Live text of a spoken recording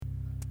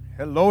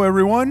Hello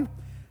everyone,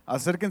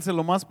 acérquense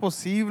lo más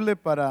posible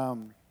para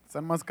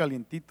estar más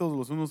calientitos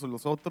los unos de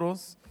los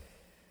otros.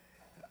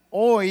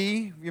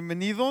 Hoy,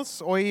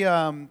 bienvenidos, hoy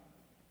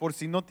por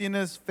si no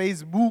tienes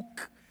Facebook,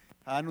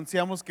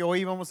 anunciamos que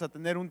hoy vamos a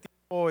tener un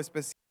tiempo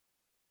especial.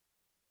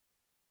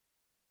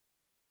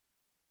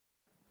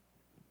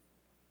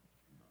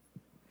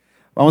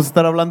 Vamos a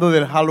estar hablando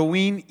del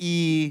Halloween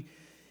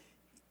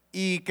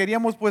y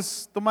queríamos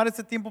pues tomar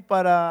este tiempo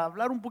para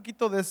hablar un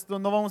poquito de esto.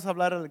 No vamos a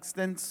hablar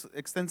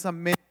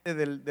extensamente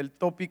del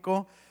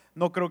tópico,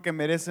 no creo que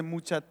merece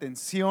mucha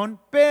atención,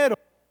 pero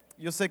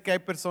yo sé que hay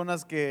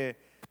personas que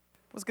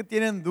pues que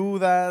tienen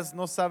dudas,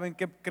 no saben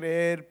qué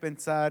creer,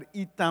 pensar,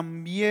 y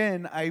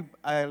también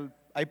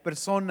hay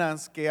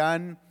personas que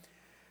han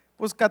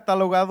pues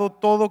catalogado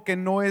todo que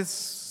no es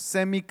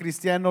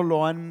semi-cristiano,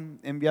 lo han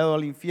enviado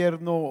al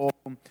infierno o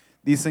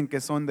dicen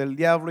que son del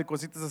diablo y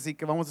cositas así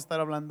que vamos a estar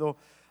hablando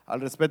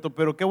al respecto.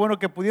 Pero qué bueno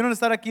que pudieron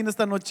estar aquí en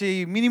esta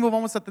noche y mínimo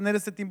vamos a tener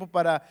este tiempo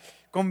para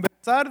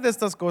conversar de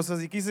estas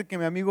cosas. Y quise que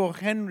mi amigo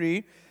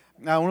Henry,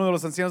 uno de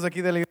los ancianos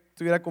aquí de la iglesia,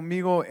 estuviera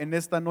conmigo en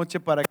esta noche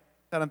para que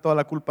no echaran toda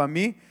la culpa a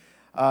mí,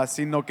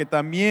 sino que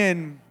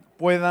también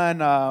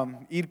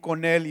puedan ir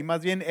con él, y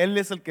más bien él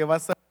es el que va a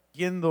estar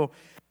dirigiendo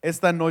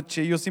esta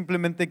noche. Yo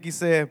simplemente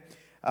quise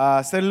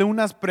hacerle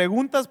unas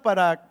preguntas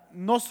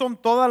no son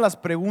todas las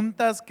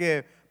preguntas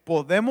que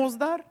podemos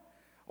dar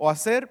o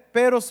hacer,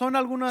 pero son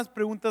algunas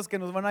preguntas que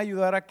nos van a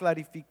ayudar a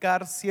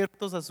clarificar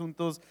ciertos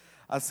asuntos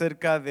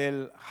acerca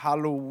del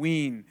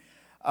Halloween.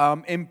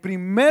 En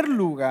primer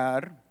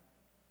lugar,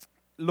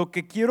 lo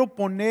que quiero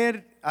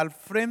poner al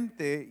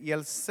frente y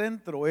al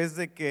centro es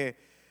de que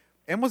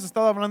hemos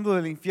estado hablando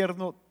del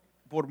infierno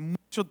por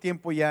mucho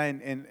tiempo ya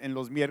en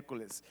los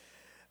miércoles.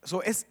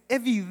 Es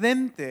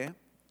evidente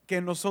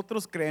que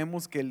nosotros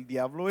creemos que el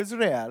diablo es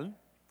real,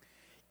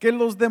 que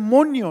los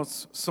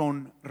demonios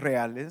son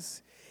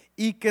reales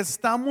y que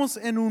estamos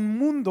en un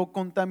mundo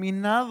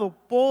contaminado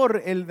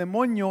por el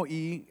demonio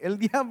y el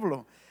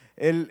diablo.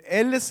 Él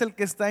es el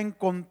que está en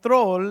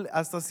control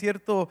hasta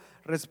cierto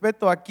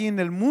respeto aquí en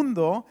el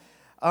mundo,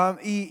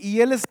 y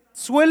Él es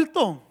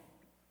suelto.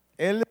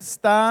 Él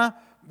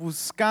está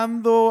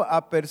buscando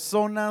a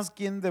personas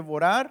quien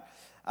devorar.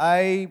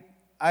 Hay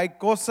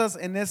cosas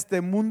en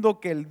este mundo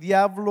que el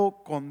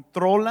diablo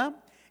controla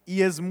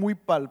y es muy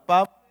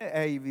palpable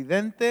e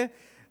evidente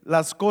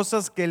las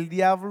cosas que el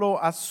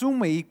diablo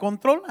asume y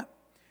controla.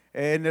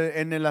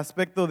 En el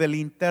aspecto del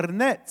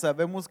internet,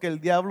 sabemos que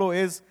el diablo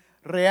es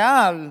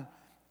real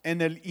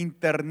en el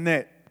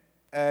internet.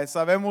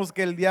 Sabemos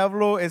que el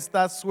diablo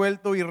está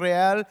suelto y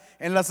real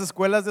en las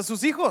escuelas de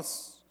sus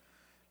hijos.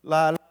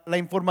 La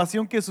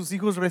información que sus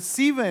hijos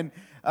reciben,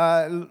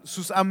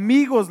 sus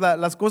amigos,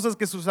 las cosas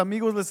que sus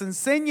amigos les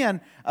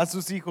enseñan a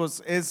sus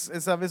hijos,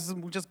 es a veces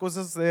muchas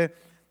cosas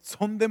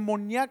son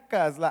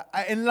demoníacas.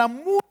 En la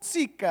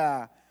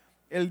música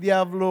el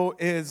diablo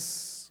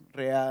es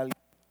real,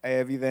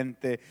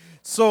 evidente.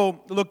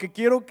 Lo que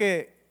quiero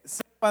que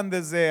sepan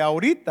desde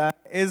ahorita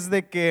es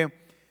de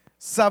que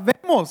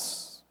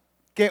sabemos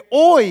que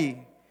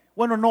hoy,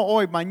 bueno, no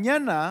hoy,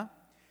 mañana,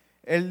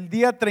 el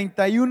día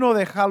 31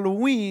 de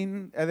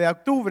Halloween, de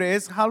octubre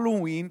es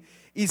Halloween,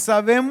 y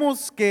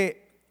sabemos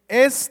que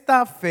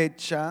esta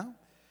fecha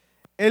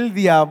el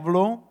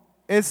diablo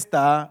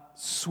está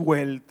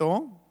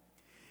suelto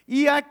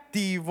y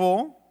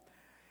activo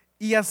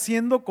y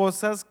haciendo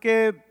cosas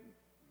que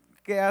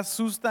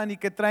asustan y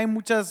que traen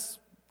muchos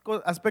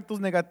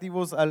aspectos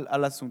negativos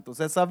al asunto. O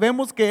sea,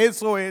 sabemos que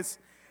eso es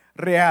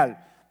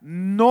real.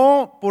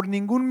 No por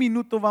ningún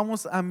minuto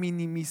vamos a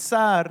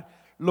minimizar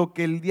lo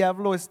que el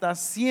diablo está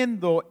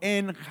haciendo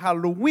en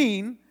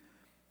Halloween.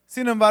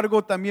 Sin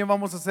embargo, también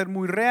vamos a ser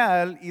muy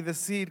real y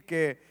decir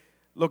que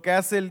lo que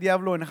hace el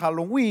diablo en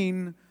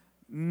Halloween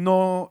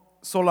no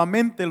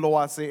solamente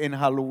lo hace en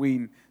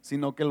Halloween,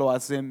 sino que lo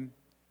hacen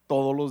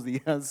todos los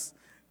días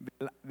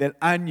del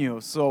año.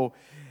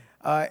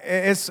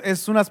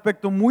 Es un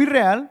aspecto muy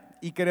real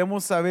y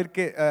queremos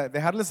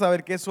dejarles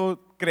saber que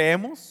eso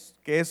creemos,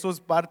 que eso es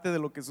parte de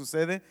lo que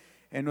sucede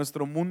en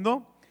nuestro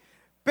mundo,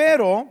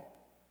 pero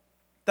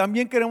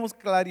también queremos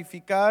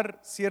clarificar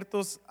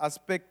ciertos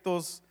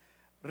aspectos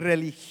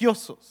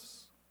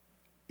religiosos.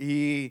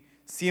 Y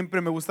siempre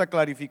me gusta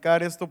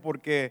clarificar esto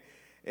porque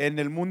en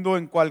el mundo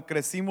en cual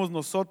crecimos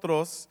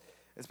nosotros,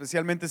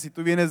 especialmente si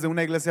tú vienes de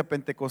una iglesia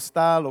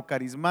pentecostal o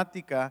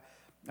carismática,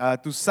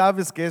 tú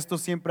sabes que esto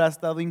siempre ha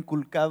estado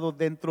inculcado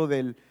dentro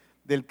del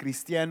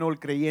cristiano, el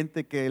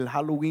creyente, que el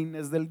Halloween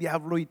es del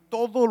diablo y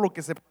todo lo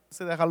que se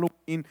parece de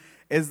Halloween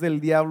es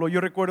del diablo.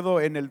 Yo recuerdo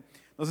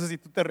no sé si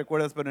tú te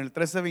recuerdas, pero en el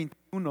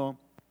 1321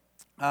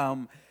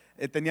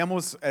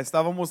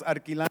 estábamos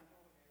alquilando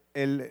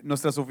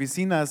nuestras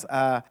oficinas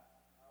a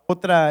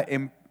otra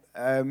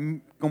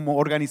como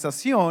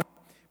organización,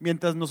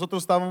 mientras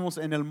nosotros estábamos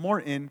en el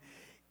Morton,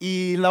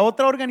 y la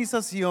otra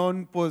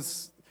organización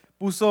pues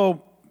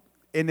puso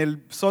en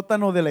el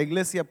sótano de la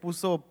iglesia,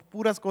 puso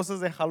puras cosas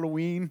de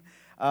Halloween,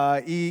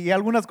 y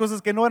algunas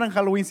cosas que no eran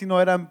Halloween,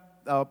 sino eran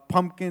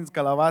pumpkins,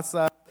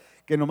 calabazas,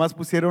 que nomás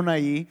pusieron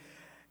ahí.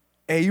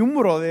 hay un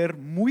brother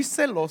muy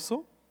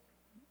celoso,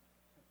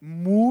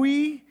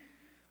 muy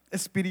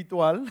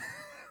espiritual,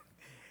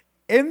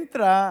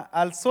 entra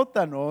al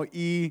sótano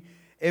y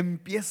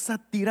empieza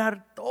a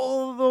tirar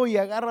todo y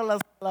agarra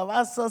las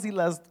calabazas y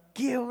las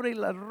quiebra y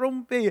las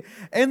rompe.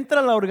 Entra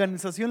a la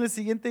organización el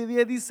siguiente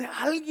día y dice: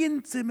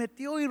 alguien se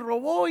metió y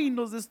robó y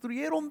nos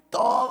destruyeron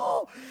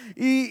todo.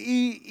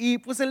 Y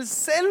pues el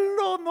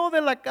celo, ¿no?,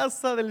 de la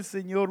casa del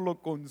Señor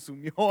lo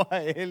consumió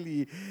a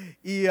él.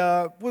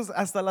 Pues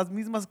hasta las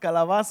mismas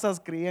calabazas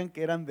creían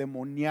que eran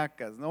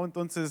demoníacas, ¿no?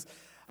 Entonces,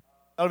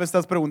 tal vez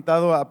estás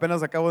preguntado,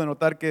 apenas acabo de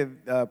notar que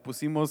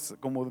pusimos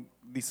como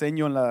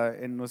diseño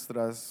en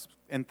nuestras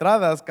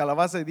entradas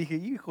calabaza, y dije: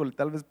 híjole,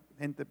 tal vez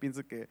gente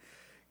piense que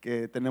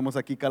tenemos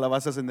aquí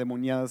calabazas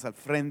endemoniadas al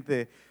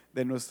frente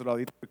de nuestro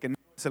auditorio, que no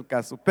es el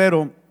caso,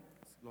 pero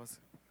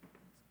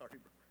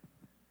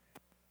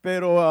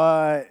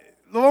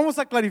lo vamos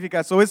a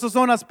clarificar. Esos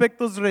son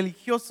aspectos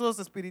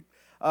religiosos,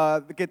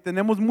 que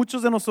tenemos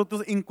muchos de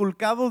nosotros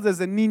inculcados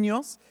desde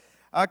niños,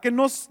 que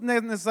no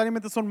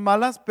necesariamente son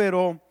malas,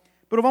 pero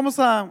vamos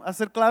a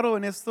ser claro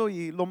en esto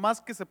y lo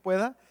más que se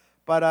pueda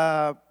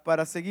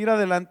para seguir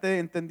adelante,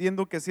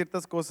 entendiendo que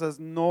ciertas cosas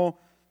no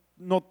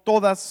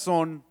todas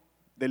son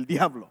del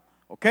diablo,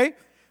 ¿ok?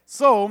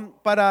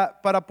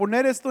 Para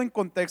poner esto en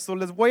contexto,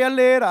 les voy a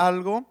leer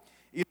algo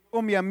y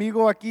luego mi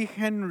amigo aquí,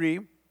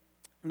 Henry,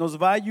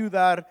 nos va a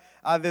ayudar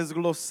a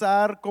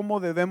desglosar cómo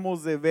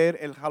debemos de ver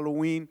el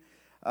Halloween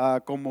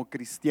como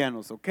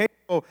cristianos, ¿ok?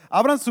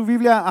 Abran su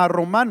Biblia a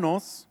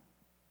Romanos.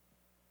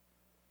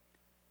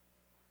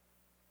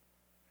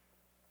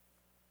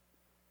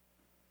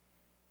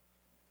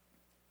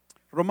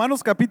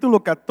 Romanos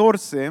capítulo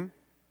 14,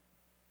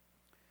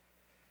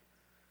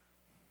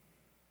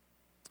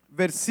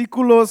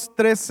 versículos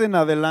 13 en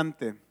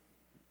adelante.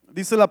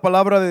 Dice la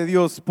palabra de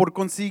Dios: por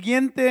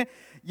consiguiente,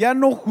 ya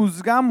no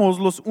juzgamos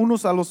los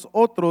unos a los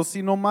otros,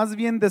 sino más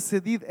bien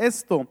decidid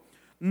esto: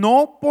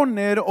 no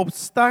poner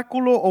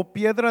obstáculo o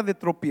piedra de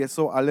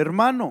tropiezo al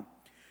hermano.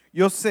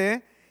 Yo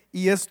sé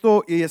y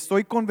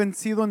estoy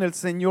convencido en el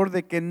Señor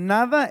de que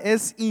nada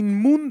es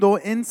inmundo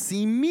en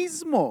sí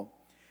mismo,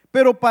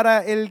 pero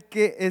para el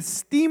que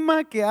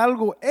estima que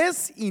algo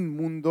es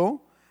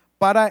inmundo,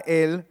 para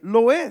él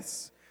lo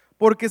es.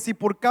 Porque si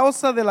por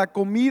causa de la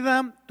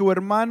comida tu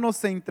hermano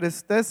se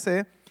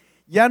entristece,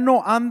 ya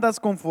no andas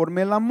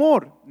conforme el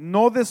amor.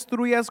 No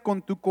destruyas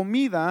con tu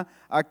comida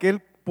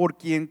aquel por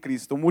quien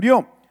Cristo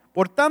murió.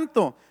 Por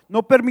tanto,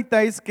 no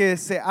permitáis que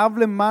se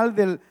hable mal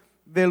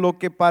de lo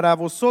que para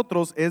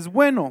vosotros es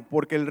bueno,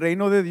 porque el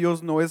reino de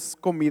Dios no es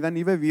comida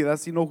ni bebida,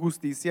 sino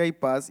justicia y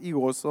paz y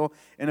gozo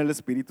en el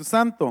Espíritu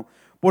Santo.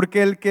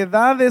 Porque el que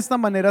da de esta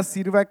manera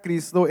sirve a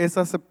Cristo, es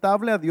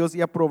aceptable a Dios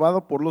y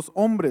aprobado por los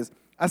hombres.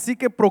 Así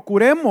que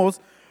procuremos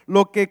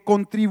lo que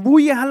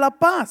contribuye a la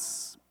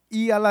paz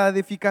y a la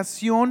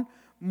edificación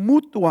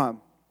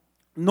mutua.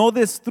 No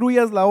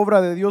destruyas la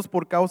obra de Dios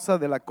por causa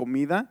de la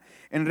comida.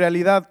 En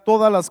realidad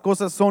todas las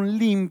cosas son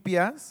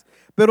limpias,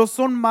 pero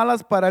son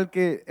malas para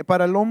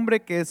el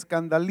hombre que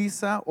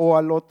escandaliza o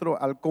al otro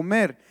al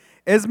comer.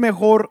 Es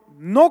mejor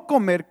no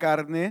comer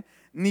carne,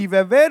 ni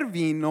beber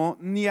vino,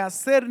 ni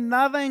hacer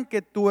nada en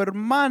que tu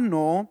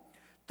hermano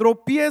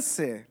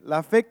tropiece.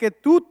 La fe que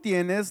tú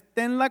tienes,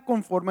 tenla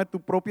conforme a tu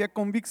propia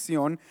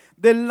convicción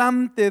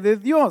delante de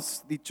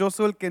Dios.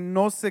 Dichoso el que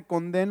no se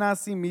condena a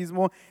sí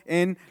mismo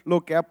en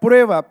lo que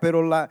aprueba,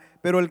 pero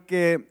el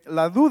que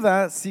la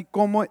duda, si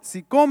come,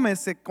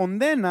 se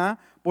condena,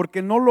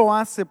 porque no lo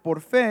hace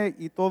por fe,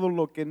 y todo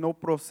lo que no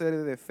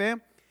procede de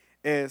fe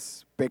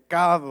es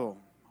pecado.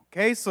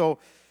 Okay,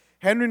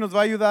 Henry nos va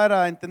a ayudar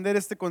a entender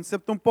este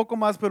concepto un poco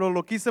más, pero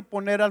lo quise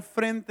poner al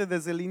frente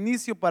desde el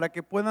inicio para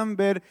que puedan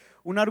ver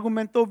un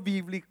argumento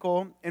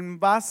bíblico en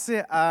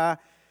base a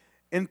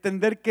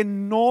entender que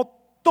no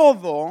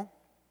todo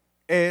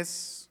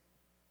es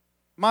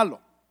malo.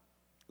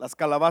 Las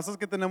calabazas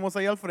que tenemos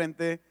ahí al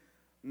frente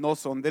no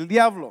son del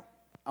diablo.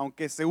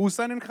 Aunque se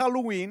usan en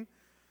Halloween,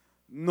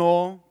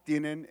 no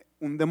tienen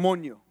un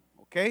demonio.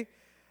 ¿Ok?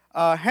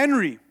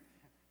 Henry,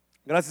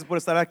 gracias por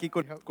estar aquí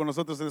con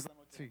nosotros en esta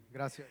noche. Sí,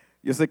 gracias.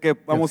 Yo sé que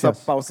vamos a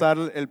pausar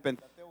el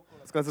Pentateuco,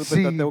 las clases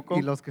del Pentateuco.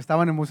 Y los que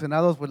estaban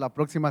emocionados, pues la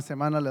próxima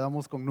semana le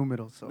damos con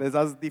números. Les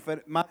das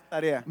más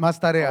tarea. Más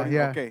tarea,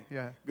 ya. Okay,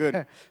 Yeah. good.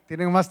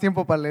 Tienen más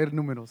tiempo para leer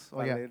números.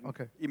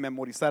 Okay. Y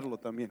memorizarlo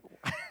también.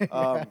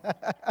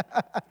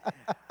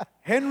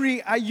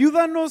 Henry,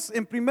 ayúdanos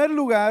en primer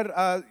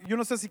lugar. Yo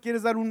no sé si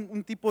quieres dar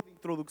un tipo de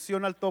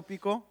introducción al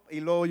tópico y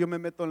luego yo me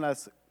meto en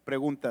las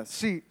preguntas.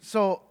 Sí,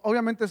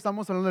 obviamente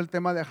estamos hablando del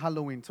tema de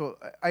Halloween.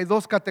 Hay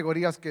dos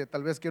categorías que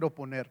tal vez quiero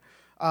poner.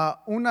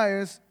 Una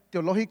es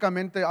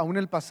teológicamente, aún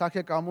el pasaje que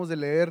acabamos de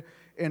leer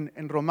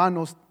en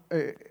Romanos,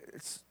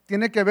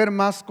 tiene que ver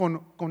más con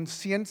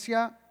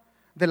conciencia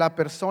de la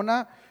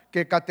persona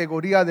que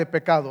categoría de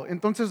pecado.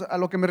 Entonces, a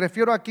lo que me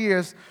refiero aquí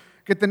es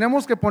que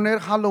tenemos que poner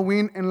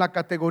Halloween en la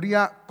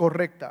categoría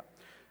correcta.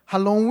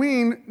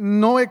 Halloween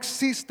no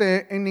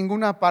existe en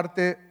ninguna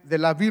parte de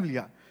la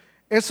Biblia.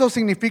 eso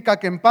significa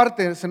que en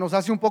parte se nos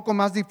hace un poco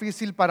más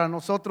difícil para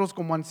nosotros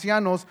como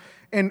ancianos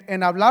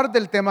en hablar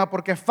del tema,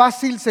 porque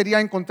fácil sería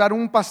encontrar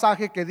un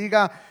pasaje que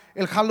diga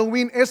el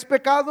Halloween es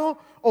pecado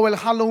o el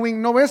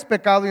Halloween no es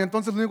pecado, y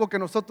entonces lo único que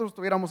nosotros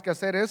tuviéramos que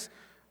hacer es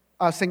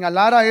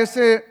señalar a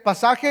ese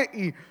pasaje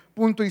y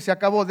punto, y se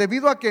acabó.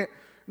 Debido a que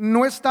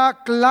no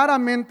está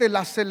claramente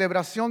la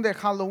celebración de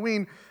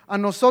Halloween, a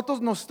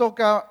nosotros nos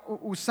toca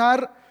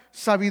usar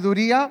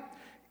sabiduría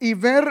y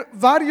ver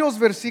varios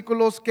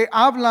versículos que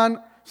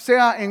hablan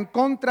sea en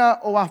contra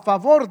o a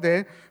favor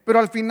de, pero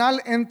al final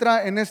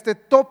entra en este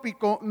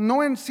tópico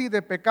no en sí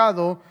de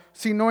pecado,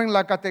 sino en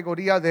la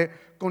categoría de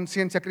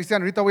conciencia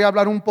cristiana. Ahorita voy a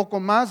hablar un poco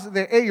más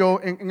de ello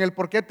en el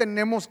por qué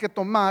tenemos que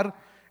tomar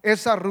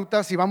esa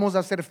ruta si vamos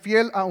a ser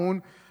fiel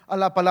aún a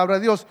la palabra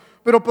de Dios.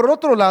 Pero por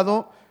otro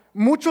lado,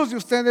 muchos de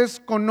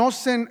ustedes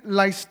conocen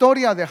la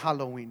historia de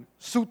Halloween,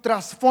 su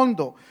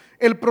trasfondo.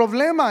 El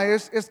problema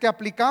es que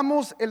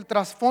aplicamos el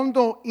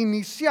trasfondo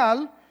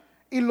inicial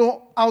y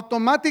lo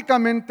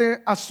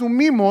automáticamente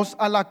asumimos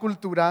a la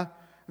cultura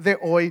de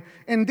hoy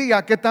en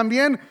día, que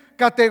también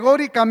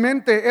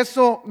categóricamente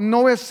eso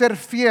no es ser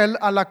fiel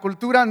a la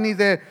cultura ni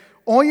de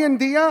hoy en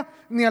día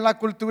ni a la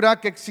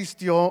cultura que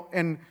existió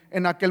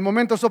en aquel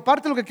momento.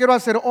 Parte de lo que quiero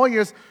hacer hoy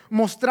es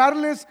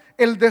mostrarles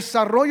el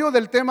desarrollo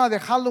del tema de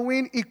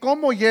Halloween y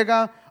cómo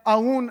llega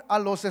aún a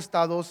los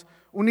Estados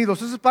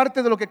Unidos. Eso es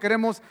parte de lo que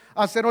queremos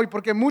hacer hoy,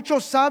 porque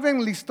muchos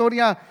saben la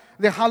historia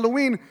de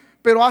Halloween,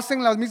 pero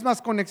hacen las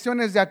mismas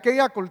conexiones de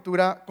aquella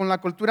cultura con la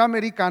cultura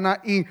americana,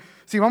 y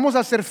si vamos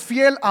a ser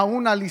fiel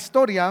aún a la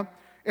historia,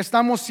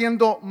 estamos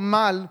siendo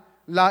mal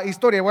la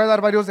historia. Voy a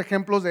dar varios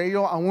ejemplos de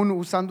ello, aún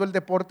usando el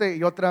deporte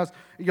y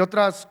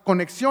otras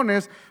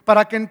conexiones,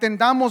 para que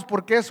entendamos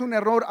por qué es un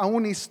error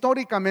aún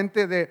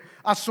históricamente de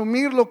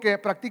asumir lo que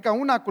practica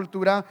una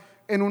cultura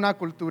en una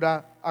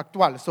cultura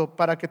actual.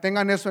 Para que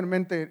tengan eso en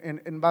mente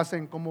en base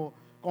en cómo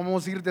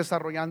vamos a ir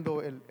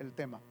desarrollando el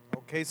tema.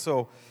 Okay,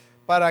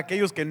 para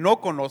aquellos que no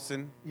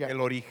conocen Yeah.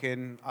 el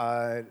origen,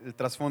 el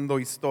trasfondo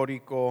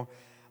histórico,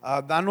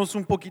 danos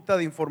un poquito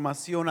de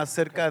información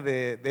acerca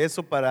de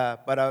eso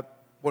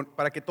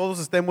para que todos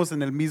estemos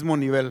en el mismo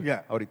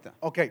nivel ahorita.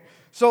 Okay,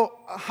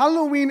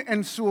 Halloween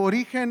en su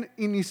origen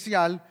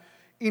inicial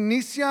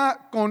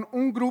inicia con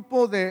un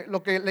grupo de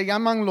lo que le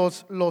llaman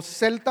los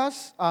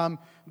celtas,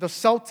 the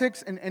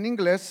Celtics en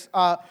inglés,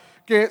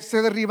 que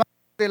se derribaron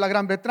de la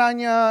Gran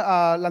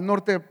Bretaña a la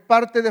norte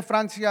parte de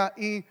Francia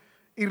y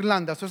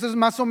Irlanda. Esa es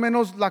más o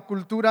menos la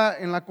cultura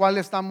en la cual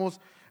estamos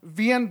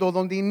viendo,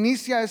 donde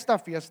inicia esta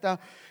fiesta.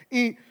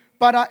 Y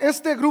para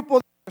este grupo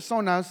de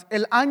personas,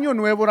 el año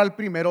nuevo era el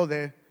 1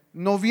 de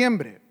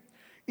noviembre.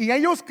 Y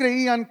ellos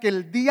creían que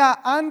el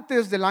día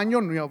antes del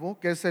año nuevo,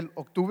 que es el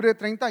octubre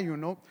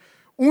 31,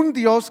 un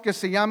dios que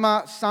se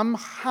llama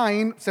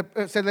Samhain,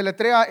 se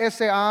deletrea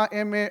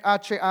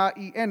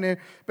Samhain,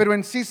 pero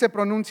en sí se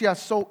pronuncia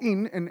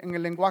Soin en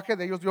el lenguaje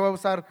de ellos. Yo voy a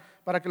usar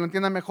para que lo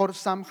entiendan mejor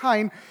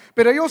Samhain,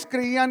 pero ellos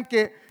creían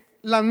que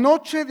la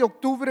noche de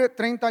octubre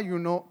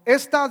 31,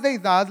 esta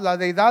deidad, la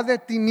deidad de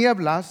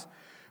tinieblas,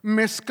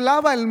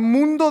 mezclaba el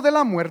mundo de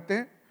la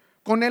muerte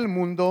con el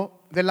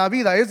mundo de la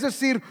vida. Es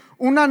decir,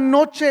 una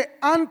noche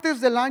antes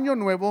del año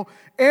nuevo,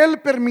 él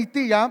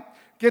permitía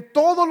que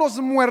todos los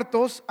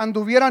muertos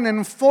anduvieran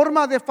en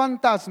forma de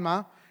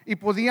fantasma y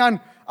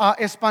podían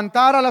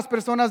espantar a las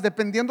personas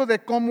dependiendo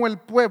de cómo el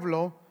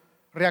pueblo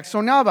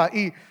reaccionaba.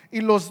 Y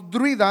los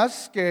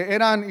druidas, que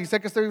eran, y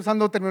sé que estoy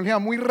usando terminología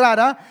muy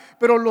rara,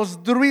 pero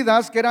los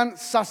druidas, que eran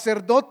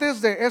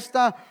sacerdotes de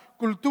esta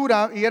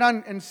cultura y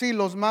eran en sí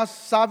los más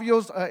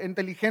sabios,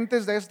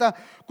 inteligentes de esta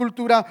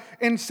cultura,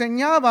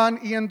 enseñaban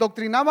y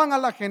endoctrinaban a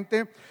la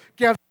gente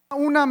que había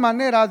una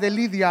manera de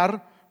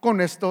lidiar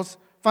con estos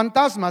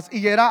fantasmas,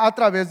 y era a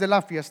través de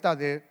la fiesta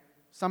de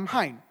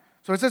Samhain.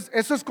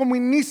 Eso es como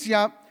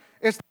inicia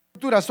esta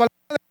cultura. Algunas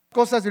de las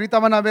cosas, y ahorita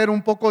van a ver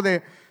un poco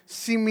de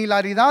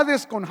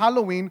similaridades con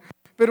Halloween,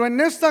 pero en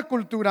esta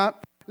cultura,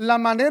 la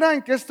manera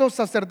en que estos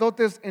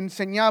sacerdotes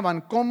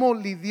enseñaban cómo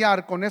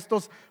lidiar con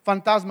estos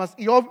fantasmas,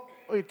 y yo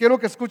quiero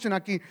que escuchen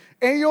aquí,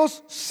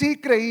 ellos sí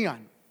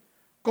creían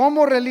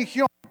como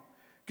religión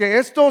que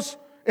estos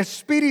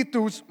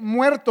espíritus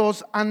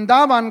muertos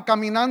andaban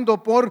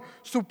caminando por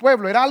su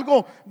pueblo. Era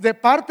algo de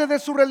parte de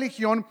su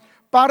religión,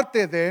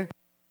 parte de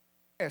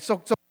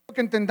eso. Que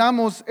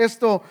entendamos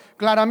esto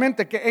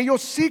claramente, que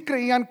ellos sí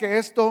creían que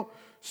esto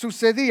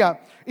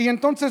sucedía. Y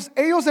entonces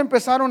ellos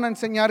empezaron a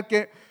enseñar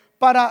que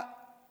para,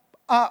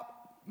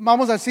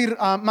 vamos a decir,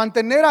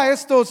 mantener a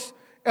estos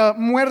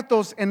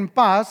muertos en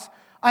paz,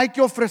 hay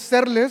que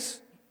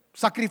ofrecerles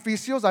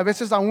sacrificios, a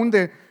veces aún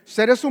de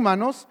seres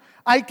humanos,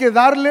 hay que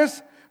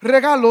darles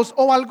regalos,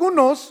 o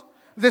algunos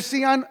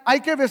decían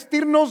hay que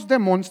vestirnos de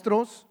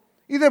monstruos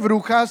y de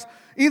brujas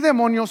y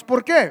demonios.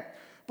 ¿Por qué?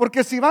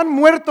 Porque si van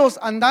muertos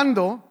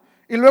andando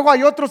y luego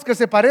hay otros que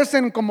se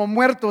parecen como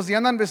muertos y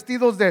andan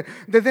vestidos de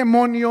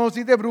demonios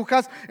y de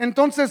brujas,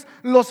 entonces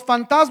los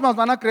fantasmas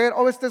van a creer,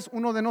 este es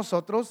uno de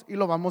nosotros y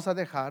lo vamos a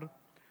dejar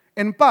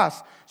en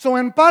paz. So,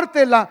 en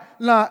parte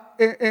la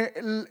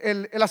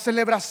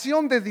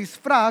celebración de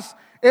disfraz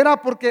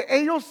era porque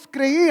ellos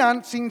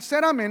creían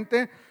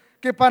sinceramente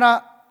que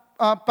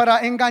para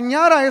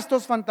engañar a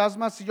estos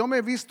fantasmas, si yo me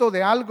he visto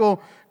de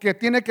algo que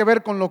tiene que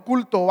ver con lo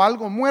oculto o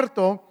algo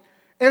muerto,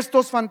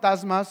 estos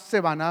fantasmas se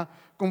van a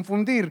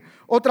confundir.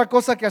 Otra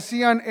cosa que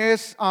hacían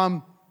es,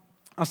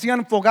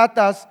 hacían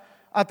fogatas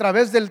a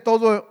través del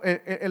todo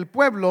el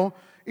pueblo,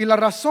 y la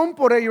razón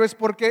por ello es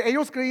porque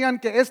ellos creían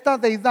que esta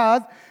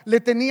deidad le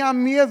tenía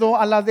miedo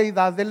a la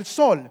deidad del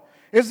sol.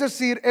 Es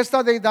decir,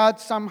 esta deidad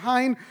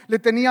Samhain le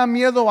tenía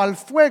miedo al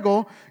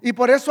fuego, y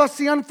por eso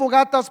hacían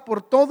fogatas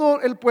por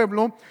todo el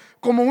pueblo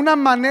como una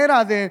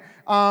manera de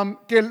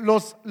que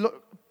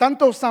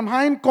tanto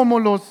Samhain como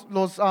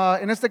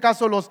en este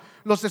caso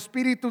los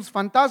espíritus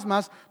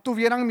fantasmas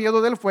tuvieran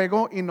miedo del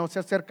fuego y no se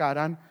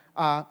acercaran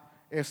a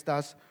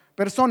estas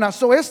personas.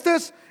 So, este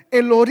es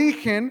el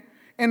origen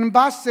en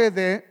base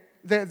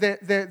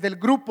del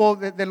grupo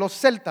de los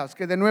celtas,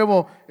 que de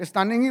nuevo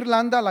están en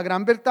Irlanda, la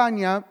Gran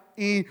Bretaña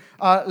y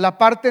la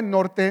parte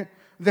norte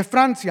de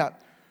Francia.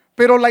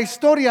 Pero la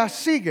historia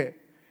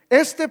sigue.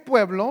 Este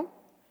pueblo,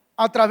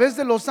 a través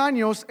de los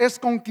años, es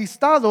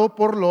conquistado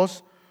por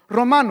los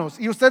romanos.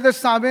 Y ustedes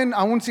saben,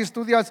 aun si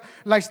estudias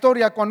la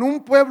historia, cuando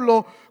un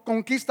pueblo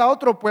conquista a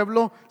otro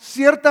pueblo,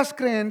 ciertas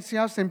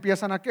creencias se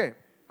empiezan ¿a qué?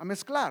 A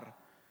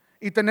mezclar.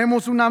 Y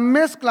tenemos una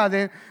mezcla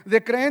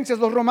de creencias.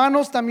 Los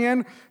romanos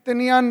también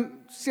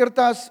tenían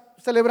ciertas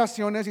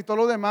celebraciones y todo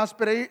lo demás,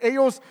 pero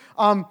ellos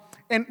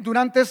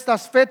durante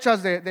estas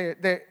fechas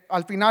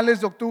al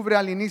finales de octubre,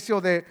 al inicio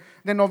de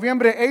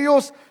noviembre,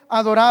 ellos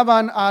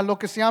adoraban a lo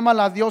que se llama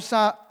la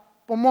diosa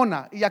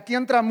Pomona. Y aquí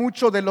entra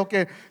mucho de lo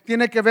que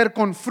tiene que ver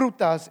con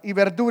frutas y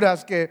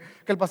verduras que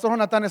el pastor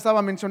Jonathan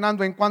estaba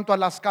mencionando en cuanto a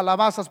las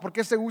calabazas. ¿Por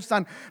qué se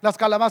usan las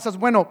calabazas?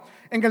 Bueno,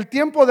 en el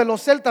tiempo de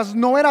los celtas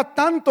no era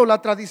tanto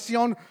la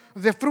tradición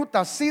de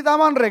frutas. Sí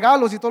daban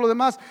regalos y todo lo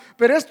demás,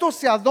 pero esto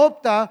se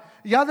adopta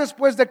ya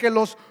después de que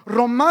los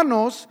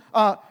romanos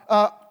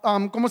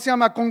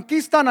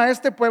conquistan a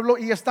este pueblo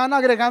y están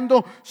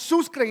agregando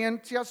sus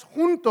creencias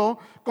junto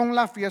con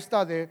la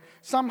fiesta de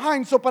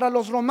Samhain. So, para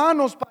los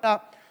romanos,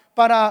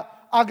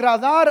 para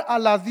agradar a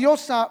la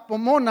diosa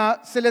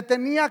Pomona, se le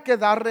tenía que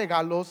dar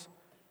regalos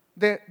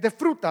de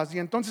frutas. Y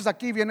entonces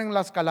aquí vienen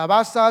las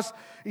calabazas,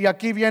 y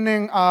aquí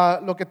vienen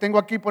lo que tengo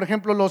aquí, por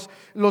ejemplo,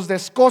 los de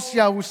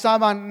Escocia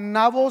usaban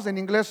nabos, en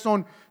inglés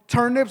son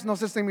turnips, no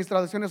sé si mis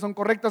traducciones son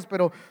correctas,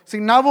 pero si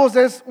nabos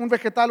es un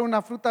vegetal,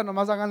 una fruta,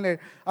 nomás háganle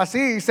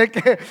así, y sé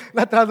que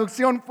la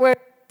traducción fue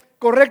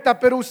correcta,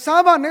 pero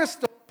usaban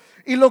esto.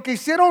 Y lo que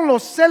hicieron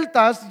los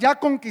celtas ya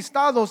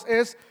conquistados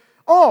es,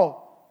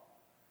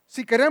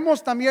 si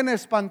queremos también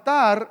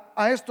espantar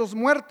a estos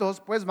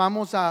muertos, pues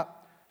vamos a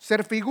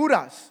hacer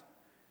figuras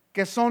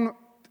que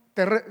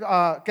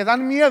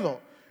dan miedo.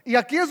 Y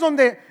aquí es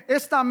donde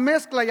esta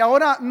mezcla, y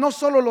ahora no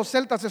solo los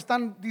celtas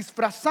están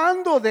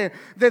disfrazando de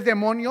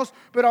demonios,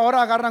 pero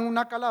ahora agarran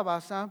una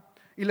calabaza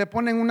y le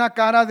ponen una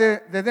cara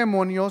de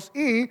demonios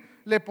y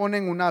le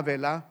ponen una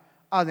vela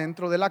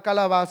adentro de la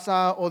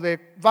calabaza o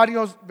de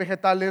varios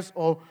vegetales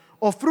o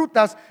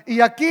frutas.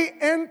 Y aquí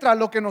entra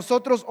lo que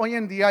nosotros hoy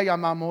en día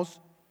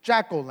llamamos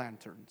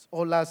jack-o'-lanterns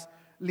o las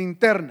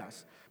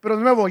linternas. Pero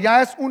de nuevo,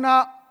 ya es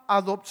una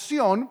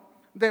adopción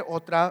de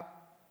otra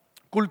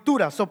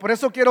cultura. Por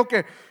eso quiero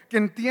que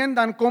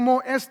entiendan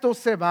cómo esto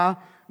se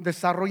va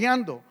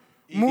desarrollando.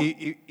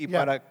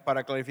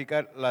 Para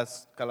clarificar,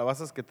 las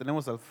calabazas que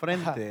tenemos al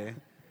frente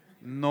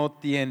no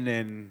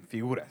tienen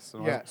figuras,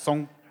 ¿no?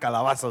 Son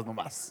calabazas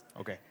nomás.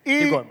 Okay.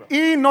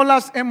 Y no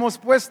las hemos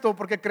puesto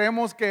porque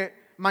creemos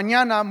que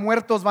mañana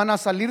muertos van a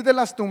salir de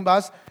las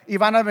tumbas y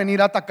van a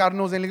venir a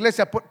atacarnos en la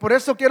iglesia. Por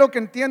eso quiero que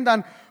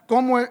entiendan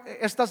cómo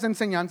estas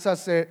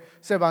enseñanzas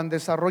se van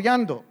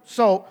desarrollando.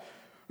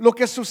 Lo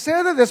que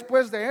sucede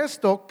después de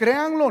esto,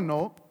 créanlo o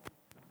no,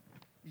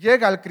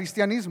 llega al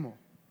cristianismo.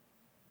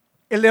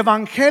 El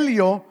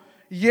evangelio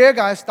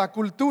llega a esta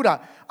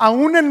cultura,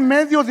 aún en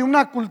medio de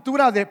una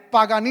cultura de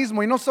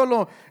paganismo, y no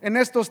solo en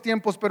estos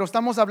tiempos, pero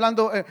estamos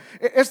hablando,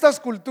 estas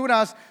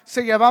culturas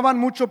se llevaban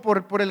mucho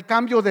por el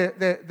cambio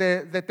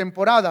de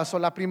temporadas, o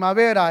la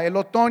primavera, el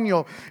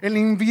otoño, el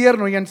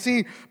invierno, y en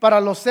sí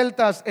para los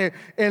celtas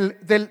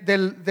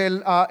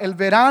el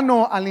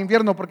verano al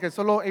invierno, porque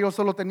ellos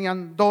solo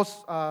tenían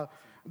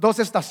dos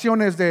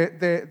estaciones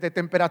de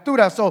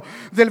temperatura.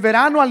 Del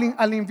verano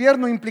al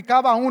invierno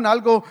implicaba aún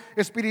algo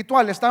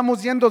espiritual.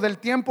 Estamos yendo del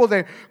tiempo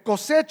de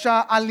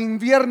cosecha al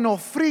invierno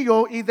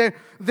frío y de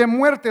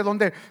muerte,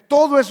 donde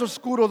todo es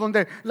oscuro,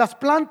 donde las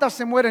plantas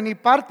se mueren, y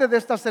parte de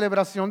esta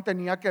celebración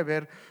tenía que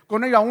ver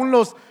con ello. Aún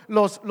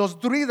los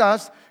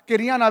druidas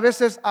querían a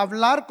veces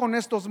hablar con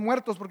estos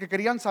muertos porque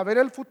querían saber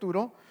el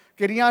futuro.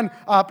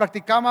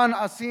 Practicaban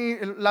así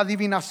la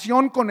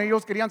adivinación con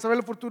ellos, querían saber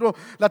el futuro,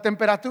 la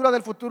temperatura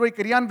del futuro, y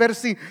querían ver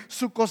si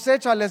su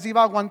cosecha les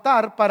iba a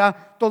aguantar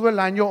para todo el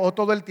año o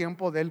todo el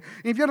tiempo del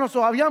invierno.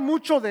 Había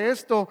mucho de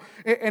esto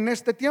en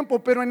este tiempo,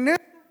 pero en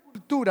esta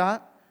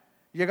cultura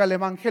llega el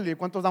evangelio. ¿Y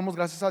cuántos damos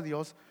gracias a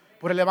Dios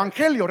Por el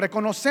Evangelio.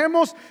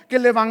 Reconocemos que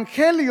el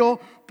Evangelio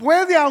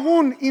puede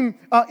aún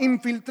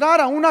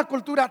infiltrar a una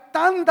cultura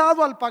tan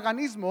dado al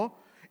paganismo,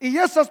 y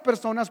esas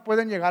personas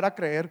pueden llegar a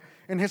creer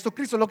en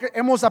Jesucristo. Lo que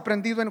hemos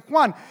aprendido en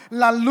Juan: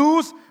 la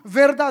luz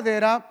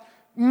verdadera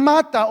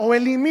mata o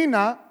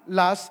elimina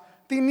las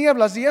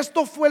tinieblas. Y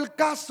esto fue el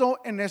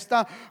caso en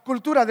esta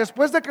cultura.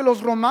 Después de que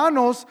los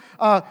romanos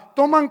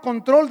toman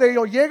control de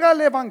ello, llega el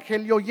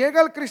evangelio,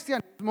 llega el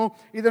cristianismo,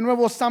 y de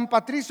nuevo San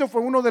Patricio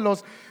fue uno de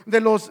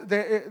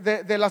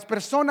las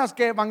personas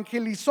que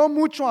evangelizó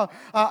mucho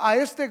a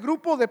este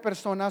grupo de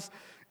personas.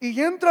 Y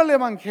entra el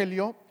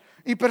evangelio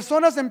y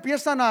personas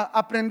empiezan a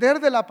aprender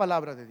de la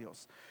palabra de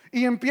Dios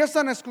y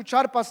empiezan a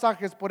escuchar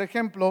pasajes. Por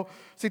ejemplo,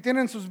 si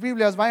tienen sus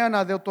Biblias, vayan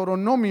a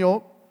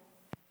Deuteronomio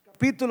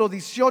capítulo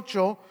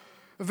 18,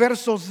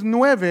 versos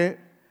 9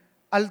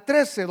 al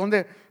 13,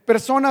 donde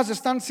personas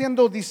están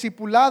siendo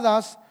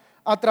discipuladas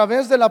a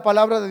través de la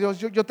palabra de Dios.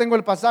 Yo tengo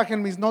el pasaje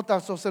en mis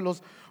notas, o se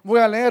los voy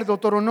a leer.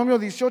 Deuteronomio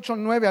 18,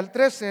 9 al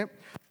 13,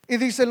 y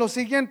dice lo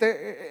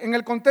siguiente. En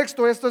el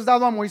contexto, esto es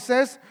dado a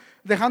Moisés,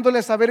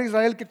 dejándole saber a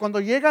Israel que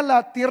cuando llega a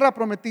la tierra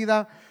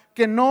prometida,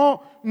 que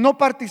no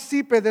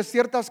participe de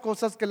ciertas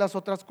cosas que las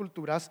otras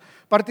culturas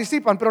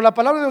participan. Pero la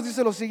palabra de Dios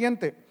dice lo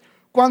siguiente: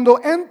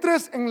 cuando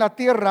entres en la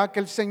tierra que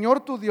el Señor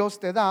tu Dios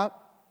te da,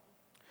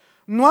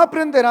 no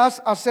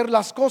aprenderás a hacer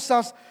las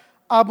cosas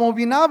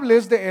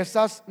abominables de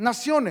esas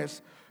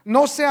naciones.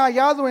 No se ha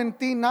hallado en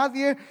ti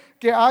nadie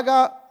que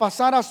haga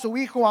pasar a su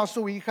hijo o a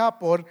su hija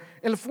por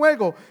el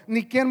fuego,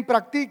 ni quien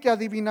practique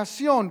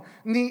adivinación,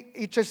 ni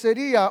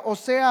hechicería, o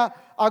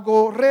sea,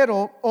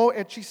 agorrero o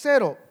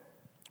hechicero,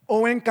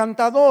 o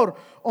encantador,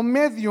 o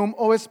medium,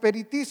 o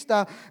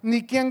espiritista,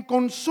 ni quien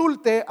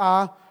consulte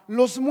a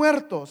los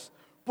muertos.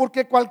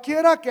 Porque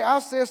cualquiera que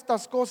hace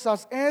estas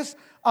cosas es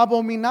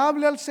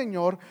abominable al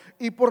Señor,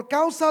 y por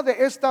causa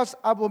de estas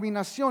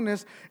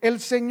abominaciones el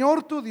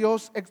Señor tu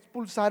Dios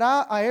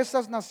expulsará a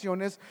esas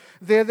naciones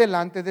de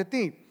delante de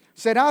ti.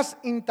 Serás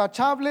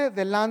intachable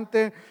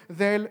delante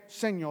del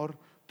Señor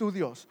tu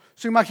Dios.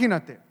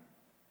 Imagínate,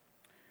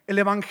 el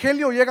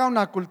evangelio llega a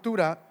una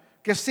cultura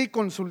que sí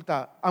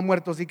consulta a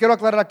muertos. Y quiero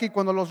aclarar aquí: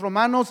 cuando los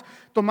romanos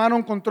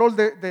tomaron control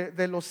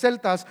de los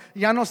celtas,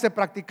 ya no se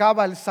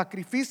practicaba el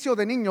sacrificio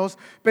de niños,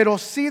 pero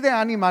sí de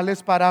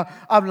animales,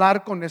 para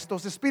hablar con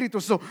estos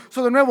espíritus.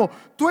 De nuevo,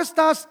 tú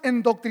estás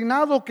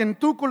endoctrinado que en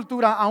tu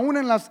cultura, aún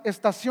en las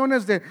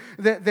estaciones de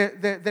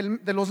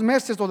los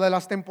meses o de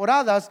las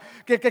temporadas,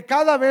 que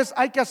cada vez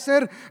hay que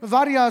hacer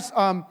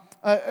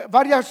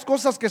varias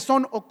cosas que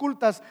son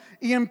ocultas,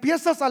 y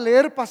empiezas a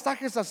leer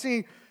pasajes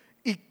así.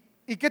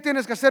 ¿Y qué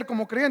tienes que hacer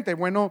como creyente?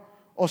 Bueno,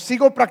 o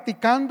sigo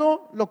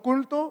practicando lo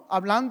oculto,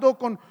 hablando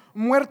con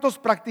muertos,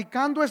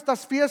 practicando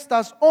estas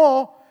fiestas,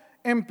 o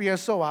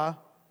empiezo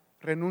a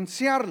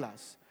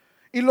renunciarlas.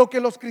 Y lo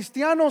que los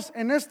cristianos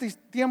en este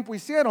tiempo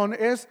hicieron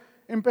es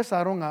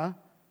empezaron a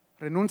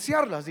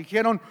renunciarlas.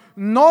 Dijeron: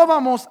 no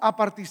vamos a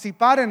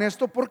participar en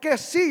esto, porque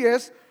sí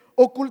es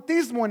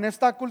ocultismo en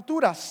esta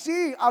cultura.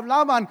 Sí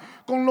hablaban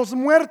con los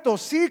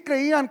muertos, sí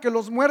creían que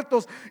los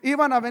muertos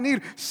iban a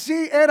venir,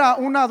 sí era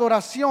una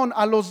adoración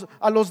a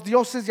los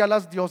dioses y a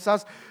las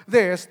diosas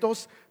de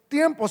estos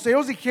tiempos.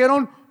 Ellos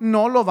dijeron: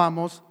 no lo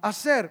vamos a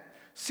hacer.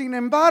 Sin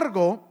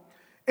embargo,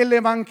 el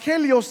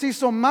evangelio se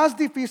hizo más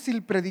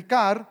difícil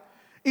predicar,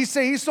 y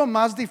se hizo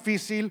más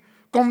difícil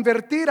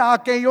convertir a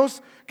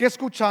aquellos que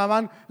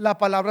escuchaban la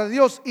palabra de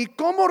Dios. Y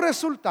como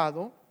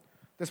resultado,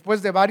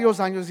 después de varios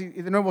años, y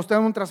de nuevo estoy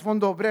en un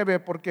trasfondo breve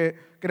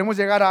porque queremos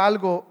llegar a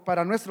algo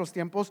para nuestros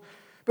tiempos,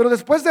 pero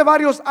después de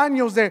varios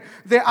años de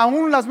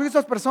aún las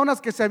mismas personas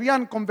que se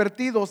habían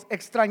convertido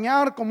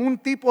extrañar como un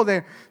tipo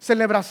de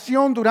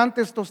celebración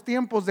durante estos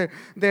tiempos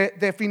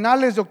de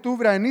finales de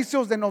octubre a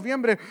inicios de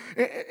noviembre,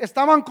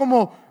 estaban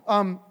como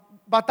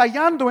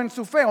batallando en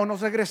su fe. O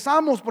nos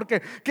regresamos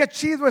porque qué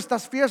chido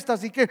estas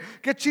fiestas, y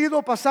qué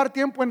chido pasar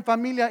tiempo en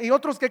familia, y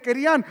otros que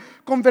querían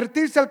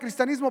convertirse al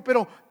cristianismo,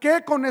 pero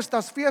qué con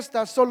estas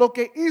fiestas. Solo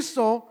que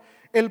hizo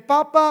el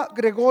Papa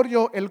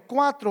Gregorio el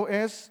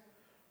IV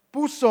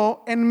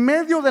puso en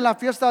medio de la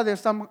fiesta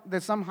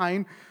de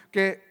Samhain,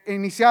 que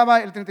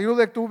iniciaba el 31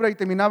 de octubre y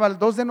terminaba el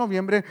 2 de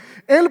noviembre,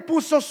 él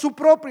puso su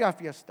propia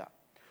fiesta,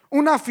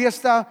 una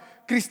fiesta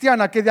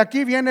cristiana, que de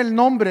aquí viene el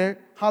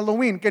nombre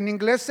Halloween, que en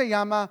inglés se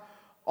llama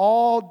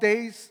All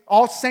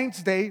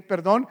Saints Day,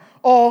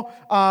 o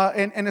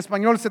en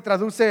español se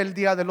traduce el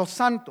Día de los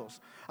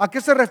Santos. ¿A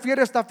qué se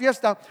refiere esta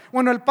fiesta?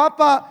 Bueno, el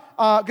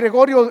Papa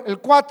Gregorio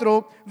el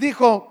IV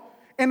dijo: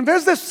 en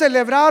vez de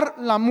celebrar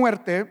la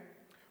muerte,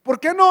 ¿por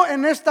qué no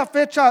en esta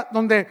fecha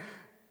donde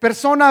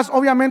personas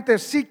obviamente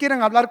sí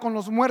quieren hablar con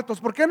los muertos,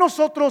 por qué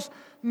nosotros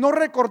no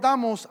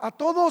recordamos a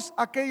todos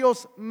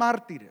aquellos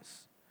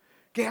mártires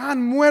que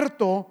han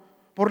muerto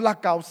por la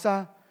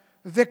causa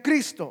de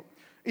Cristo?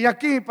 Y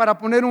aquí, para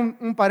poner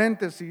un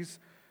paréntesis,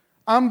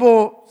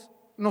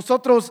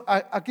 nosotros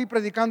aquí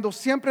predicando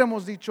siempre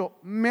hemos dicho: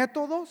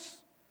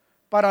 métodos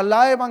para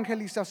la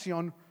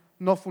evangelización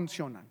no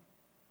funcionan.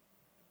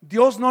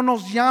 Dios no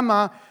nos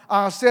llama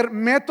a hacer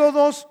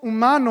métodos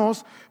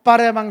humanos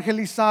para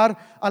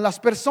evangelizar a las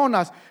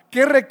personas.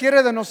 ¿Qué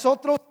requiere de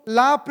nosotros?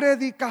 La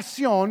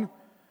predicación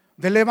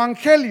del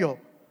evangelio.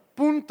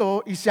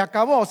 Punto, y se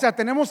acabó. O sea,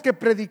 tenemos que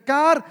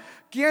predicar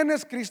quién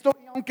es Cristo.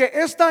 Y aunque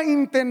esta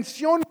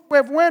intención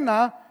fue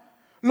buena,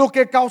 lo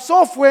que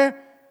causó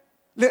fue,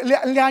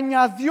 le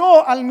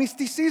añadió al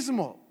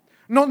misticismo.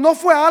 No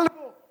fue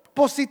algo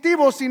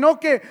positivo, sino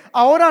que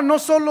ahora no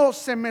solo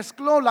se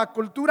mezcló la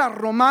cultura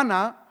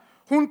romana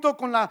junto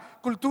con la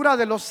cultura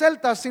de los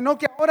celtas, sino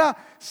que ahora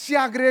se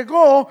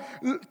agregó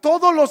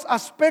todos los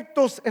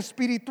aspectos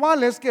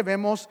espirituales que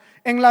vemos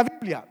en la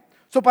Biblia.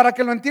 So, para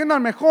que lo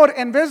entiendan mejor,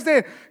 en vez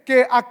de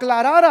que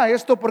aclarara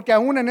esto, porque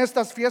aún en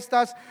estas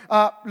fiestas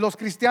los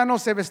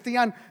cristianos se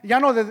vestían, ya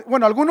no de,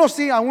 bueno, algunos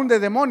sí aún de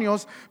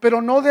demonios,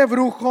 pero no de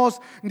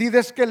brujos ni de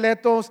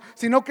esqueletos,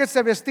 sino que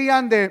se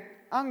vestían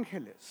de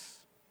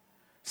ángeles,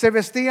 se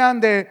vestían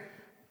de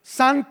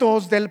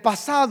santos del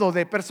pasado,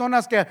 de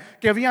personas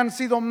que habían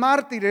sido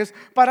mártires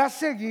para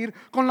seguir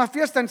con la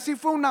fiesta. En sí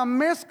fue una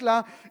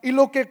mezcla, y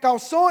lo que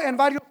causó en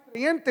varios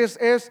creyentes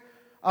es,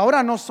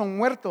 ahora no son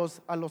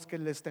muertos a los que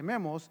les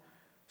tememos,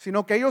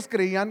 sino que ellos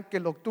creían que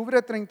el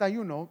octubre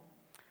 31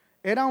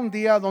 era un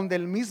día donde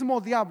el mismo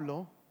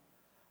diablo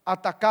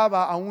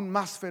atacaba aún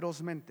más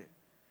ferozmente.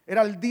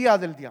 Era el día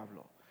del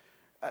diablo.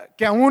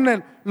 Que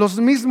aún los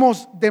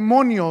mismos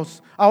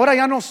demonios ahora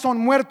ya no son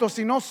muertos,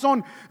 sino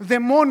son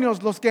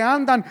demonios los que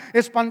andan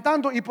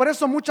espantando. Y por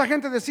eso mucha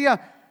gente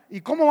decía, ¿y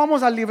cómo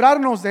vamos a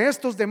librarnos de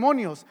estos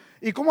demonios?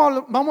 ¿Y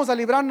cómo vamos a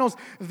librarnos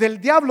del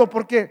diablo?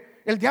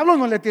 Porque el diablo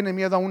no le tiene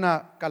miedo a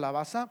una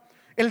calabaza.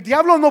 El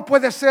diablo no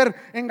puede ser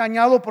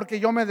engañado porque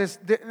yo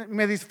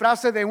me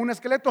disfrace de un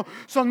esqueleto.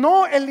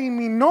 No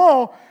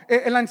eliminó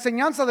la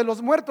enseñanza de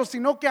los muertos,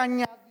 sino que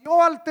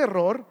añadió al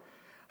terror.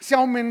 Se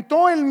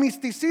aumentó el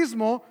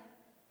misticismo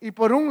y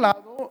por un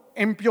lado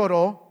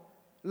empeoró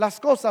las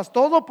cosas.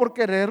 Todo por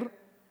querer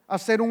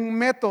hacer un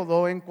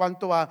método en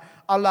cuanto a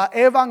la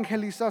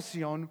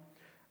evangelización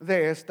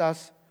de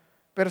estas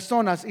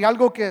personas. Y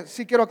algo que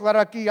sí quiero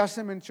aclarar aquí, ya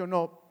se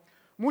mencionó.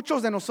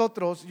 Muchos de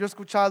nosotros, yo he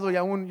escuchado y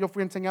aún yo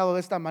fui enseñado de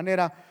esta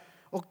manera,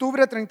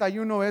 octubre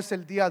 31 es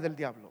el día del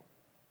diablo.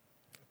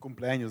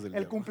 Cumpleaños del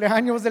El diablo.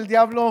 cumpleaños del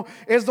diablo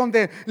es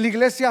donde la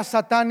iglesia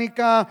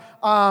satánica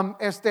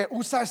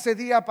usa ese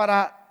día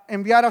para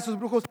enviar a sus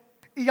brujos.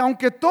 Y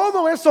aunque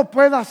todo eso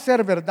pueda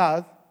ser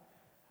verdad,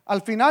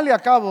 al final y a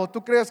cabo,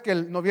 ¿tú crees que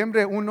el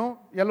noviembre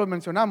 1, ya lo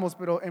mencionamos,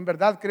 pero en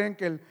verdad creen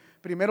que el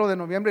 1 de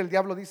noviembre el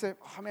diablo dice,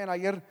 oh, man,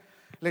 ayer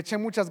le eché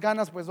muchas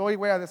ganas, pues hoy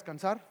voy a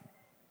descansar?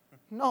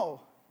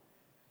 No,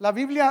 la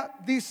Biblia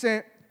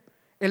dice,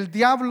 el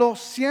diablo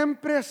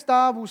siempre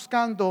está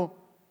buscando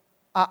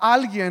a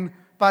alguien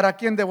para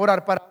quien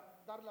devorar. Para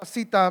dar la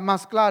cita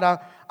más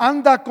clara,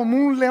 anda como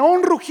un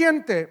león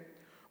rugiente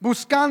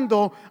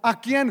buscando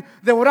a quien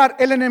devorar.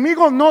 El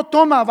enemigo no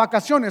toma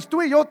vacaciones.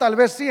 Tú y yo tal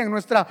vez sí, en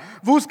nuestra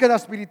búsqueda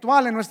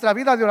espiritual, en nuestra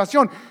vida de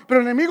oración,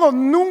 pero el enemigo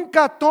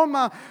nunca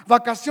toma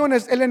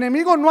vacaciones. El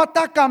enemigo no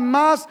ataca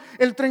más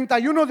el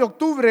 31 de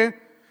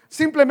octubre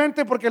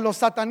simplemente porque los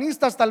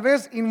satanistas tal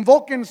vez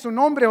invoquen su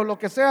nombre o lo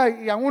que sea,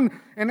 y aún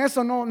en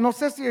eso no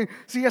sé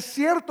si es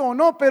cierto o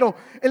no, pero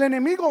el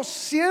enemigo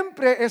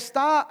siempre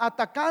está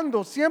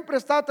atacando, siempre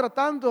está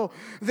tratando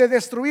de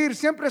destruir,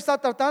 siempre está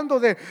tratando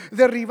de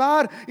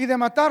derribar y de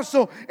matar.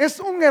 Es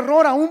un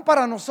error aún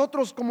para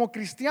nosotros como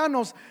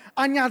cristianos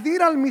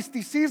añadir al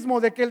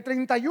misticismo de que el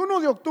 31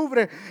 de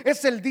octubre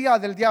es el día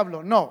del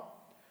diablo. No,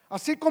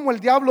 así como el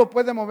diablo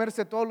puede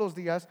moverse todos los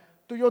días,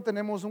 tú y yo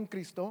tenemos un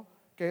Cristo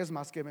que es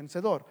más que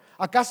vencedor.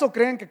 ¿Acaso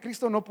creen que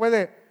Cristo no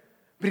puede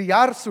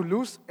brillar su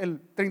luz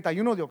el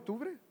 31 de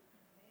octubre?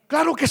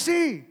 Claro que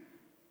sí,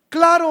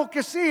 claro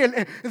que sí.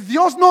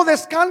 Dios no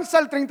descansa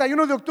el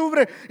 31 de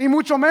octubre y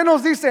mucho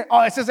menos dice,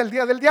 oh, ese es el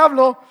día del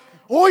diablo.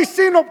 Hoy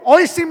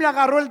sí me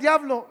agarró el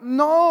diablo.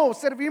 No,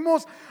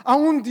 servimos a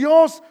un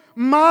Dios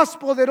más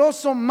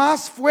poderoso,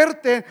 más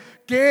fuerte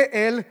que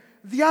el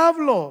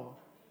diablo.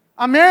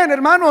 Amén,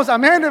 hermanos,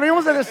 amén.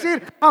 Debemos de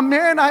decir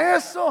amén a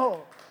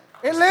eso.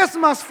 Él es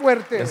más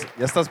fuerte.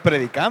 Ya estás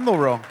predicando,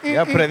 bro.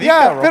 Ya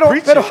predica, bro.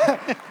 Pero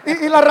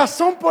y la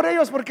razón por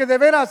ello es porque de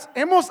veras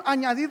hemos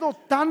añadido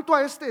tanto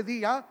a este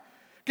día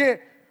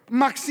que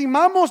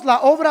maximamos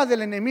la obra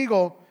del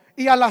enemigo,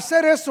 y al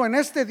hacer eso en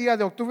este día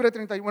de octubre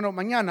 31, bueno,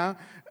 mañana,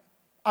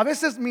 a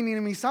veces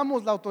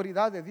minimizamos la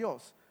autoridad de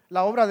Dios,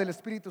 la obra del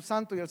Espíritu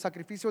Santo y el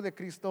sacrificio de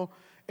Cristo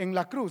en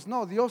la cruz.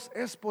 No, Dios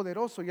es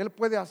poderoso y Él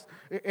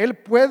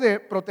puede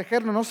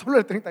protegernos no solo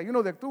el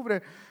 31 de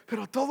octubre,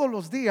 pero todos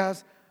los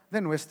días de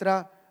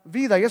nuestra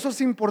vida. Y eso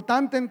es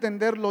importante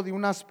entenderlo de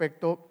un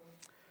aspecto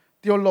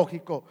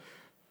teológico.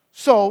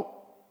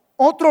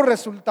 Otro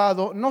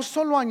resultado, no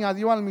solo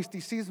añadió al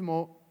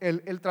misticismo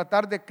el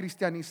tratar de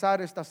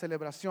cristianizar esta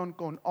celebración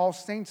con All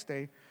Saints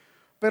Day,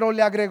 pero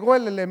le agregó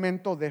el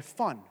elemento de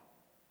fun.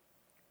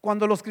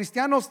 Cuando los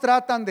cristianos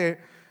tratan de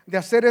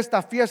hacer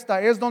esta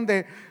fiesta, es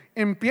donde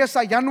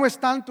empieza, ya no es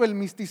tanto el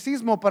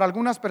misticismo para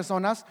algunas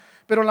personas,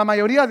 pero la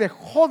mayoría de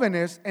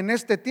jóvenes en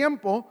este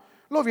tiempo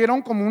lo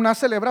vieron como una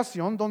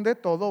celebración donde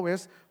todo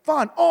es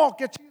fun. Oh,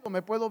 qué chido,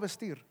 me puedo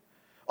vestir.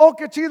 Oh,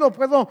 qué chido,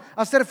 puedo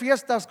hacer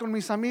fiestas con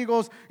mis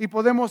amigos y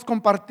podemos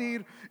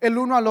compartir el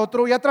uno al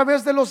otro. Y a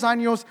través de los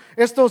años,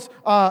 estos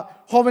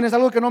jóvenes,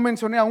 algo que no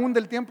mencioné aún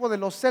del tiempo de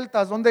los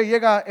celtas, donde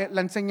llega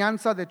la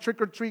enseñanza de trick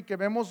or treat que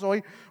vemos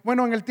hoy.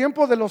 Bueno, en el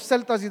tiempo de los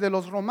celtas y de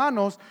los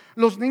romanos,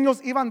 los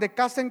niños iban de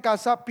casa en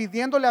casa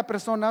pidiéndole a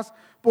personas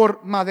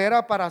por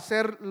madera para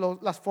hacer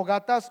las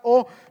fogatas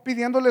o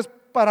pidiéndoles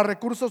para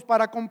recursos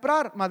para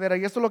comprar madera.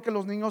 Y eso es lo que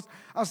los niños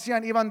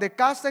hacían, iban de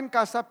casa en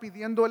casa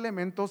pidiendo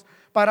elementos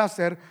para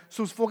hacer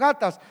sus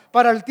fogatas.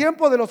 Para el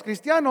tiempo de los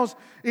cristianos,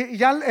 y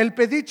ya el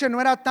pediche no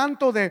era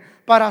tanto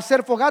para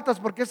hacer fogatas,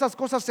 porque esas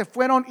cosas se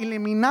fueron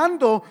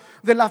eliminando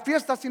de la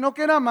fiesta, sino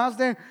que era más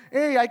de,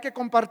 hey, hay que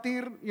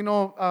compartir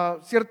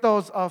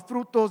ciertos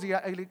frutos y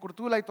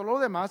agricultura y todo lo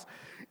demás.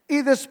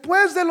 Y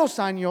después de los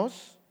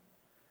años,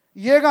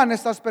 llegan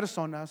estas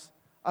personas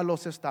a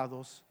los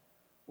Estados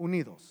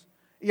Unidos.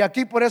 Y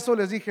aquí por eso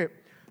les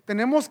dije,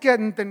 tenemos que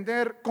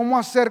entender cómo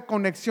hacer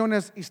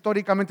conexiones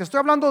históricamente. Estoy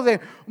hablando de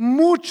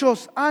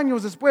muchos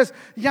años después,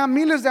 ya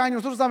miles de años.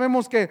 Nosotros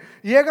sabemos que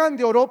llegan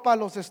de Europa a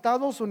los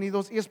Estados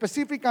Unidos y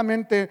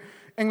específicamente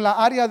en la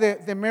área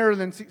de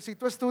Maryland. Si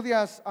tú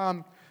estudias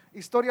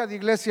historia de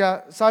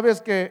iglesia,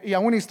 sabes que, y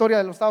aún historia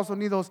de los Estados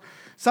Unidos,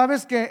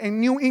 sabes que en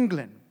New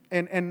England,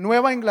 en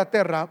Nueva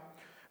Inglaterra,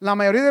 la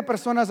mayoría de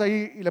personas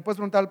ahí, y le puedes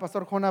preguntar al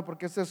pastor Jonah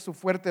porque ese es su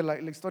fuerte, la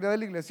historia de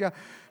la iglesia,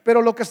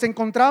 pero lo que se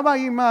encontraba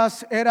ahí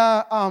más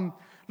era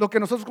lo que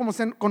nosotros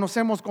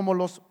conocemos como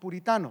los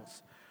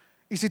puritanos.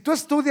 Y si tú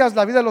estudias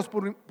la vida de los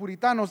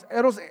puritanos,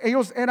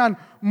 ellos eran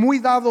muy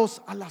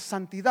dados a la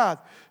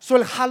santidad.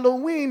 El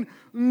Halloween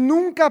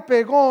nunca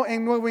pegó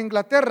en Nueva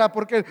Inglaterra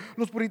porque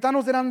los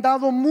puritanos eran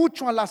dados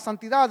mucho a la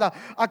santidad,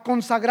 a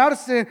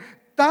consagrarse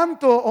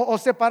tanto o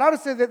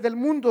separarse del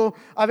mundo,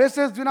 a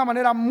veces de una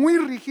manera muy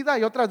rígida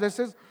y otras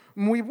veces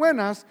muy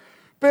buenas.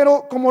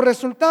 Pero como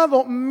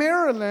resultado,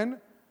 Maryland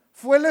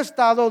fue el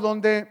estado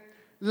donde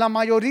la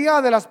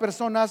mayoría de las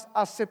personas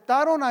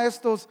aceptaron a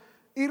estos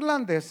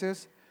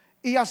irlandeses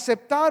y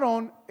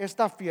aceptaron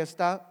esta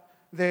fiesta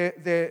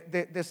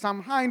de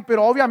Samhain,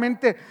 pero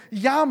obviamente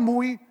ya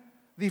muy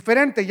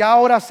diferente. Ya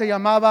ahora se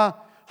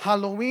llamaba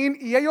Halloween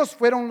y ellos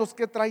fueron los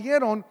que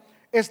trajeron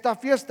esta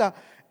fiesta.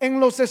 En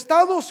los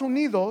Estados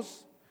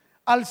Unidos,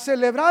 al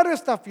celebrar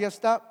esta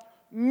fiesta,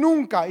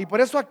 nunca, y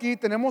por eso aquí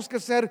tenemos que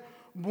ser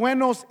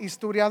buenos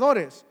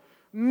historiadores,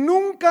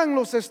 nunca en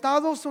los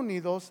Estados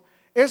Unidos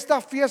esta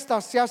fiesta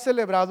se ha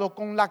celebrado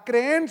con la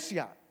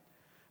creencia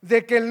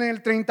de que en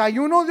el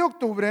 31 de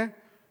octubre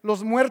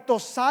los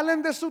muertos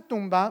salen de su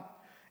tumba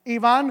y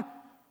van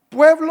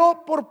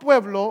pueblo por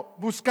pueblo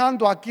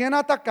buscando a quién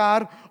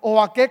atacar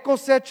o a qué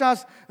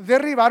cosechas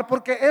derribar,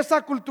 porque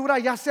esa cultura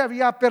ya se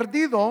había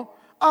perdido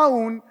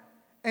aún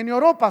en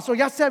Europa.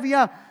 Ya se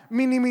había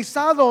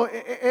minimizado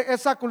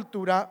esa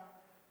cultura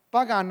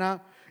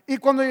pagana. Y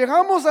cuando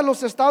llegamos a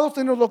los Estados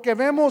Unidos, lo que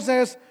vemos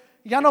es,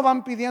 ya no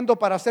van pidiendo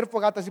para hacer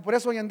fogatas. Y por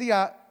eso hoy en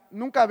día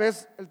nunca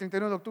ves el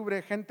 31 de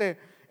octubre gente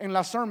en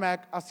la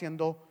Cermak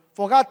haciendo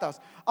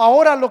fogatas.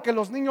 Ahora lo que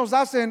los niños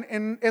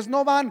hacen es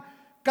no van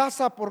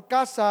casa por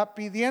casa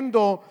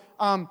pidiendo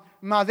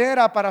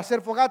madera para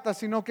hacer fogatas,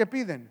 sino que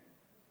piden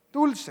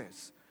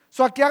dulces.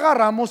 Aquí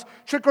agarramos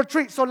trick or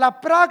treat. La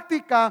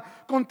práctica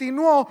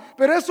continuó,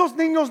 pero esos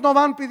niños no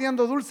van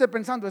pidiendo dulce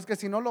pensando, es que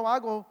si no lo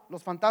hago,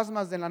 los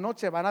fantasmas de la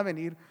noche van a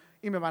venir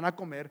y me van a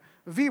comer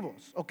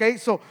vivos.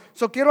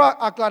 Quiero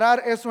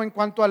aclarar eso en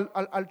cuanto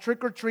al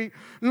trick or treat.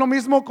 Lo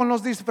mismo con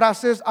los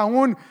disfraces.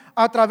 Aún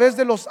a través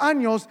de los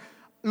años,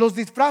 los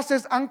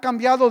disfraces han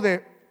cambiado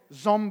de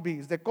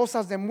zombies, de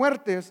cosas de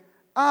muertes,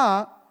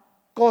 a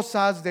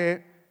cosas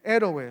de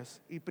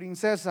héroes y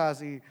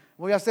princesas, y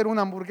voy a hacer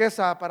una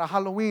hamburguesa para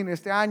Halloween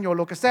este año,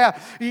 lo que sea.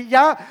 Y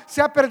ya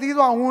se ha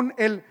perdido aún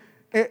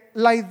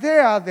la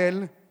idea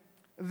del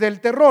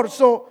terror.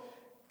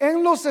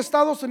 En los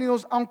Estados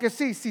Unidos, aunque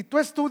sí, si tú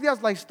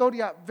estudias la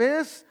historia,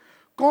 ves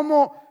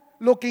cómo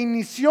lo que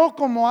inició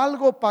como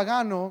algo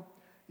pagano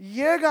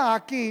llega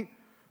aquí,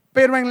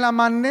 pero en la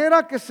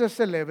manera que se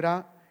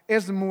celebra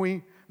es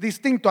muy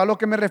distinto. A lo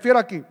que me refiero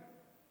aquí,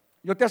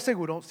 yo te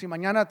aseguro, si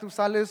mañana tú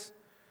sales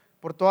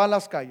por todas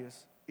las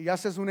calles y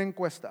haces una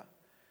encuesta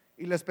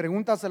y les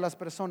preguntas a las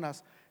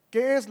personas,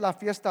 ¿qué es la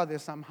fiesta de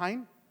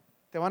Samhain?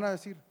 Te van a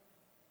decir,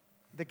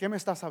 ¿de qué me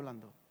estás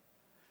hablando?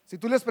 Si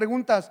tú les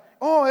preguntas,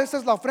 oh, esa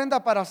es la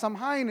ofrenda para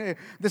Samhain,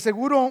 de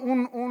seguro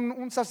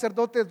un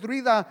sacerdote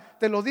druida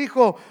te lo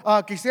dijo,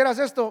 que hicieras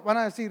esto, van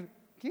a decir,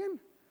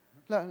 ¿quién?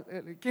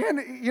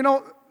 ¿Quién?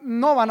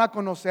 No van a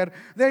conocer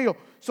de ello.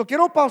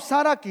 Quiero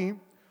pausar aquí,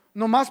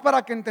 nomás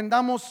para que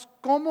entendamos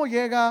cómo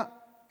llega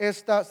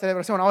esta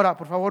celebración. Ahora,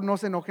 por favor, no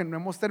se enojen, no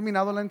hemos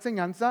terminado la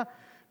enseñanza,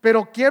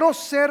 pero quiero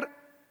ser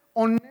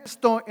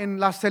honesto en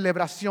la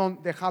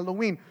celebración de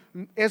Halloween.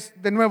 Es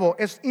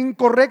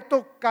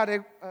incorrecto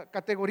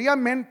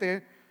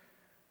categóricamente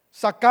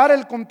sacar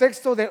el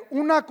contexto de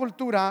una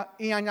cultura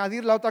y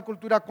añadir la otra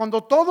cultura,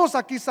 cuando todos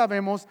aquí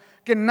sabemos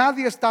que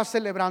nadie está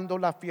celebrando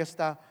la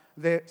fiesta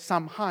de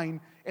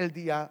Samhain el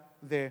día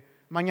de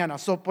mañana.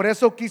 Por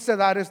eso quise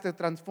dar este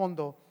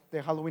trasfondo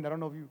de Halloween. I don't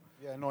know if you...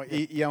 Yeah, no,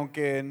 y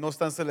aunque no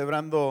están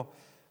celebrando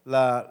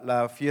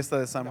la fiesta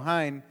de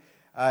Samhain,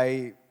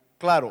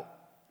 claro,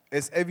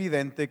 es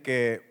evidente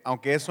que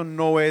aunque eso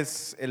no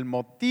es el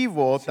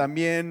motivo,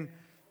 también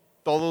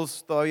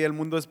todavía el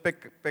mundo es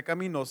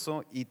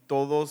pecaminoso y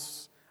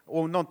todos,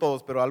 o no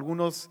todos, pero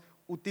algunos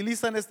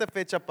utilizan esta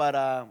fecha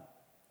para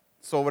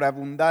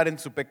sobreabundar en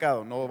su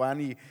pecado, ¿no?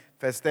 Van y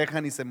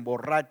festejan y se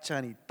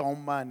emborrachan y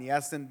toman y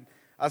hacen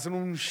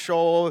un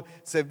show,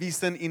 se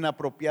visten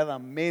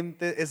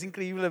inapropiadamente. Es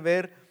increíble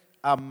ver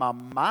a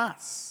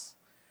mamás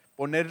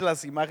poner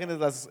las imágenes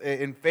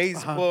en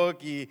Facebook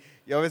y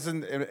a veces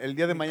el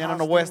día de mañana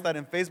no voy a estar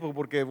en Facebook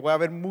porque voy a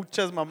ver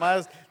muchas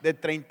mamás de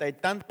 30 y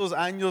tantos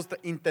años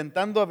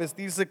intentando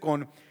vestirse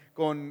con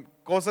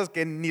cosas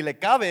que ni le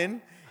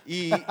caben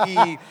y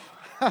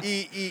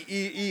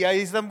ahí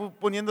están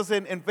poniéndose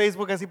en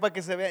Facebook así para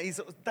que se vea y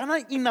están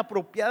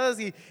inapropiadas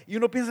y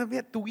uno piensa,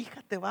 mira, tu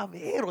hija te va a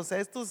ver, o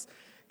sea,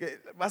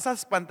 vas a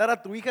espantar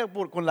a tu hija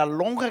con la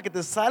lonja que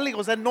te sale,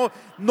 o sea,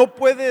 no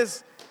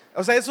puedes,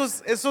 o sea, eso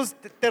es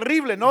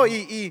terrible, ¿no?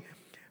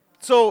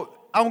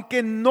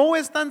 Aunque no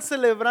están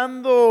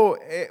celebrando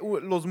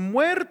los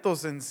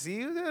muertos en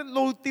sí,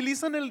 lo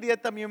utilizan el día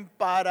también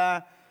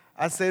para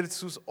hacer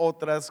sus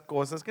otras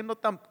cosas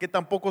que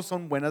tampoco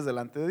son buenas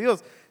delante de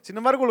Dios. Sin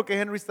embargo, lo que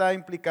Henry está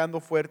implicando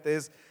fuerte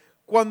es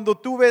cuando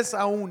tú ves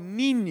a un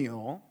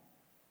niño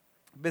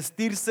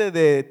vestirse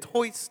de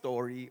Toy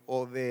Story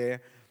o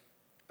de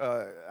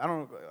I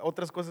don't know,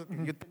 otras cosas.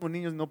 Yo tengo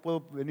niños, no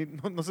puedo venir,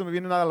 no se me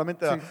viene nada a la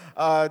mente. Sí.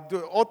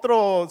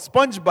 Otro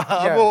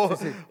SpongeBob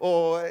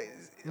o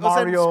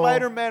Mario. sea,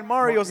 Spider-Man,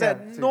 Mario, o sea,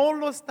 Yeah, sí. no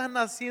lo están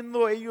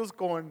haciendo ellos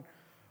con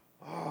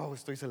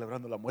estoy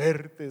celebrando la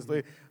muerte,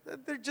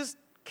 they're just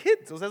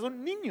kids, o sea,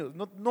 son niños,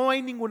 no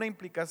hay ninguna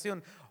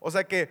implicación. O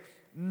sea que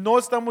no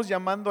estamos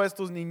llamando a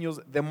estos niños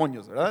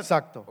demonios, ¿verdad?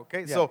 Exacto.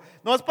 Okay, Yeah.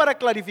 no es para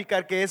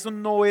clarificar que eso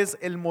no es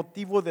el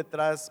motivo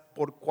detrás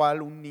por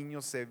cual un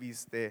niño se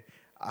viste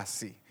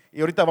así.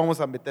 Y ahorita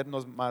vamos a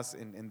meternos más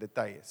en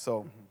detalle.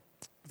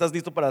 ¿Estás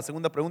listo para la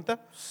segunda pregunta?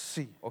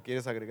 Sí. ¿O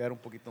quieres agregar un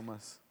poquito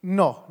más?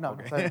 No,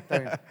 Okay. está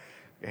bien.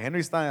 Henry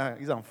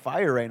he's on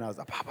fire right now.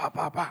 Está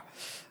pa.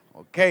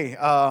 Ok,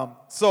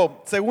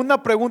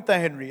 segunda pregunta,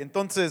 Henry.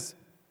 Entonces,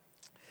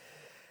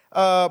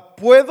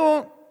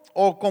 ¿puedo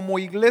o como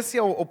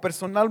iglesia o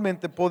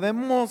personalmente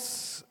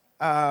podemos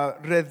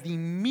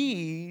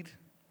redimir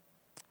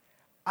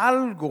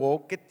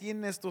algo que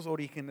tiene estos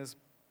orígenes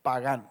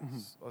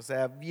paganos? O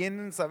sea,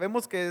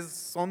 sabemos que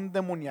son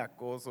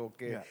demoníacos o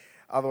que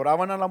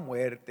adoraban a la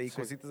muerte y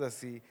cositas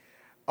así.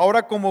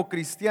 Ahora como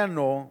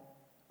cristiano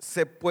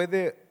se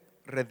puede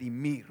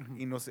redimir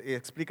y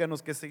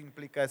explícanos qué se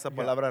implica esa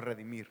palabra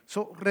redimir.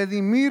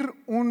 Redimir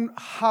un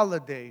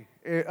holiday,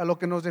 a lo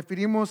que nos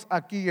referimos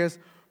aquí es,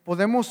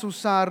 podemos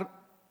usar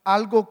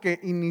algo que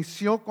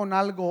inició con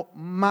algo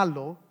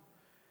malo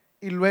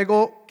y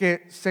luego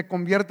que se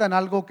convierta en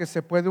algo que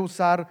se puede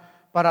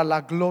usar para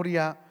la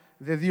gloria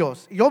de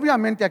Dios. Y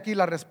obviamente aquí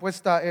la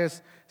respuesta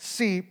es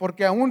sí,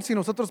 porque aún si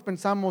nosotros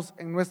pensamos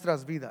en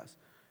nuestras vidas,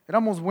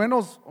 éramos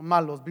buenos o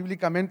malos,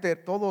 bíblicamente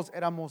todos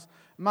éramos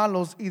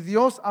malos y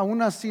Dios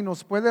aún así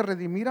nos puede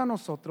redimir a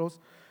nosotros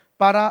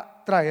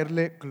para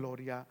traerle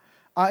gloria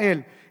a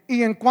Él.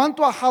 Y en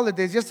cuanto a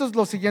holidays, y esto es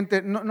lo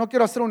siguiente, no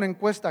quiero hacer una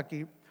encuesta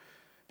aquí,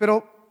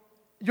 pero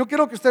yo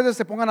quiero que ustedes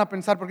se pongan a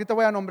pensar, porque ahorita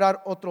voy a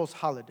nombrar otros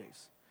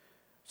holidays.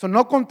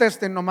 No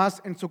contesten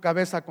nomás en su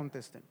cabeza,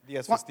 contesten.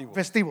 Días festivos.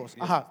 Festivos,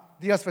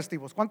 días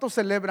festivos. ¿Cuántos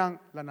celebran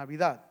la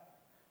Navidad?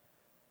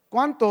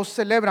 ¿Cuántos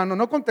celebran?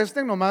 No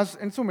contesten nomás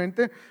en su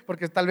mente,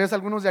 porque tal vez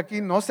algunos de aquí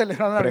no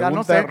celebran la Navidad,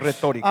 no sé. Pregunta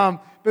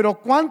retórica. Pero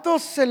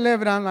 ¿cuántos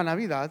celebran la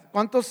Navidad?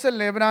 ¿Cuántos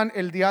celebran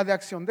el Día de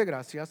Acción de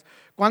Gracias?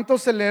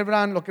 ¿Cuántos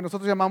celebran lo que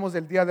nosotros llamamos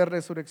el Día de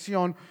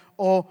Resurrección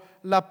o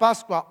la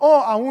Pascua? O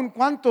aún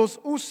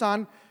 ¿cuántos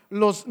usan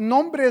los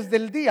nombres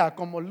del día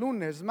como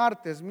lunes,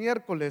 martes,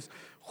 miércoles,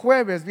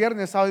 jueves,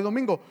 viernes, sábado y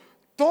domingo?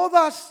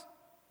 Todos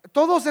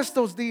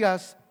estos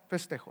días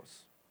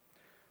festejos.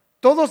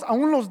 Todos,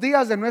 aún los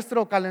días de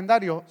nuestro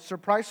calendario,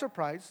 surprise,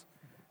 surprise,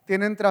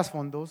 tienen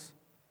trasfondos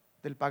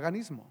del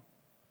paganismo.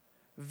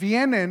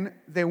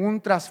 Vienen de un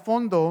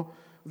trasfondo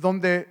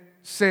donde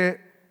se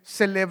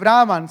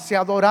celebraban, se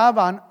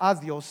adoraban a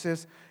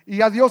dioses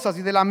y a diosas.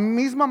 Y de la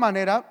misma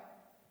manera,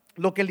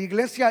 lo que la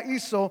iglesia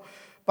hizo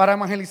para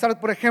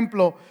evangelizar, por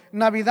ejemplo,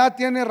 Navidad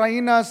tiene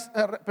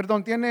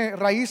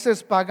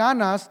raíces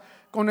paganas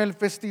con el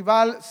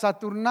festival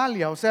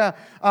Saturnalia. O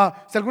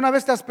sea, si alguna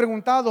vez te has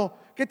preguntado,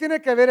 ¿qué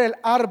tiene que ver el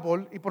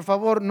árbol? Y por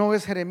favor, no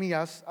es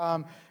Jeremías.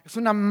 Es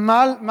una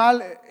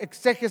mal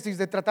exégesis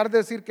de tratar de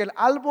decir que el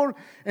árbol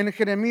en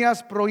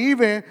Jeremías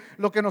prohíbe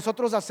lo que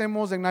nosotros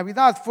hacemos en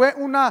Navidad. Fue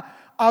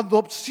una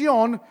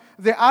adopción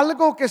de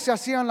algo que se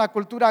hacía en la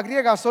cultura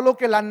griega, solo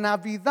que la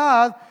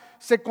Navidad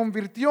se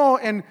convirtió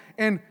en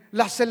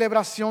la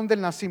celebración del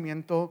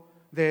nacimiento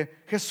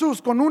de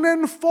Jesús, con un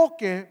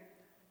enfoque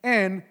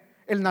en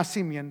el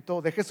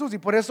nacimiento de Jesús. Y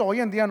por eso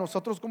hoy en día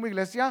nosotros como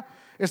iglesia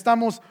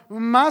estamos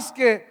más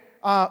que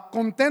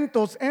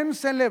contentos en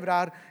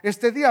celebrar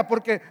este día,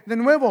 porque de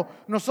nuevo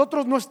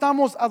nosotros no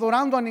estamos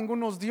adorando a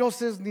ningunos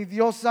dioses ni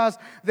diosas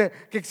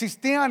que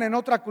existían en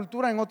otra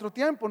cultura en otro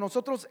tiempo.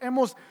 Nosotros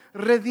hemos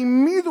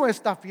redimido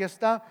esta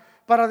fiesta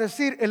para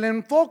decir, el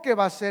enfoque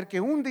va a ser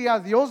que un día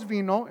Dios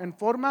vino en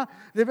forma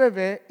de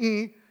bebé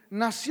y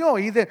nació,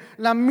 y de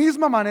la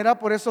misma manera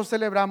por eso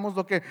celebramos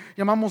lo que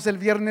llamamos el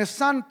Viernes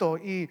Santo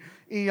y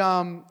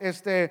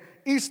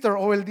Easter,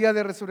 o el Día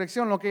de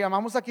Resurrección, lo que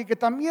llamamos aquí, que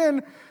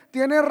también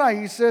tiene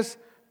raíces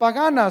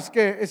paganas,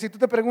 que si tú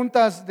te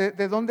preguntas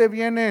de dónde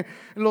vienen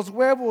los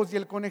huevos y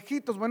el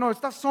conejitos, bueno,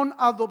 estas son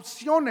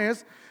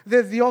adopciones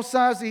de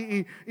diosas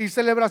y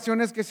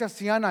celebraciones que se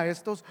hacían a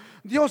estos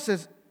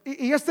dioses,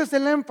 y este es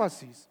el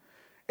énfasis.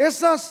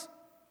 Esas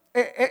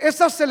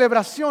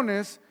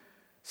celebraciones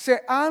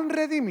se han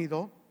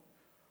redimido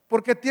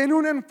porque tiene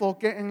un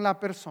enfoque en la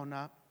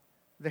persona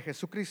de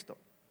Jesucristo.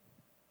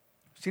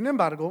 Sin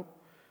embargo,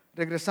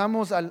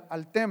 regresamos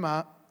al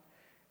tema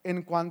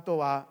en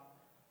cuanto a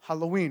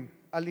Halloween.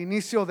 Al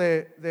inicio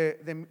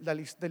de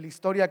la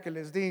historia que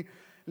les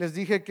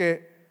dije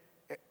que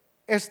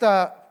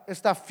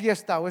esta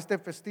fiesta o este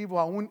festivo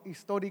aún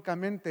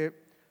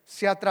históricamente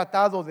se ha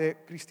tratado de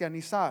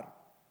cristianizar,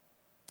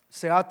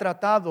 se ha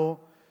tratado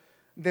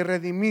de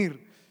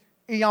redimir.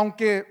 Y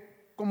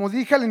aunque, como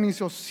dije al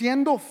inicio,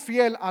 siendo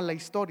fiel a la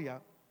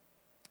historia,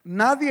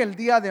 nadie el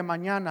día de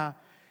mañana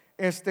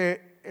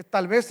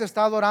tal vez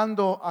está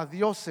adorando a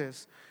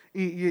dioses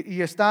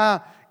y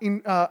está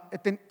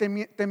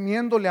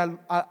temiéndole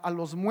a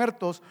los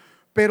muertos,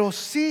 pero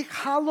sí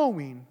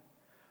Halloween,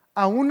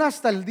 aún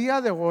hasta el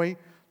día de hoy,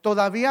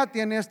 todavía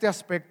tiene este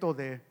aspecto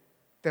de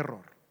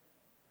terror.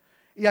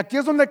 Y aquí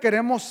es donde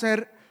queremos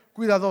ser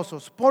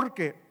cuidadosos,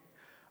 porque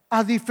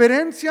a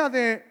diferencia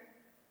de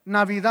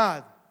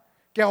Navidad,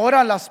 que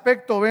ahora el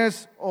aspecto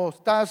ves o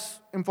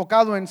estás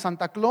enfocado en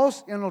Santa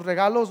Claus, en los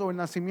regalos o el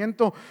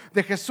nacimiento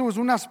de Jesús,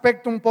 un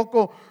aspecto un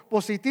poco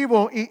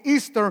positivo, y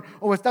Easter,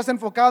 o estás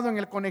enfocado en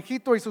el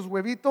conejito y sus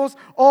huevitos,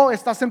 o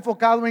estás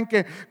enfocado en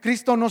que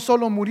Cristo no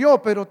solo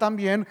murió, pero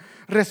también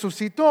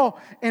resucitó.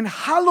 En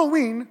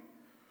Halloween,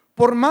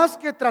 por más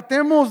que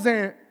tratemos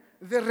de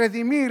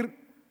redimir,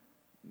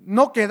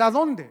 no queda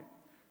dónde,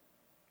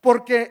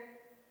 porque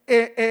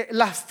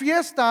la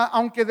fiesta,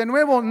 aunque de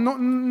nuevo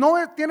no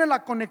tiene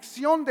la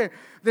conexión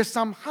de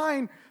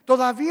Samhain,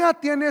 todavía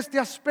tiene este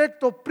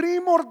aspecto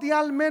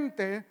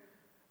primordialmente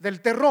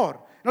del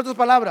terror. En otras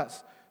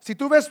palabras, si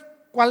tú ves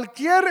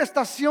cualquier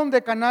estación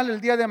de canal el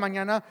día de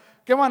mañana,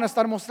 ¿qué van a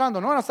estar mostrando?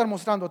 No van a estar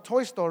mostrando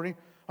Toy Story,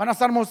 van a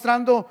estar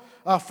mostrando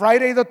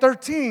Friday the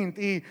 13th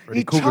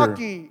y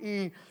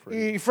Chucky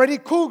y Freddy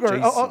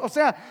Krueger, o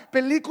sea,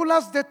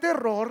 películas de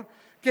terror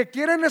que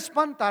quieren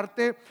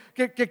espantarte,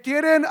 que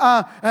quieren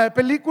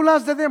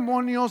películas de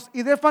demonios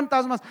y de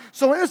fantasmas.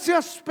 Ese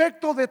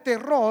aspecto de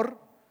terror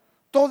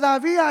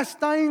todavía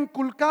está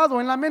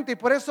inculcado en la mente, y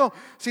por eso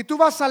si tú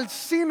vas al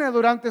cine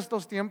durante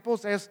estos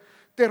tiempos es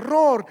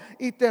terror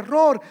y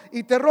terror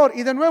y terror.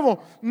 Y de nuevo,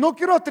 no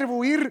quiero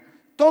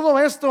atribuir todo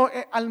esto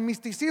al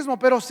misticismo,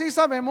 pero sí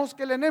sabemos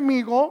que el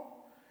enemigo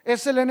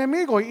es el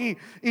enemigo, y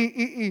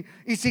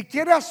si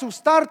quiere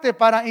asustarte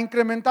para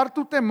incrementar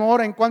tu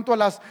temor en cuanto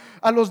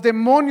a los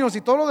demonios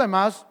y todo lo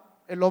demás,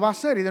 él lo va a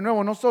hacer. Y de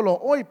nuevo, no solo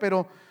hoy,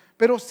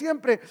 pero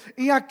siempre.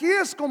 Y aquí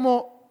es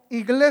como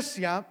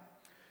iglesia,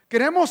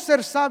 queremos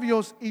ser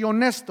sabios y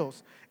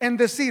honestos en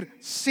decir,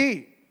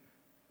 sí,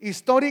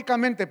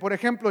 históricamente, por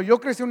ejemplo,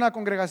 yo crecí en una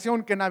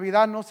congregación que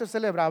Navidad no se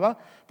celebraba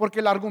porque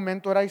el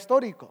argumento era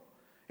histórico,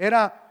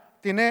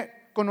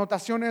 tiene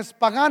connotaciones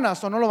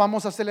paganas, o no lo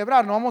vamos a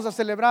celebrar. No vamos a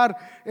celebrar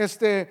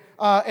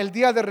el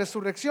día de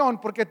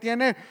resurrección porque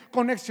tiene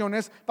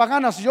conexiones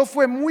paganas. Yo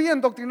fui muy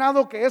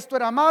endoctrinado que esto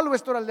era malo,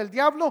 esto era el del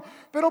diablo,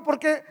 pero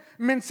porque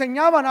me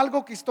enseñaban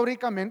algo que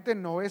históricamente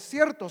no es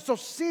cierto.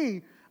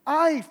 Sí,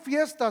 hay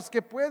fiestas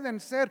que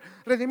pueden ser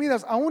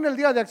redimidas, aún el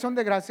día de Acción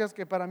de Gracias,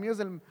 que para mí es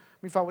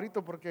mi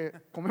favorito porque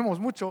comemos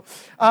mucho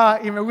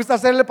y me gusta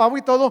hacerle pavo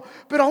y todo,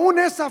 pero aún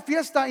esa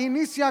fiesta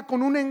inicia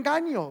con un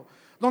engaño,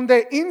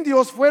 donde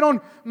indios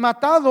fueron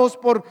matados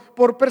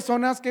por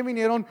personas que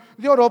vinieron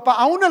de Europa.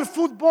 Aún el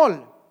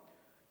fútbol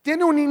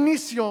tiene un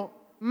inicio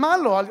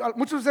malo.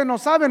 Muchos de ustedes no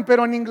saben,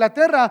 pero en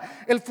Inglaterra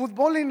el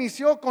fútbol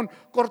inició con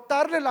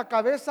cortarle la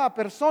cabeza a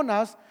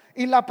personas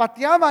y la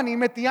pateaban y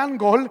metían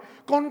gol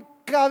con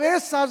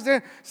cabezas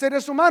de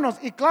seres humanos.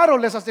 Y claro,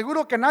 les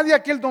aseguro que nadie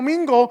aquí el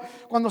domingo,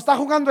 cuando está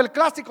jugando el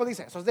clásico,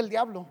 dice, eso es del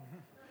diablo,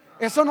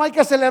 eso no hay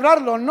que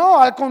celebrarlo.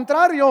 No, al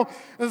contrario,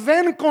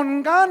 ven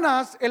con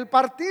ganas el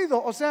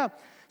partido. O sea,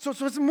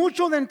 es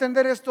mucho de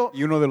entender esto.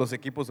 Y uno de los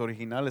equipos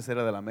originales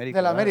era del América.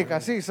 Del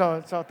América, sí.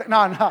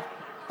 No.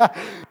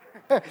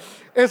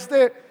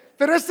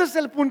 Pero este es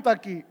el punto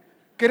aquí.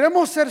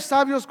 Queremos ser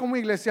sabios como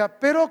iglesia,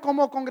 pero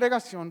como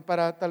congregación,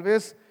 para tal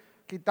vez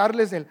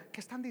quitarles ¿qué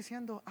están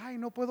diciendo? Ay,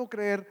 no puedo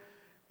creer.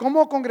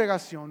 Como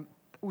congregación,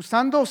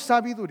 usando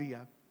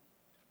sabiduría,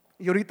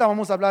 y ahorita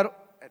vamos a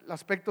hablar el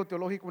aspecto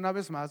teológico una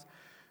vez más,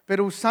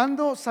 pero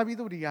usando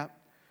sabiduría,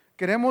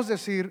 queremos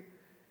decir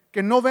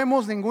que no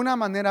vemos ninguna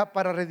manera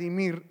para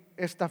redimir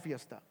esta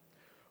fiesta.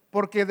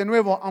 Porque de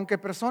nuevo, aunque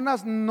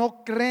personas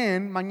no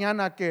creen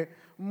mañana que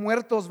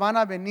muertos van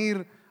a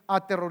venir a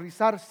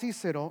aterrorizar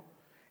Cícero,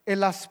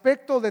 el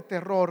aspecto de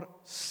terror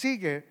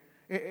sigue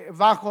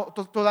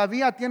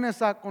todavía tiene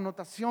esa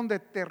connotación de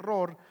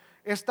terror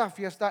esta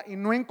fiesta, y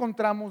no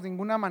encontramos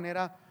ninguna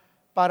manera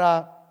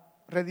para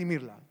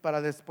redimirla,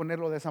 para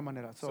ponerlo de esa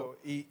manera.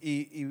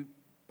 Y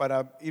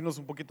para irnos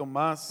un poquito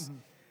más,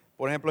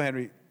 por ejemplo,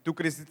 Henry, tú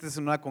creciste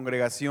en una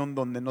congregación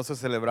donde no se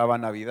celebraba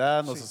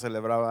Navidad, no se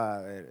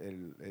celebraba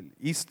el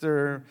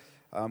Easter,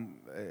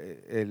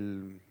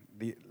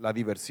 la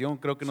diversión,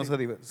 creo que no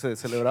se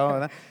celebraba,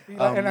 ¿verdad?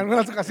 En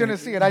algunas ocasiones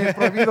sí, era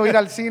prohibido ir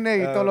al cine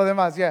y todo lo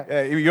demás.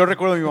 Y yo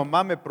recuerdo mi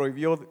mamá me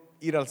prohibió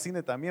ir al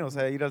cine también, o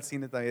sea, ir al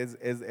cine también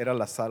era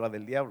la sala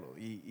del diablo.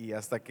 Y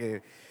hasta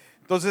que,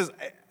 entonces,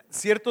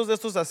 ciertos de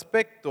estos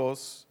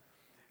aspectos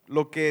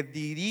lo que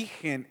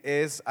dirigen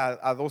es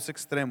a dos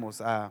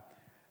extremos, a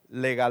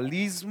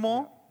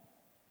legalismo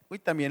y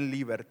también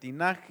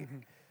libertinaje.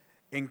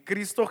 En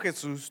Cristo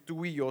Jesús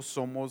tú y yo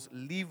somos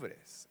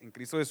libres. En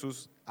Cristo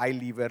Jesús hay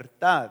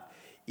libertad.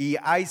 Y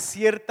hay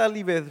cierta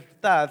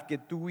libertad que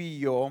tú y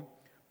yo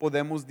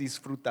podemos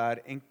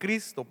disfrutar en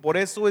Cristo. Por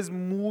eso es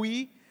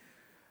muy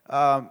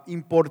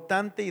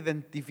importante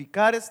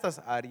identificar estas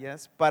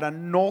áreas para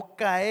no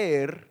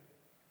caer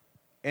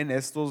en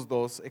estos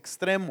dos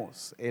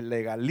extremos, el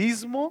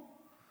legalismo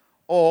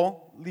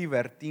o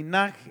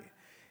libertinaje.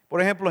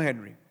 Por ejemplo,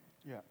 Henry,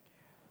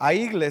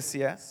 hay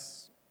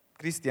iglesias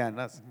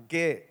cristianas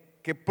que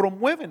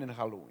promueven el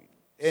Halloween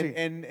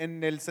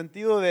en el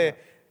sentido de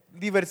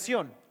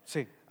diversión.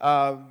 Sí.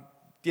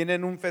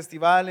 Tienen un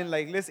festival en la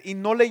iglesia y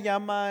no le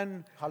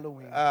llaman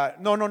Halloween.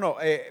 No,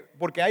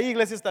 porque hay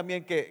iglesias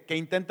también que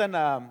intentan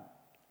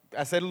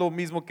hacer lo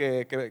mismo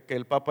que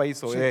el Papa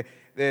hizo,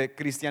 de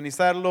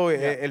cristianizarlo,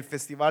 el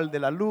Festival de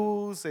la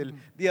Luz, el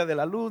Día de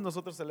la Luz,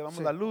 nosotros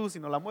celebramos la luz y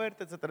no la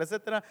muerte, etcétera,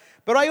 etcétera.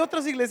 Pero hay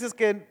otras iglesias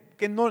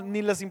que no,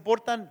 ni les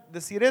importan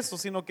decir eso,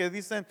 sino que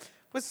dicen,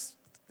 pues,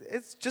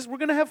 we're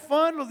going to have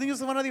fun, los niños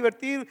se van a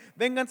divertir,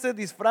 vénganse,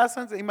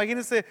 disfrazanse.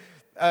 Imagínense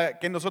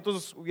que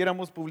nosotros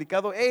hubiéramos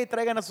publicado, hey,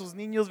 traigan a sus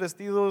niños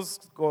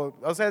vestidos,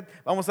 o sea,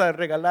 vamos a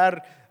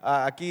regalar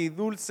aquí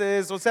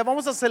dulces, o sea,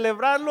 vamos a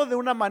celebrarlo de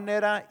una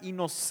manera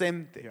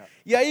inocente.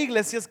 Y hay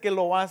iglesias que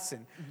lo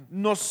hacen.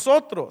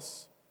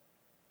 Nosotros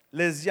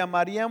les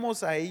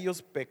llamaríamos a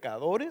ellos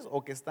pecadores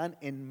o que están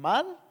en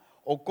mal,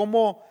 o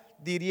cómo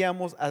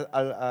diríamos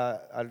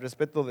al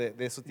respecto de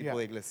ese tipo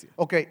de iglesia.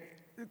 Ok,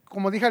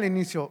 como dije al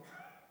inicio,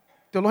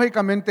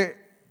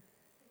 teológicamente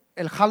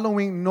el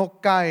Halloween no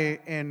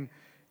cae en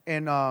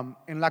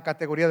la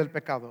categoría del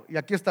pecado, y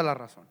aquí está la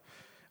razón.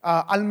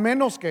 Al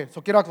menos que,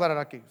 quiero aclarar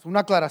aquí, es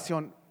una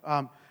aclaración,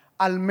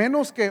 al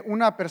menos que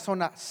una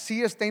persona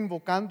sí esté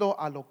invocando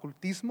al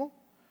ocultismo,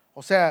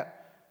 o sea,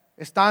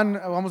 están,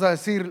 vamos a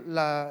decir,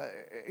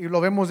 y lo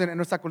vemos en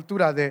nuestra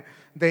cultura, de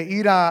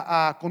ir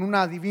con un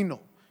adivino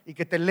y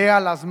que te lea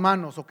las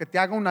manos o que te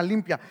haga una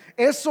limpia.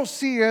 Eso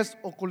sí es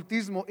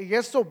ocultismo, y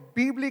eso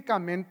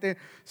bíblicamente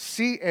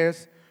sí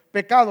es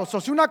pecado.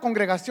 Si una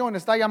congregación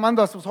está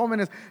llamando a sus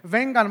jóvenes,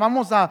 vengan,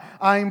 vamos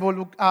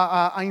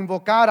a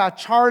invocar a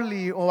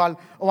Charlie o al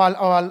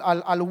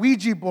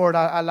Ouija board,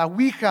 a la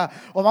Ouija,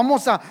 o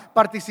vamos a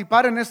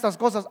participar en estas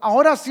cosas,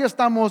 ahora sí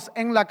estamos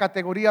en la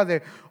categoría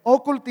de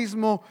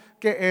ocultismo,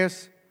 que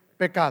es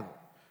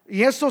pecado.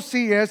 Y eso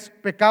sí es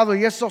pecado,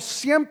 y eso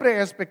siempre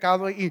es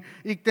pecado, y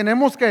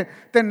tenemos que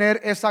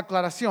tener esa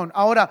aclaración.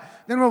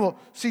 Ahora, de nuevo,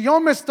 si yo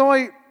me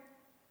estoy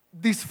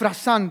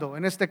disfrazando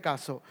en este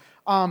caso,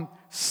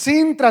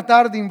 sin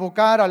tratar de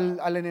invocar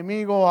al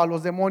enemigo, a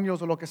los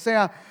demonios o lo que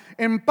sea,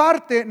 en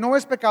parte no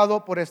es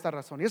pecado por esta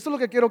razón. Y esto es lo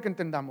que quiero que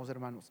entendamos,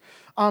 hermanos.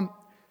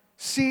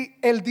 Si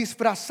el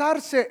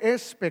disfrazarse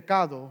es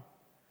pecado,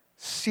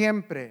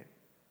 siempre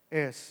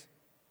es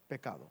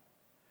pecado.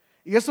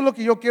 Y eso es lo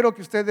que yo quiero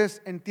que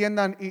ustedes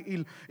entiendan,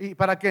 y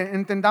para que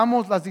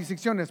entendamos las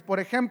distinciones. Por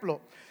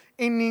ejemplo,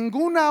 en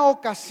ninguna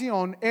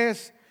ocasión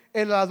es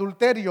el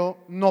adulterio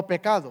no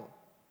pecado.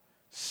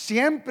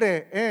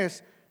 Siempre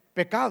es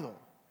pecado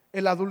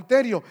el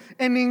adulterio.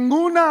 En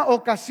ninguna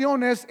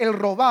ocasión es el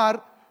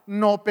robar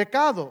no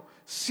pecado.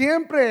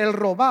 Siempre el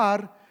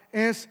robar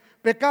es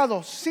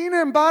pecado. Sin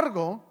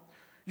embargo,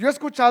 yo he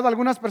escuchado a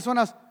algunas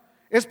personas,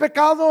 es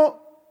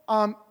pecado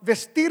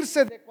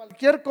vestirse de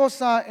cualquier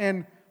cosa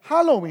en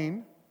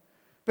Halloween,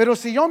 pero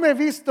si yo me he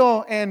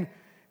visto en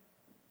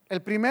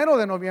el 1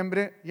 de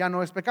noviembre, ya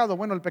no es pecado.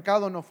 Bueno, el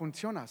pecado no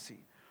funciona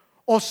así.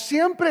 O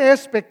siempre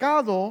es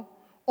pecado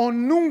o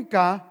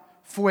nunca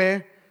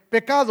fue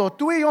pecado.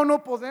 Tú y yo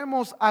no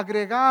podemos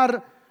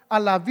agregar a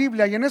la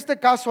Biblia, y en este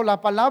caso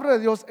la palabra de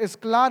Dios es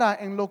clara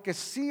en lo que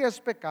sí es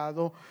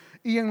pecado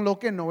y en lo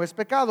que no es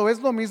pecado. Es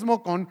lo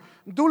mismo con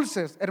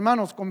dulces.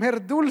 Hermanos,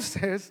 comer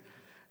dulces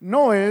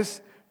no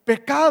es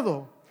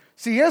pecado.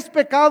 Si es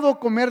pecado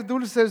comer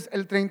dulces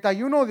el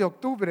 31 de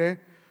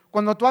octubre,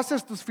 cuando tú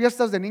haces tus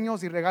fiestas de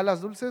niños y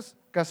regalas dulces,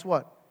 guess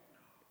what?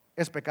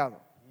 Es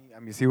pecado. A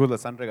mis hijos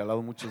les han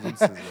regalado muchos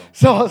dulces.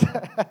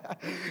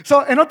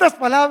 En otras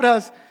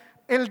palabras,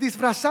 el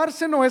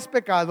disfrazarse no es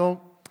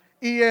pecado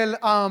y el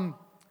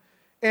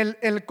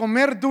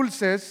comer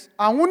dulces,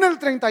 aún el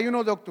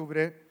 31 de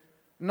octubre,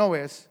 no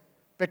es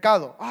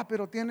pecado.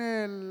 Pero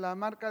tiene la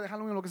marca de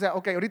Halloween o lo que sea.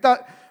 Ok,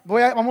 ahorita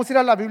vamos a ir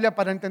a la Biblia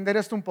para entender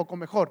esto un poco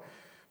mejor.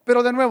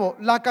 Pero de nuevo,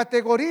 la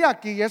categoría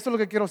aquí, y esto es lo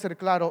que quiero ser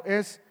claro,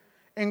 es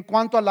en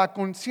cuanto a la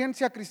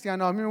conciencia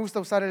cristiana. A mí me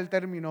gusta usar el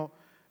término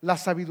la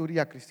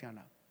sabiduría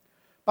cristiana.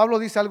 Pablo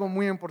dice algo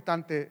muy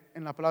importante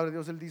en la palabra de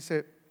Dios. Él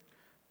dice,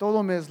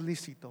 todo me es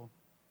lícito,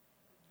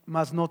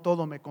 mas no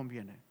todo me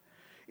conviene.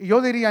 Y yo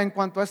diría en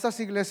cuanto a estas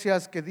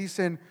iglesias que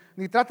dicen,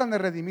 ni tratan de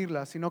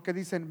redimirlas, sino que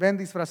dicen, ven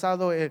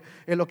disfrazado en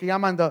lo que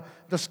llaman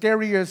the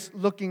scariest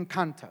looking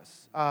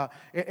cantas.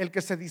 El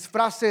que se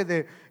disfrace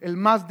de el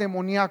más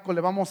demoníaco,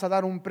 le vamos a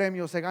dar un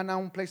premio, se gana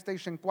un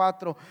PlayStation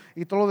 4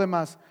 y todo lo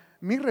demás.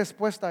 Mi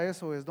respuesta a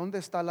eso es, ¿dónde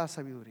está la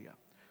sabiduría?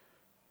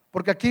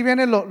 Porque aquí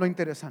viene lo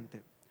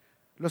interesante.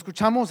 Lo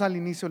escuchamos al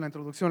inicio de la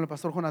introducción, el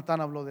pastor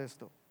Jonathan habló de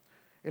esto.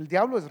 El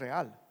diablo es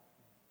real.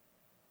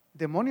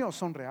 Demonios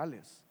son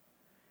reales.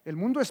 El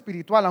mundo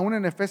espiritual, aún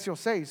en Efesios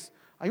 6,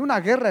 hay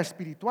una guerra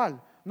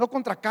espiritual, no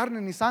contra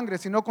carne ni sangre,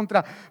 sino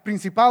contra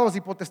principados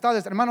y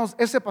potestades. Hermanos,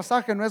 ese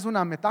pasaje no es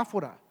una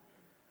metáfora.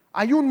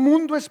 Hay un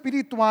mundo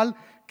espiritual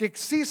que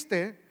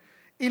existe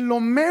y lo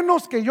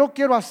menos que yo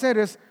quiero hacer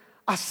es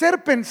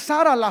hacer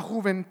pensar a la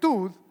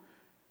juventud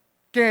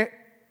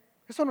que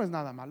eso no es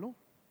nada malo.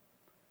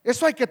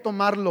 Eso hay que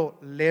tomarlo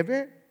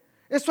leve,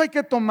 eso hay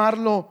que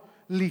tomarlo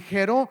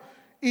ligero.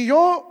 Y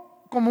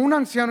yo, como un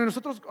anciano, y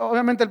nosotros,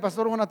 obviamente el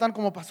pastor Jonathan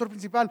como pastor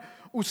principal,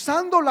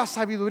 usando la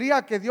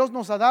sabiduría que Dios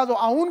nos ha dado,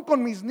 aún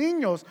con mis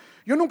niños,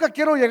 yo nunca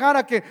quiero llegar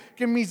a que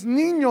mis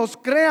niños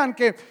crean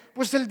que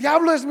pues el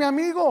diablo es mi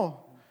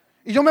amigo.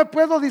 Y yo me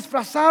puedo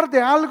disfrazar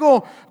de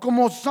algo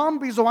como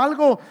zombies o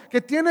algo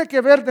que tiene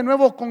que ver de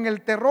nuevo con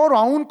el terror, o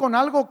aún con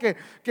algo que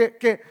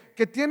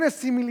tiene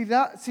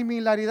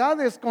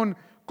similaridades con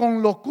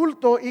lo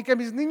oculto, y que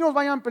mis niños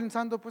vayan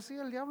pensando, pues sí,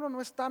 el diablo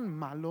no es tan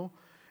malo,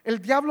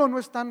 el diablo no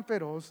es tan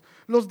feroz,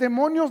 los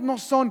demonios no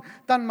son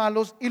tan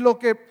malos. Y lo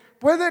que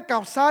puede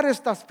causar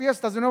estas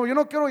fiestas, de nuevo, yo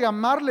no quiero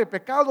llamarle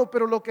pecado,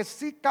 pero lo que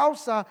sí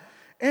causa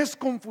es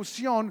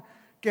confusión,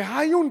 que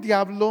hay un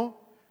diablo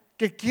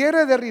que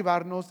quiere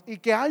derribarnos y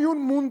que hay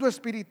un mundo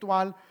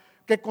espiritual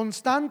que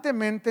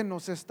constantemente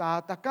nos está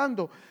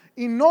atacando.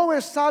 Y no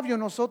es sabio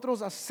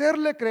nosotros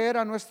hacerle creer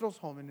a nuestros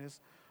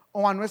jóvenes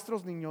o a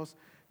nuestros niños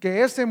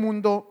que ese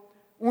mundo,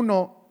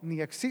 uno,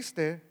 ni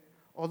existe,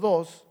 o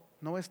dos,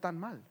 no es tan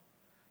mal.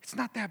 It's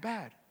not that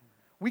bad.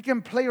 We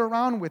can play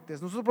around with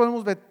this. Nosotros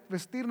podemos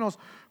vestirnos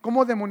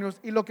como demonios,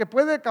 y lo que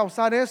puede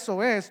causar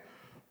eso es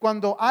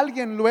cuando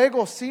alguien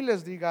luego sí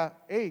les diga,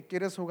 hey,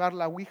 ¿quieres jugar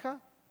la Ouija?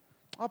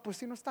 Pues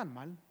sí, no es tan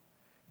mal.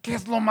 ¿Qué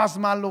es lo más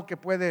malo que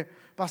puede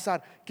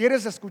pasar?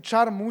 ¿Quieres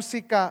escuchar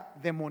música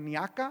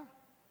demoníaca?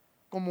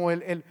 Como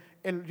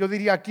yo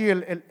diría aquí,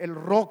 el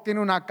rock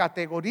tiene una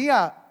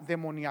categoría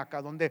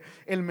demoníaca, donde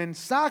el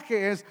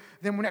mensaje es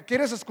demoníaco.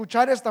 ¿Quieres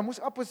escuchar esta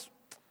música? Pues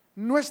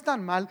no es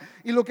tan mal.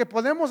 Y lo que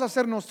podemos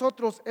hacer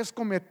nosotros es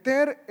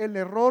cometer el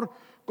error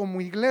como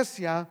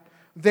iglesia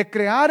de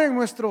crear en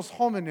nuestros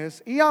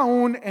jóvenes y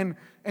aún en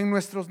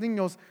nuestros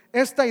niños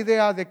esta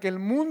idea de que el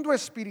mundo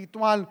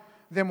espiritual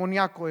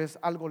demoníaco es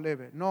algo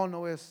leve.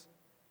 No es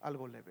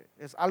algo leve.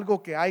 Es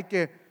algo que hay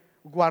que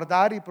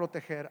guardar y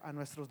proteger a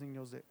nuestros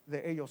niños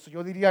de ellos.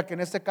 Yo diría que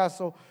en este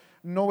caso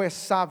no es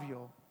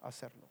sabio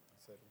hacerlo.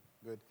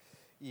 Good.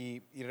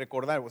 Y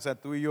recordar, o sea,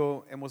 tú y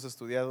yo hemos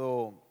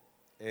estudiado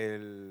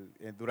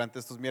durante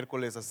estos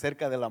miércoles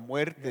acerca de la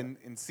muerte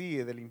en sí,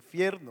 del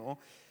infierno,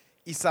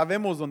 y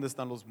sabemos dónde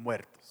están los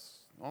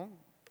muertos, ¿no?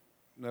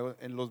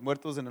 En los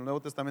muertos en el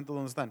Nuevo Testamento,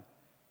 ¿dónde están?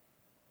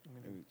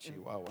 En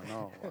Chihuahua,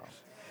 no. Wow.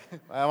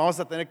 Vamos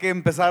a tener que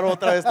empezar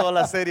otra vez toda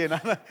la serie, ¿no?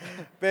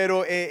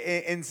 Pero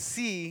en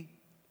sí,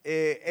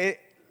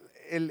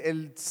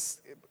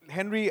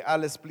 Henry,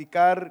 al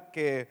explicar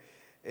que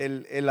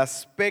el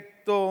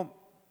aspecto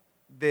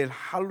del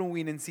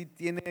Halloween en sí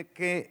tiene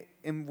que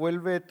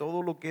envuelve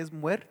todo lo que es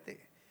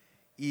muerte,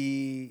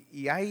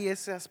 y hay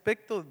ese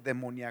aspecto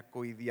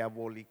demoníaco y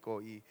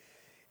diabólico, y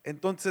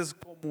entonces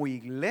como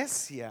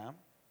iglesia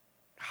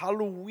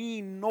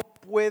Halloween no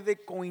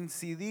puede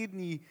coincidir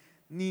ni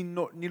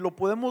lo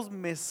podemos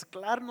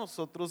mezclar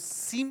nosotros,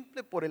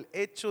 simple por el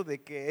hecho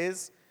de que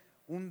es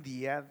un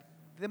día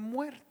de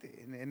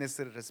muerte en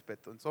ese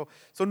respeto.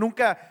 So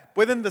nunca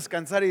pueden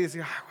descansar y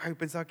decir,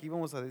 pensaba que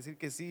íbamos a decir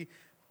que sí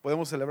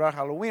podemos celebrar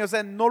Halloween. O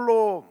sea, no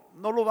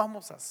lo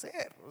vamos a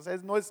hacer. O sea,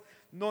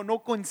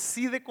 no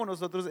coincide con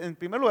nosotros, en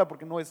primer lugar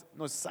porque no es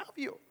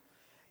sabio,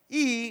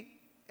 y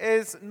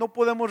no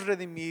podemos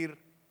redimir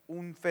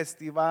un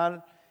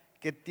festival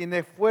que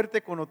tiene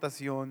fuerte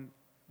connotación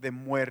de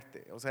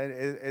muerte. O sea,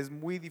 es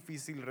muy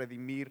difícil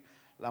redimir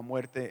la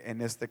muerte en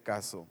este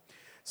caso.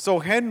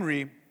 So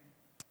Henry,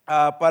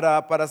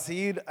 para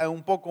seguir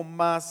un poco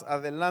más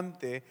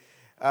adelante,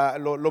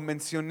 lo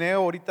mencioné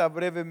ahorita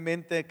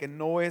brevemente, que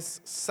no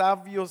es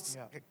sabio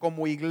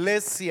como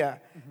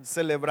iglesia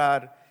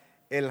celebrar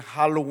el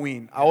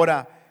Halloween.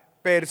 Ahora,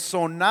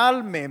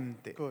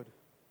 personalmente, Good.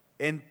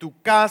 en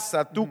tu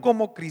casa, tú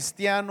como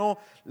cristiano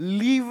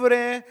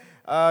libre,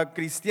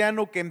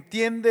 cristiano que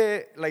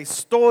entiende la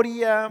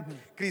historia,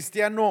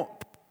 cristiano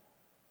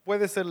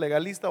puede ser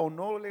legalista o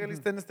no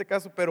legalista en este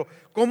caso, pero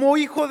como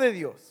hijo de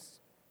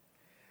Dios,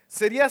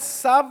 sería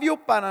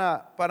sabio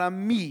para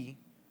mí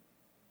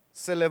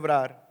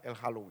celebrar el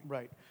Halloween.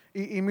 Right.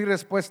 Y mi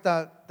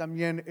respuesta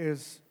también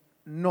es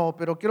no,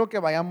 pero quiero que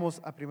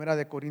vayamos a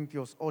 1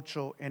 Corintios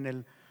 8 en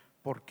el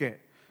por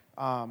qué.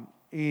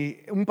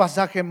 Y un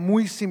pasaje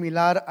muy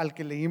similar al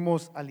que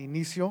leímos al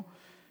inicio,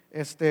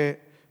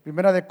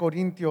 1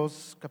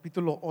 Corintios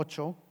capítulo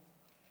 8,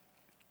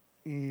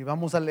 y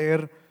vamos a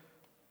leer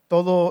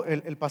todo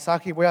el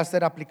pasaje y voy a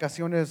hacer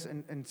aplicaciones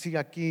en sí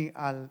aquí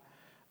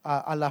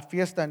a la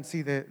fiesta en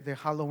sí de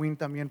Halloween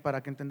también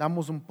para que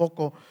entendamos un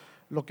poco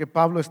lo que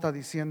Pablo está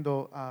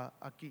diciendo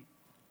aquí.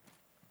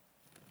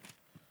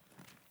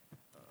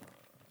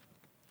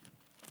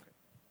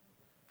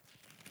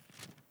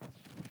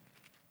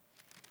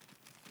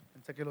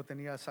 Pensé que lo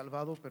tenía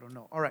salvado, pero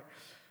no. All right.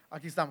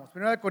 Aquí estamos.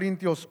 1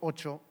 Corintios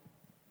 8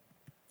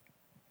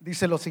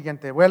 dice lo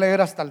siguiente. Voy a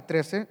leer hasta el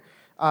 13.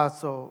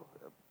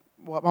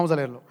 Vamos a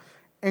leerlo.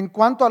 En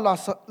cuanto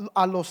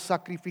a los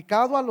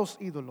sacrificado a los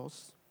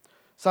ídolos,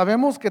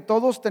 sabemos que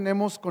todos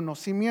tenemos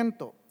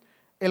conocimiento.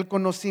 El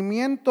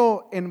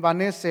conocimiento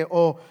envanece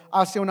o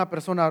hace a una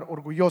persona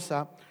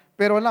orgullosa,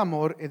 pero el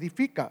amor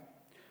edifica.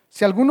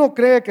 Si alguno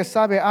cree que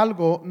sabe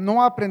algo,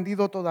 no ha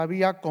aprendido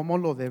todavía cómo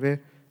lo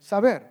debe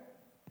saber.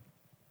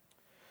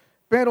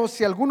 Pero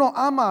si alguno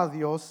ama a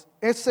Dios,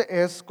 ese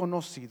es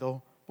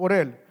conocido por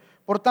él.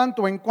 Por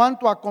tanto, en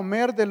cuanto a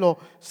comer de lo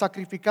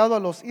sacrificado a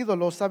los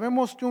ídolos,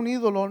 sabemos que un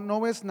ídolo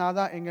no es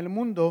nada en el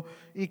mundo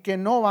y que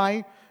no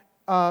hay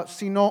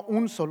sino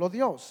un solo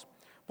Dios.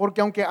 Porque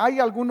aunque hay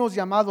algunos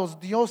llamados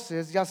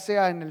dioses, ya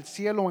sea en el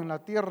cielo o en la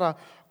tierra,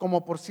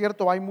 como por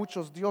cierto hay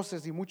muchos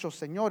dioses y muchos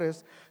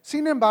señores,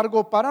 sin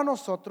embargo, para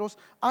nosotros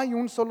hay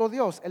un solo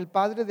Dios, el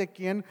Padre de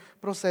quien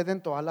proceden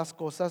todas las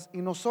cosas, y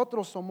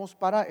nosotros somos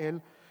para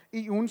Él,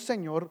 y un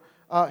Señor,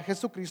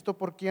 Jesucristo,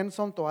 por quien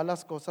son todas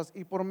las cosas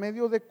y por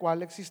medio de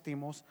cual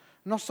existimos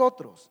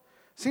nosotros.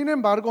 Sin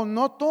embargo,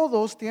 no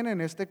todos tienen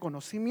este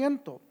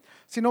conocimiento,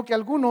 sino que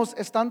algunos,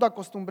 estando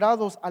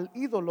acostumbrados al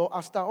ídolo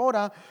hasta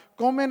ahora,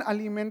 comen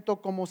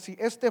alimento como si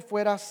éste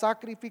fuera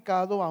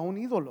sacrificado a un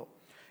ídolo,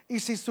 y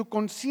si su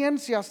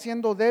conciencia,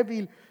 siendo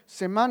débil,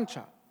 se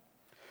mancha.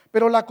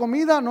 Pero la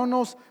comida no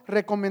nos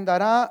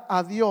recomendará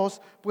a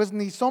Dios, pues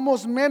ni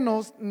somos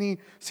menos ni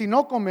si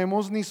no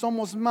comemos, ni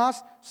somos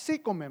más si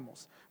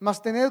comemos.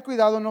 Mas tened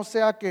cuidado, no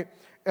sea que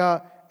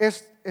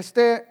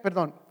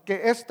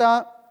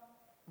esta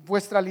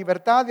vuestra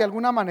libertad de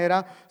alguna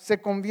manera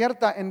se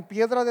convierta en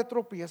piedra de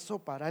tropiezo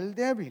para el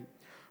débil.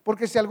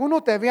 Porque si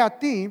alguno te ve a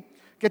ti,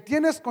 que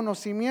tienes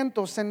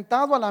conocimiento,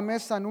 sentado a la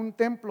mesa en un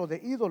templo de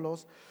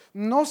ídolos,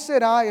 ¿no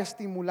será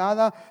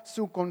estimulada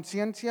su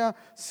conciencia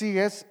si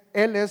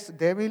él es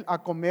débil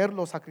a comer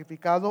lo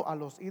sacrificado a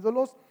los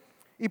ídolos?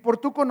 Y por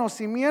tu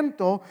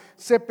conocimiento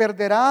se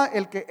perderá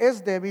el que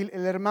es débil,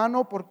 el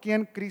hermano por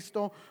quien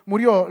Cristo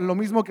murió. Lo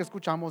mismo que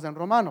escuchamos en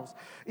Romanos.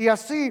 Y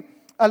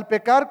así, al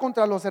pecar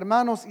contra los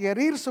hermanos y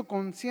herir su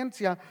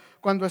conciencia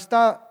cuando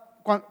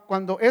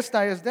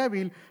ésta es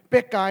débil,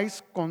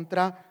 pecáis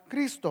contra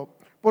Cristo.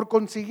 Por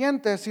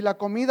consiguiente, si la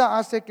comida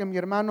hace que mi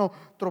hermano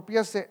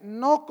tropiece,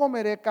 no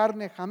comeré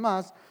carne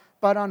jamás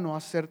para no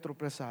hacer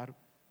tropezar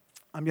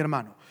a mi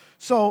hermano.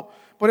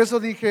 Por eso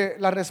dije,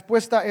 la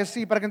respuesta es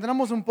sí, para que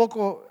entendamos un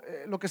poco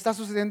lo que está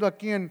sucediendo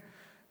aquí en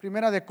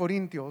 1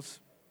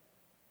 Corintios.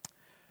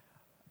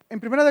 En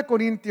 1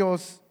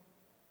 Corintios,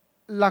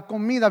 la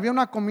comida, había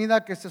una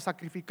comida que se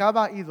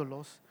sacrificaba a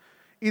ídolos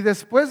y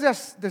después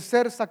de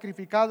ser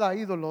sacrificada a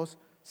ídolos,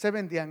 se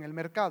vendía en el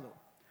mercado.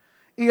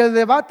 Y el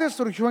debate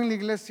surgió en la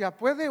iglesia: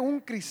 ¿puede un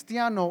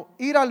cristiano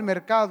ir al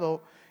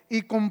mercado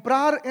y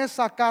comprar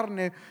esa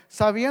carne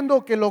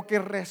sabiendo que lo que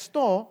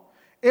restó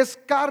es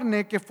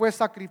carne que fue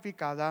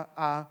sacrificada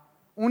a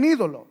un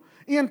ídolo?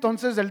 Y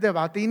entonces el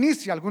debate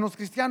inicia. Algunos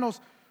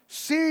cristianos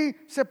sí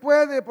se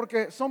puede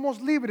porque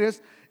somos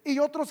libres, y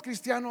otros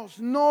cristianos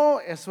no,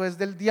 eso es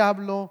del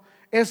diablo,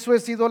 eso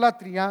es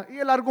idolatría, y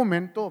el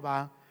argumento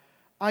va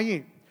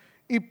allí.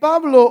 Y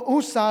Pablo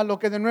usa lo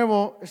que de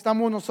nuevo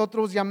estamos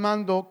nosotros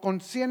llamando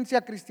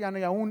conciencia cristiana,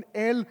 y aún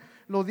él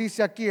lo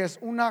dice aquí, es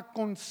una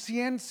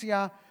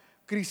conciencia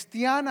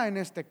cristiana en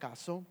este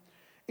caso.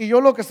 Y yo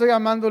lo que estoy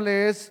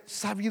llamándole es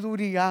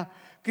sabiduría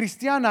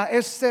cristiana,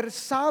 es ser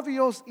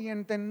sabios y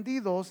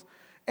entendidos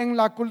en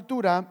la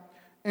cultura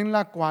en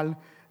la cual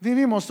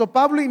vivimos.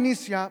 Pablo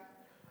inicia,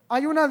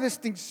 hay una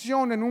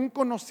distinción en un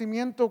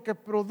conocimiento que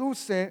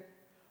produce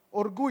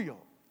orgullo.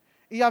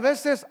 Y a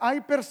veces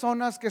hay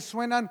personas que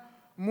suenan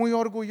muy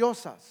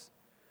orgullosas.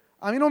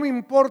 A mí no me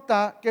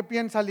importa qué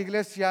piensa la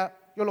iglesia,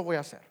 yo lo voy a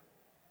hacer.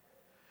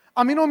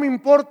 A mí no me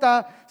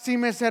importa si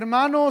mis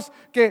hermanos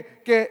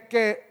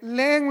que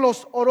leen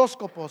los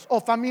horóscopos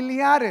o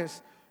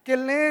familiares que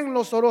leen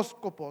los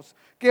horóscopos,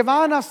 que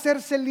van a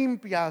hacerse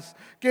limpias,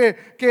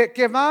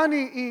 que van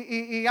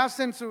y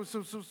hacen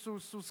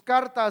sus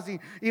cartas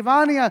y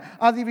van a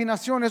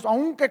adivinaciones,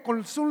 aunque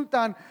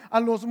consultan a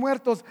los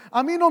muertos.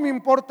 A mí no me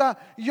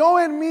importa, yo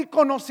en mi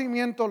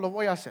conocimiento lo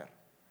voy a hacer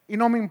y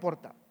no me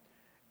importa.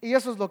 Y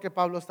eso es lo que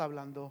Pablo está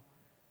hablando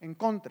en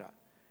contra,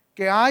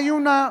 que hay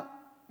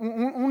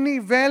un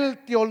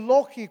nivel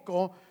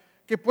teológico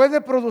que puede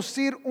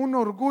producir un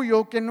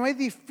orgullo que no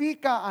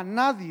edifica a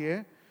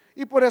nadie.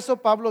 Y por eso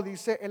Pablo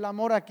dice, el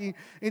amor aquí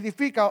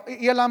edifica.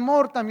 Y el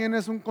amor también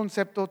es un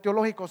concepto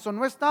teológico. Eso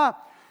no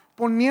está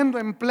poniendo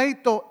en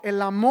pleito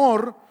el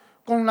amor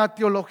con la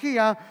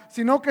teología,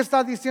 sino que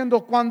está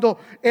diciendo, cuando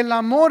el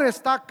amor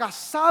está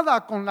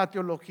casada con la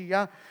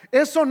teología,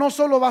 eso no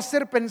solo va a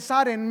hacer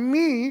pensar en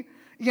mí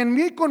y en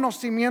mi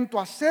conocimiento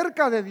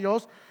acerca de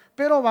Dios,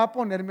 pero va a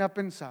ponerme a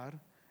pensar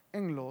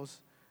en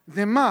los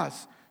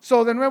demás.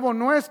 De nuevo,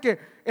 no es que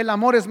el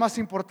amor es más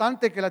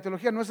importante que la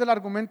teología, no es el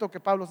argumento que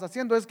Pablo está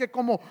haciendo, es que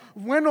como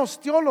buenos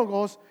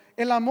teólogos,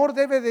 el amor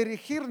debe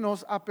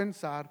dirigirnos a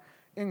pensar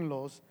en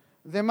los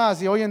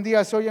demás. Y hoy en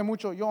día se oye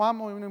mucho, yo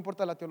amo y no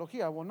importa la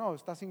teología. Bueno, no,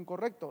 estás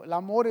incorrecto. El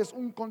amor es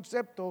un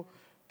concepto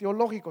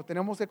teológico,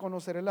 tenemos que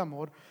conocer el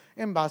amor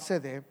en base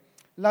de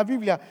la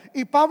Biblia.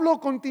 Y Pablo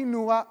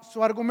continúa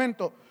su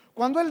argumento.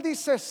 Cuando él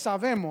dice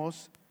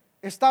sabemos,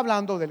 está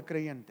hablando del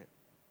creyente.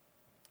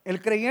 El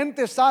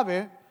creyente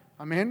sabe,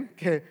 amén,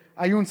 que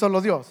hay un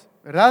solo Dios,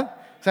 ¿verdad?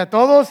 O sea,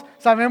 todos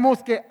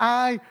sabemos que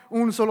hay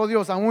un solo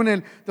Dios. Aún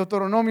el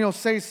Deuteronomio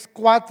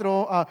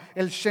 6:4,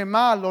 el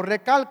Shema lo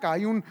recalca.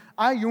 Hay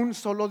un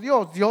solo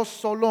Dios. Dios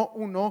solo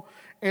uno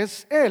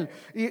es Él.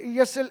 Y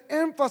es el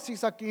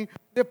énfasis aquí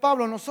de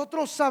Pablo.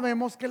 Nosotros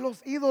sabemos que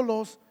los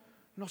ídolos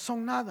no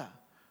son nada,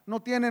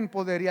 no tienen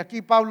poder. Y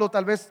aquí Pablo,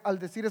 tal vez al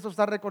decir eso,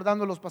 está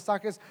recordando los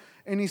pasajes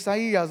en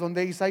Isaías,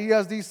 donde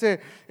Isaías dice,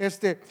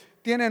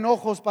 tienen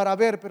ojos para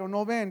ver, pero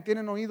no ven,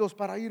 tienen oídos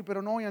para oír,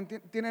 pero no oyen,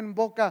 tienen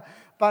boca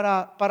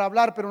para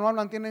hablar, pero no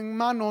hablan, tienen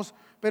manos,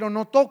 pero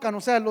no tocan.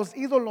 O sea, los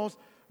ídolos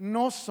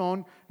no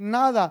son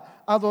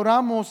nada.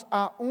 Adoramos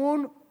a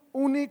un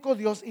único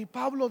Dios. Y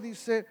Pablo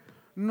dice,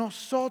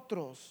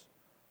 nosotros,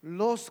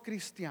 los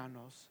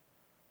cristianos,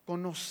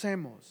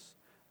 conocemos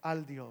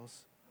al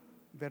Dios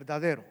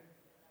verdadero.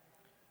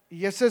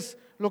 Y eso es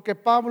lo que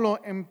Pablo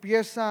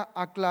empieza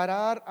a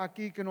aclarar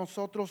aquí, que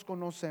nosotros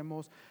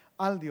conocemos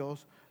al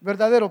Dios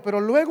verdadero.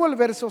 Pero luego el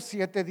verso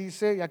 7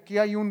 dice, y aquí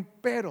hay un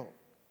pero,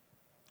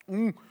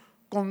 un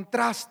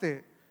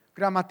contraste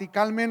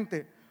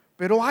gramaticalmente,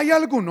 pero hay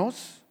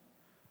algunos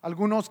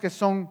que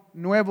son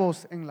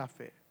nuevos en la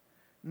fe,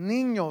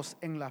 niños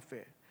en la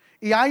fe,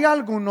 y hay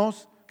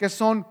algunos que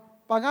son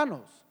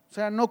paganos, o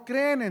sea, no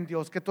creen en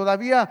Dios, que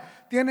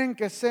todavía tienen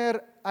que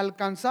ser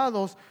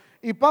alcanzados.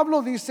 Y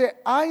Pablo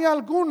dice, hay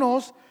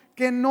algunos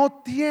que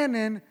no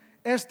tienen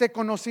este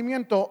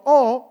conocimiento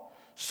o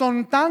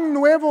son tan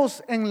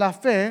nuevos en la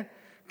fe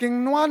que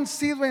no han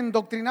sido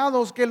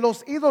endoctrinados, que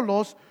los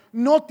ídolos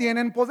no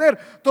tienen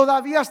poder,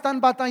 todavía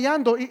están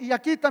batallando. Y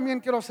aquí también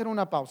quiero hacer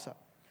una pausa.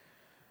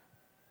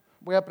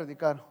 Voy a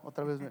predicar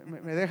otra vez.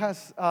 ¿Me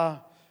dejas?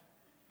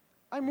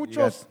 Hay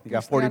muchos You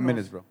got 40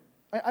 minutes, bro.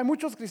 Hay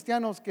muchos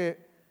cristianos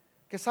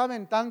que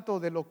saben tanto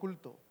del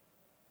oculto.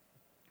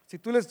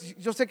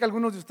 Yo sé que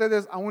algunos de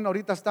ustedes aún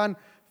ahorita están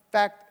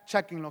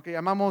fact-checking, lo que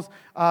llamamos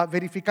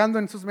verificando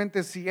en sus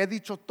mentes si he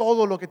dicho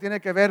todo lo que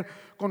tiene que ver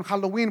con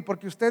Halloween,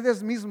 porque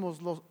ustedes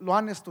mismos lo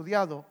han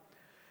estudiado.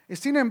 Y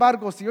sin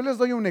embargo, si yo les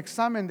doy un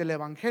examen del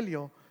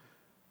Evangelio,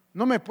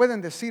 no me pueden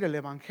decir el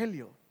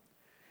Evangelio.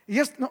 Y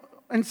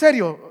en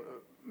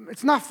serio,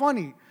 it's not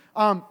funny.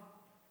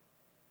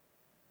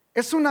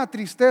 Es una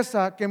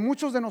tristeza que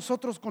muchos de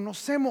nosotros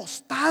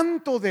conocemos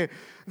tanto de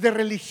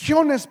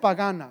religiones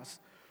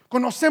paganas.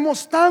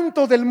 Conocemos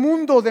tanto del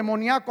mundo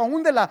demoníaco,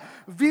 aún de la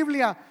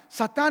Biblia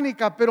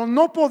satánica, pero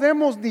no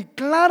podemos ni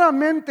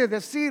claramente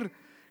decir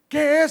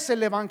qué es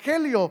el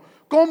Evangelio,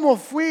 cómo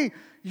fui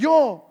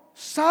yo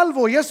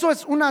salvo. Y eso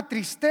es una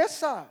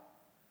tristeza.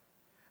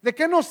 ¿De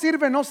qué nos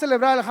sirve no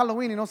celebrar el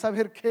Halloween y no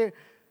saber qué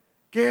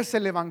es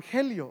el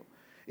Evangelio?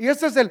 Y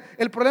ese es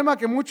el problema,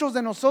 que muchos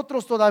de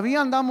nosotros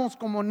todavía andamos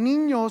como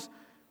niños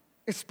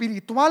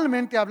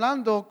espiritualmente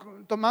hablando,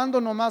 tomando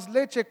nomás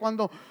leche,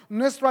 cuando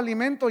nuestro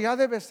alimento ya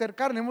debe ser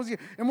carne.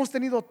 Hemos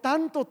tenido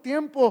tanto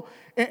tiempo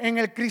en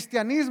el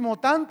cristianismo,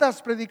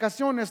 tantas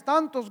predicaciones,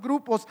 tantos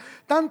grupos,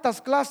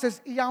 tantas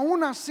clases, y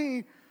aún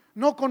así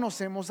no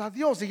conocemos a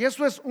Dios. Y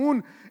eso es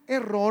un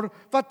error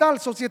fatal.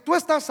 Si tú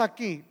estás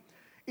aquí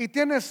y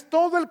tienes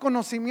todo el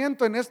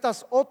conocimiento en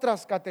estas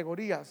otras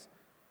categorías,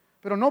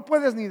 pero no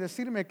puedes ni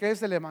decirme qué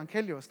es el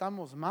Evangelio,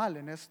 estamos mal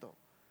en esto.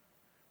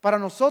 Para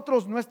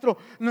nosotros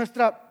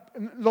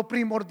lo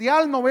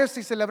primordial no es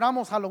si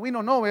celebramos Halloween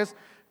o no, es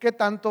qué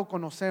tanto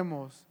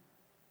conocemos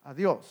a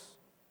Dios.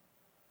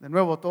 De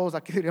nuevo, todos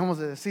aquí deberíamos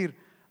de decir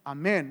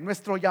amén.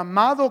 Nuestro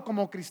llamado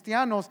como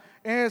cristianos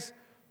es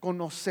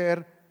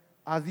conocer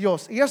a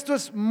Dios. Y esto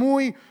es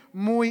muy,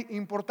 muy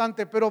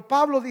importante. Pero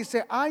Pablo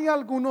dice, hay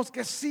algunos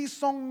que sí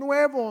son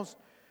nuevos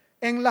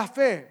en la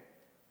fe,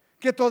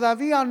 que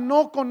todavía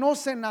no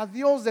conocen a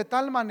Dios de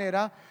tal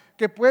manera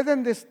que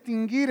pueden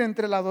distinguir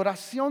entre la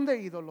adoración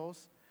de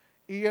ídolos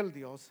y el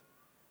Dios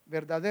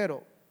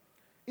verdadero.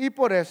 Y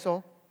por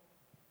eso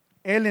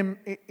él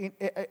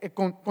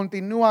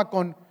continúa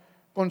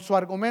con su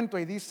argumento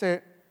y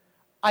dice,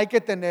 hay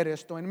que tener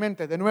esto en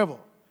mente. De nuevo,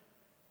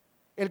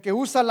 el que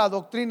usa la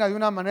doctrina de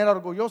una manera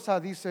orgullosa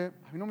dice,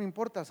 a mí no me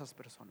importan esas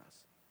personas.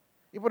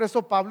 Y por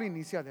eso Pablo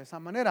inicia de esa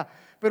manera,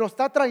 pero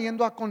está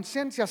trayendo a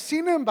conciencia.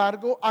 Sin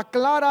embargo,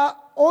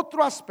 aclara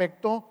otro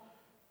aspecto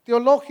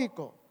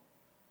teológico.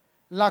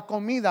 La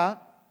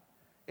comida,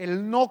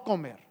 el no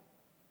comer,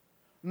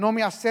 no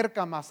me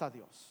acerca más a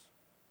Dios.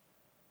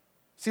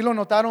 ¿Sí lo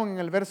notaron en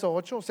el verso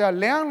 8? O sea,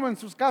 léanlo en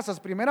sus casas.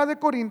 Primera de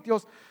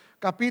Corintios,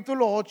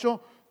 capítulo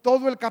 8,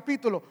 todo el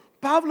capítulo.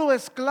 Pablo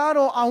es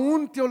claro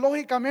aún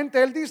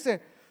teológicamente. Él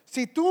dice,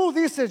 si tú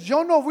dices,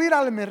 yo no voy a ir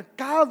al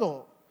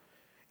mercado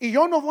y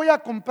yo no voy a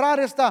comprar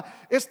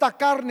esta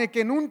carne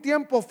que en un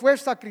tiempo fue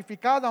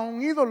sacrificada a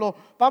un ídolo,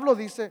 Pablo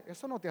dice,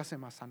 eso no te hace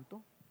más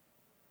santo.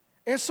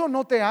 Eso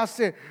no te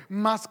hace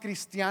más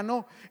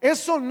cristiano.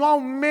 Eso no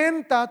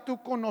aumenta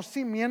tu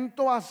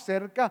conocimiento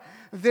acerca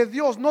de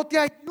Dios. No te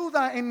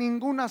ayuda en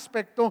ningún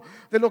aspecto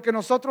de lo que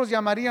nosotros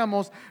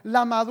llamaríamos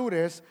la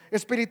madurez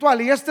espiritual.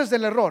 Y este es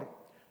el error.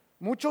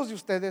 Muchos de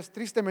ustedes,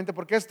 tristemente,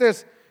 porque este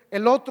es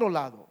el otro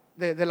lado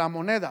de la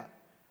moneda,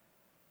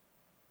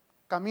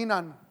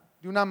 caminan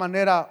de una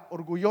manera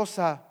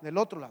orgullosa del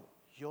otro lado.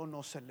 Yo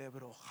no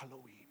celebro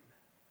Halloween.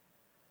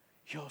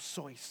 Yo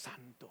soy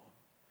santo.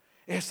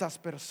 Esas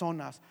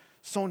personas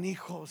son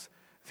hijos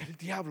del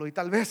diablo. Y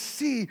tal vez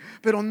sí,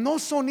 pero no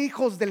son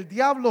hijos del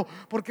diablo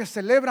porque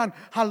celebran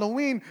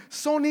Halloween.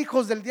 Son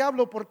hijos del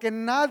diablo porque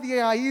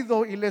nadie ha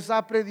ido y les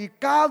ha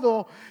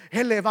predicado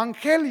el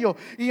evangelio.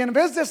 Y en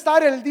vez de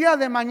estar el día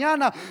de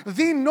mañana,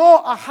 di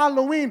no a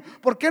Halloween,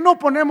 ¿por qué no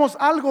ponemos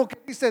algo que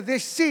dice de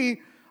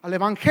sí al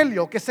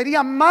evangelio? Que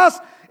sería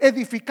más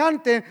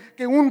edificante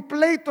que un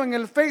pleito en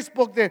el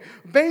Facebook de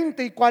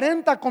 20 y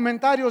 40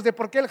 comentarios de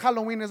por qué el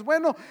Halloween es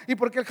bueno y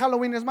por qué el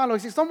Halloween es malo. Y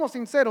si somos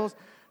sinceros,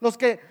 los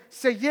que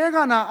se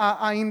llegan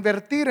a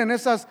invertir en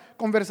esas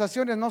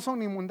conversaciones no son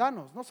ni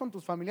mundanos, no son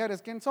tus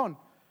familiares. ¿Quién son?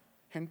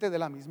 Gente de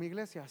la misma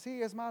iglesia.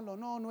 Sí, es malo.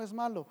 No, no es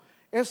malo.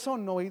 Eso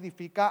no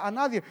edifica a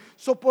nadie.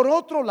 Por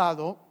otro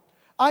lado,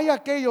 hay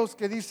aquellos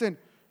que dicen,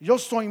 yo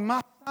soy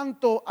más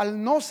santo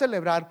al no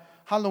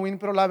celebrar Halloween,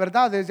 pero la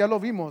verdad es, ya lo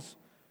vimos,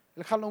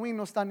 el Halloween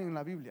no está ni en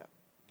la Biblia.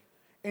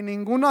 En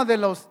ninguno de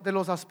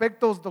los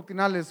aspectos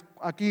doctrinales,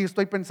 aquí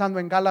estoy pensando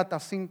en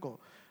Gálatas 5,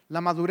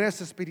 la madurez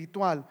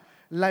espiritual,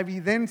 la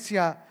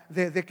evidencia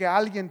de que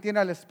alguien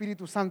tiene el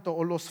Espíritu Santo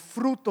o los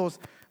frutos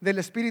del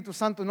Espíritu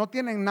Santo, no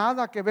tienen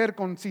nada que ver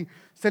con si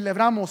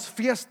celebramos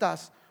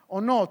fiestas o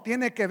no,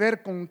 tiene que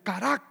ver con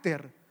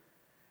carácter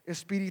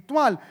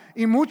espiritual.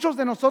 Y muchos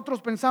de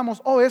nosotros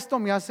pensamos, esto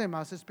me hace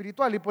más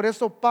espiritual. Y por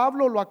eso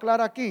Pablo lo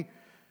aclara aquí.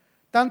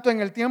 Tanto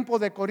en el tiempo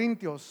de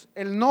Corintios,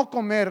 el no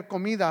comer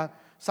comida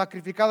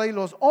sacrificada a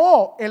ídolos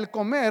o el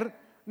comer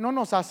no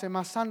nos hace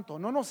más santo,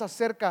 no nos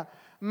acerca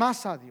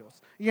más a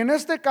Dios. Y en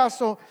este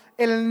caso,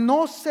 el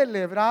no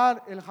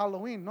celebrar el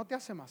Halloween no te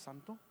hace más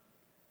santo.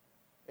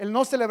 El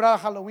no celebrar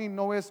Halloween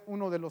no es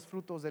uno de los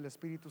frutos del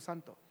Espíritu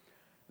Santo.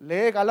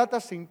 Lee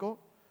Gálatas 5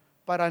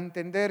 para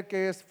entender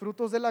qué es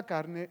frutos de la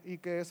carne y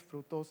qué es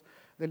frutos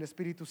del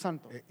Espíritu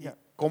Santo. ¿Y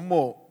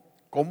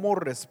cómo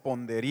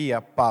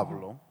respondería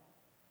Pablo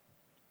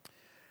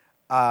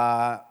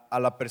a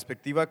la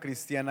perspectiva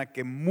cristiana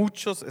que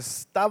muchos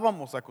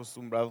estábamos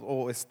acostumbrados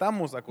o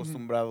estamos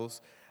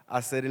acostumbrados a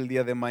hacer el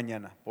día de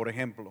mañana? Por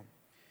ejemplo,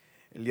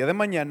 el día de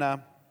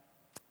mañana,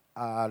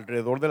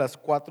 alrededor de las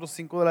 4 o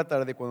 5 de la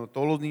tarde, cuando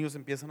todos los niños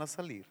empiezan a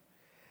salir,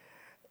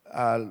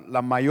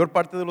 la mayor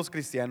parte de los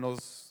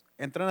cristianos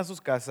entran a sus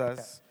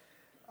casas,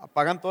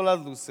 apagan todas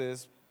las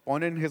luces,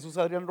 ponen Jesús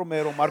Adrián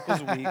Romero,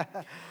 Marcos Witt,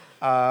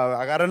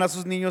 agarran a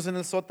sus niños en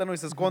el sótano y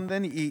se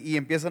esconden y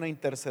empiezan a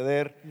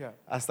interceder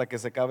hasta que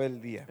se acabe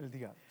el día.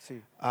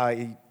 Sí.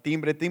 Y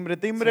timbre,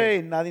 sí.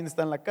 Y nadie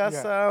está en la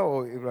casa.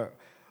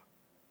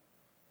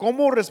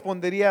 ¿Cómo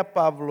respondería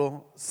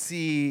Pablo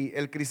si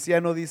el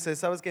cristiano dice,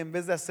 sabes que en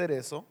vez de hacer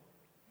eso,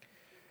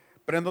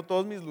 prendo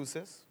todas mis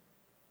luces,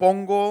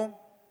 pongo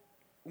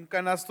un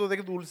canasto de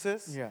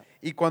dulces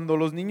y cuando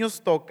los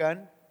niños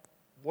tocan,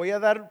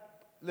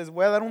 les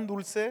voy a dar un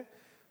dulce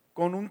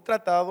con un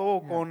tratado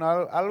o con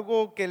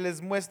algo que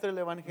les muestre el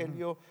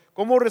evangelio?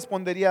 ¿Cómo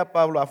respondería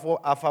Pablo?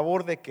 ¿A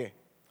favor de qué?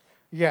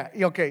 Y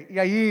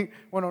ahí,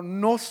 bueno,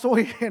 no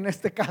soy en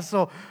este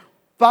caso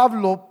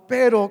Pablo,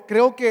 pero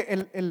creo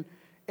que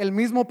el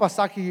mismo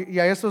pasaje, y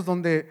a eso es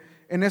donde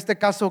en este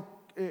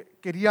caso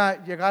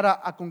quería llegar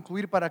a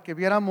concluir para que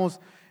viéramos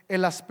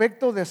el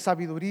aspecto de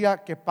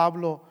sabiduría que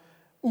Pablo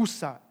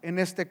usa en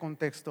este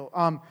contexto.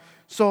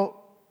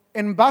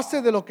 En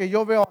base de lo que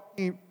yo veo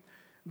aquí,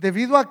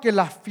 debido a que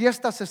la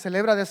fiesta se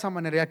celebra de esa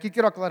manera, y aquí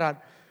quiero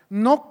aclarar,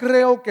 no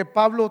creo que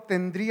Pablo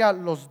tendría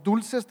los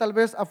dulces tal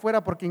vez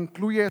afuera porque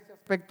incluye ese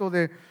aspecto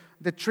de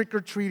trick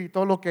or treat y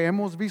todo lo que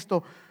hemos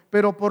visto,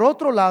 pero por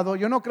otro lado,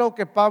 yo no creo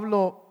que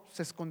Pablo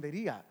se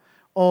escondería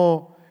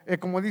o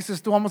como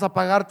dices tú, vamos a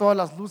apagar todas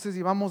las luces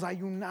y vamos a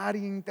ayunar e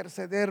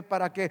interceder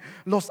para que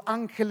los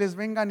ángeles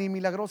vengan y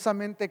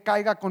milagrosamente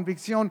caiga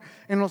convicción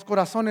en los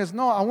corazones.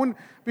 No, aún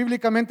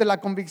bíblicamente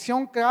la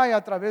convicción cae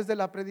a través de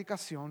la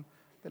predicación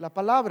de la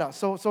palabra.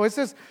 So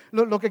ese es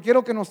lo que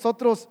quiero que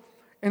nosotros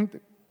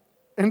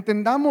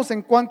entendamos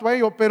en cuanto a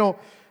ello. Pero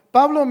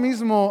Pablo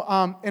mismo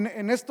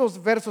en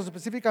estos versos,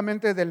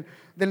 específicamente del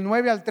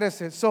 9 al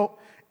 13,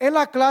 él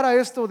aclara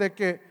esto de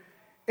que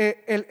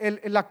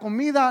la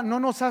comida no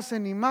nos hace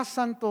ni más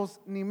santos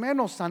ni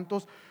menos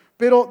santos,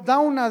 pero da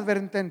una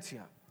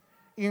advertencia.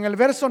 Y en el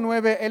verso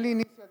 9 él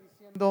inicia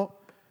diciendo: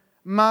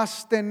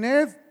 mas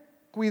tened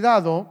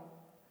cuidado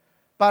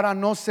para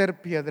no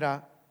ser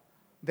piedra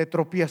de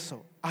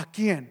tropiezo. ¿A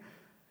quién?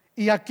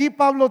 Y aquí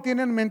Pablo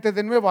tiene en mente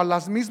de nuevo a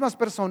las mismas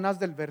personas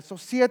del verso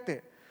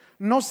 7.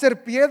 No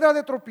ser piedra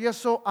de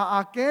tropiezo a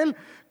aquel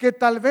que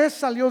tal vez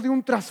salió de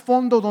un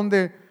trasfondo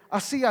donde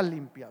hacía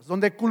limpias,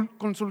 donde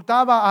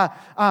consultaba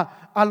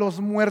a los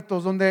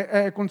muertos,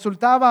 donde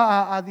consultaba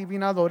a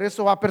adivinadores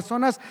o a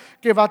personas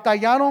que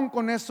batallaron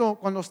con eso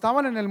cuando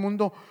estaban en el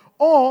mundo,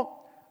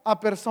 o a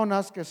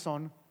personas que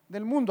son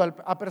del mundo,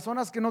 a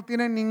personas que no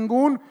tienen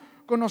ningún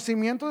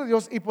conocimiento de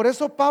Dios. Y por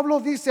eso Pablo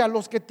dice a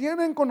los que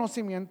tienen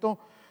conocimiento: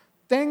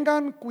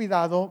 tengan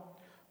cuidado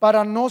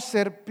para no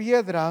ser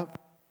piedra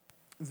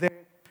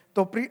de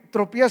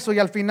tropiezo. Y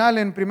al final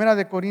en 1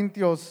 de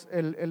Corintios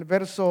el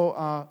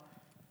verso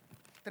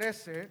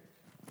 13,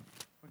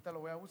 ahorita lo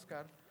voy a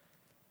buscar,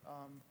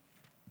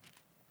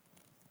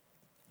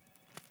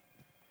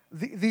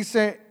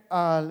 dice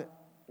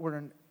we're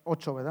in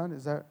 8, ¿verdad?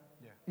 Is that?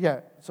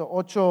 Yeah, so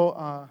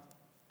 8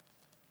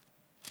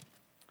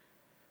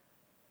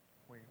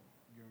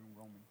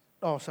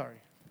 oh, sorry.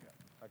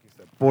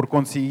 Por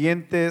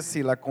consiguiente,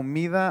 si la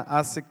comida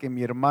hace que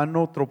mi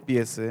hermano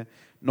tropiece,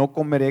 no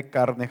comeré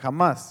carne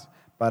jamás,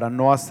 para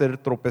no hacer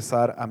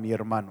tropezar a mi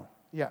hermano.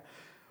 Yeah.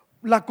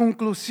 La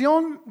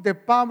conclusión de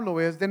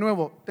Pablo es, de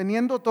nuevo,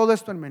 teniendo todo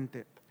esto en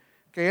mente,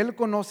 que él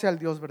conoce al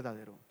Dios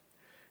verdadero,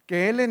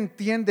 que él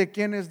entiende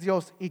quién es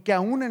Dios y que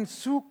aún en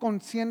su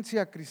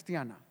conciencia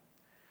cristiana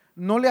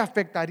no le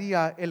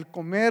afectaría el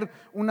comer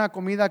una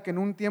comida que en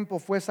un tiempo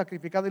fue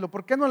sacrificada. ¿Y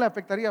por qué no le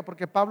afectaría?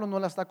 Porque Pablo no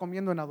la está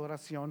comiendo en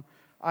adoración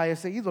a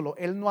ese ídolo.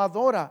 Él no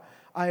adora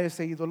a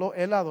ese ídolo,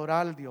 él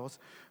adora al Dios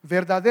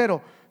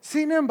verdadero.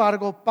 Sin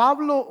embargo,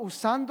 Pablo,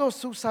 usando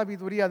su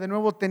sabiduría, de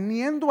nuevo,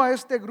 teniendo a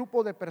este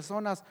grupo de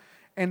personas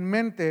en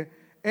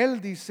mente,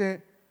 él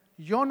dice: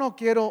 yo no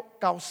quiero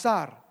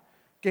causar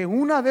que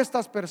una de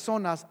estas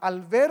personas,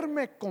 al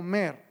verme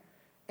comer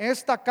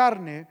esta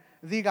carne,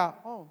 diga: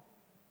 oh,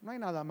 no hay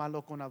nada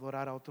malo con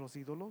adorar a otros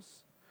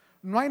ídolos,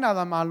 no hay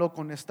nada malo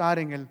con estar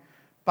en el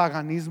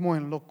paganismo,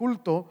 en lo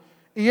oculto.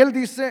 Y él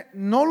dice: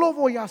 no lo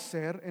voy a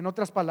hacer, en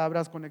otras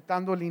palabras,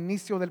 conectando el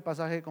inicio del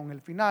pasaje con el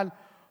final,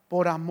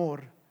 por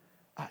amor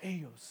a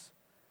ellos,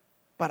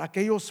 para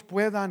que ellos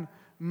puedan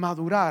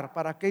madurar,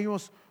 para que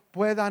ellos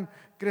puedan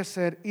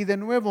crecer. Y de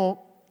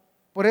nuevo,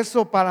 por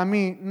eso para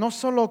mí, no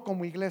solo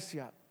como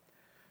iglesia,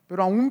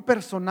 pero aún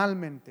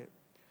personalmente,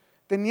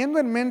 teniendo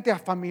en mente a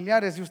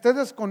familiares, y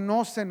ustedes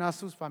conocen a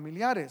sus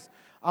familiares,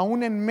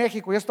 aún en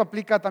México, y esto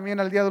aplica también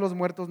al Día de los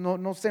Muertos.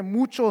 No sé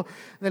mucho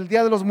del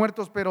Día de los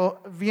Muertos,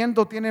 pero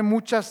viendo tiene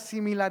muchas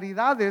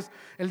similaridades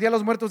el Día de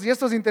los Muertos. Y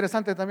esto es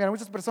interesante también. Hay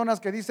muchas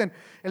personas que dicen: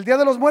 el Día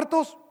de los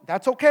Muertos,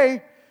 that's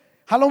okay.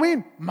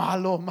 Halloween,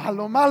 malo,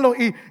 malo, malo.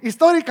 Y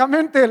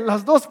históricamente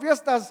las dos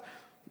fiestas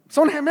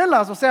son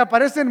gemelas, o sea,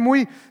 parecen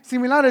muy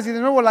similares. Y de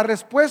nuevo la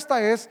respuesta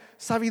es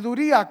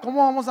sabiduría.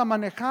 ¿Cómo vamos a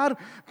manejar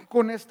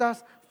con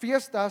estas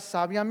fiestas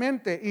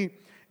sabiamente?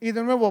 Y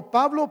de nuevo,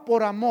 Pablo,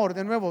 por amor,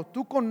 de nuevo,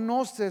 tú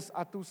conoces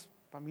a tus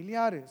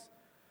familiares,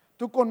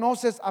 tú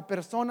conoces a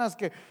personas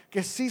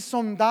que sí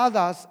son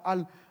dadas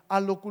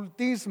al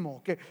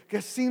ocultismo,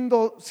 que sí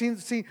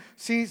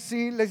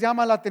les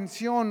llama la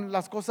atención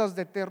las cosas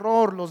de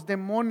terror, los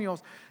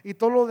demonios y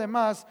todo lo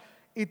demás.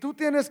 Y tú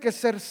tienes que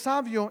ser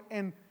sabio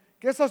en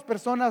que esas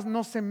personas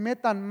no se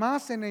metan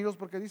más en ellos,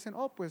 porque dicen: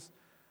 oh, pues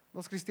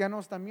los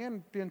cristianos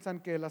también piensan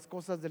que las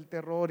cosas del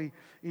terror y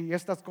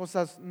estas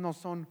cosas no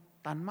son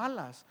tan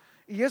malas.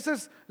 Y esa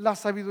es la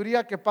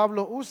sabiduría que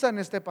Pablo usa en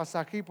este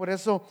pasaje. Y por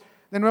eso,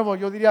 de nuevo,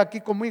 yo diría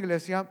aquí como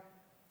iglesia,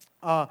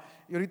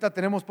 y ahorita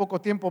tenemos poco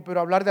tiempo,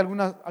 pero hablar de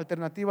algunas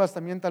alternativas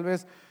también tal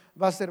vez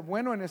va a ser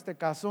bueno en este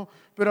caso.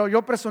 Pero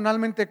yo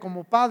personalmente,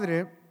 como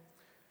padre,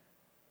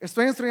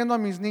 estoy instruyendo a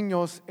mis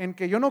niños en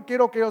que yo no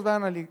quiero que ellos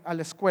vayan a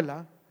la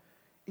escuela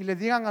y le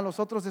digan a los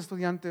otros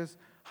estudiantes: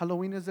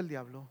 Halloween es del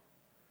diablo,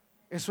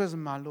 eso es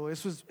malo,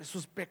 eso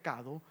es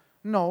pecado.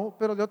 No,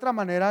 pero de otra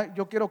manera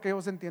yo quiero que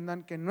ellos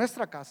entiendan que en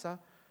nuestra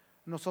casa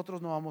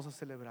nosotros no vamos a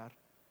celebrar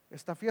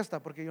esta fiesta,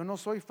 porque yo no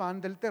soy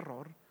fan del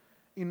terror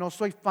y no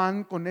soy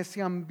fan con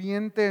ese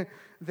ambiente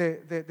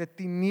de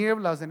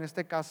tinieblas en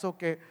este caso,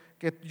 que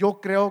yo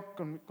creo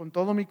con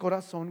todo mi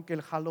corazón que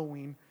el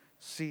Halloween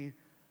sí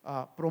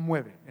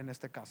promueve en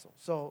este caso.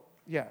 So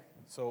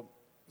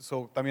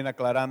También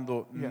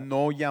aclarando,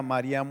 no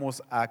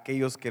llamaríamos a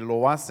aquellos que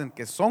lo hacen,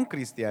 que son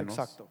cristianos,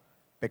 exacto,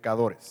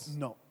 pecadores.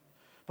 no.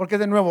 Porque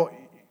de nuevo,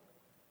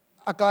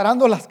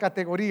 aclarando las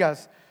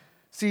categorías,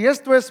 si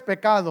esto es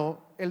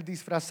pecado, el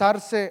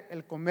disfrazarse,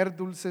 el comer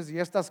dulces y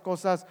estas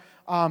cosas,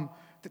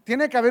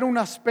 tiene que haber un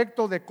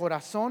aspecto de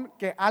corazón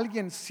que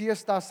alguien sí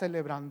está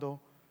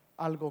celebrando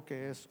algo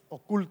que es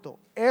oculto.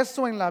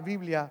 Eso en la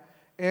Biblia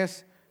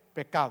es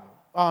pecado.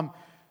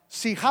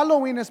 Si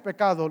Halloween es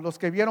pecado, los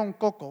que vieron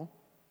Coco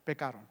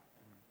pecaron.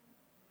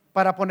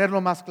 Para ponerlo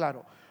más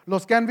claro,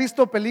 los que han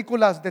visto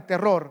películas de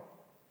terror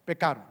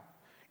pecaron.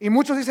 Y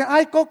muchos dicen,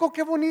 ay, Coco,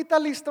 qué bonita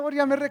la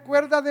historia, me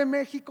recuerda de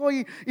México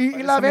y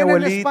la a mi ven en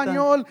abuelita.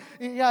 español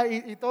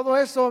y todo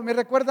eso, me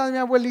recuerda a mi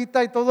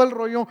abuelita y todo el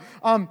rollo.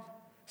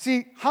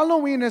 Si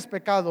Halloween es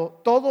pecado,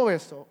 todo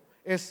eso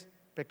es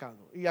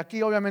pecado. Y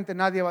aquí obviamente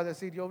nadie va a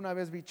decir, yo una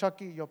vez vi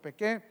Chucky y yo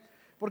pequé,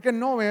 porque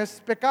no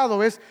es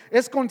pecado, es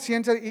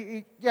conciencia.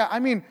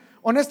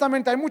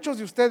 Honestamente, hay muchos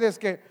de ustedes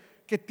que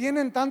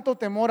tienen tanto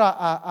temor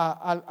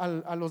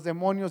a los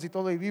demonios y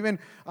todo, y viven,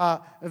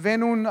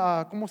 ven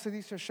 ¿cómo se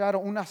dice?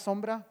 Shadow, una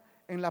sombra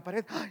en la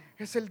pared. ¡Ay,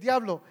 es el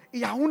diablo!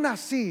 Y aún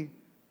así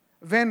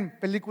ven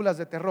películas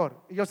de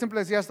terror. Y yo siempre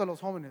decía esto a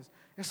los jóvenes,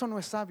 eso no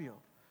es sabio.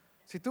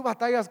 Si tú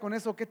batallas con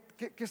eso,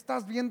 ¿qué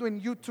estás viendo en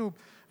YouTube?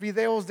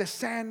 Videos de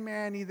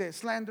Sandman y de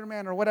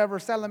Slenderman o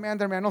whatever,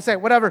 Salamanderman, no sé,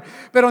 whatever.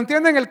 Pero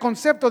entienden el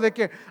concepto de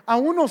que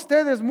aún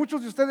ustedes,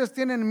 muchos de ustedes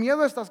tienen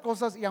miedo a estas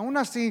cosas y aún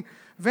así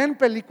ven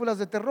películas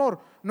de terror.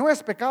 No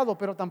es pecado,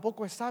 pero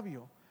tampoco es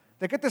sabio.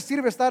 ¿De qué te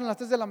sirve estar en las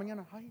 3 de la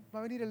mañana? Ay, va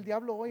a venir el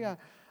diablo hoy a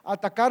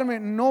atacarme.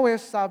 No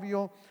es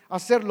sabio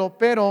hacerlo,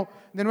 pero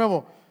de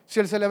nuevo, si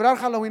el celebrar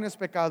Halloween es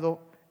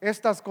pecado,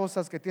 estas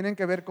cosas que tienen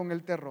que ver con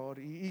el terror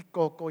y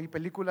Coco y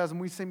películas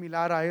muy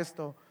similar a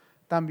esto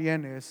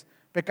también es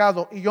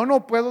pecado. Y yo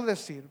no puedo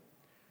decir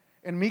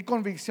en mi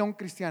convicción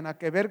cristiana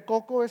que ver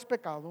Coco es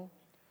pecado,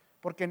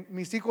 porque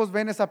mis hijos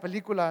ven esa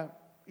película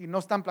y no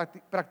están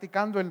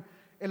practicando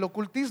el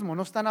ocultismo,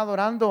 no están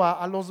adorando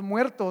a los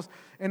muertos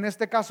en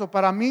este caso.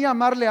 Para mí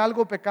llamarle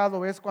algo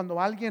pecado es cuando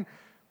alguien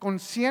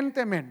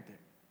conscientemente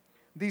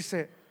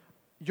dice,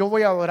 yo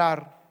voy a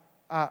adorar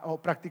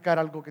o practicar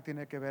algo que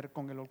tiene que ver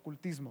con el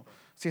ocultismo.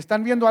 Si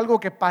están viendo algo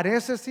que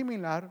parece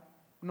similar,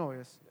 no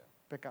es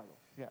pecado.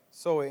 Yeah.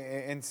 So,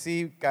 en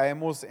sí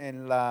caemos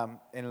en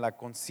la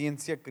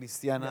conciencia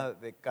cristiana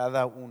de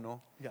cada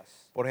uno.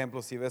 Yes. Por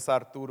ejemplo, si ves a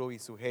Arturo y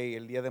Sujei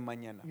el día de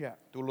mañana, Yeah.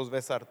 tú los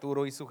ves a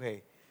Arturo y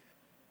Sujei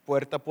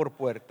puerta por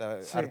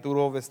puerta, Sí.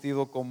 Arturo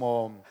vestido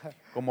como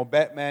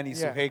Batman y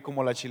Yeah. Sujei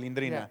como la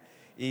Chilindrina,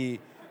 y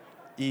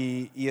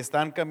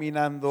están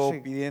caminando, Sí.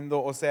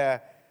 pidiendo, o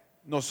sea,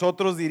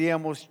 nosotros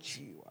diríamos,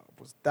 "Chihuahua,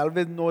 pues tal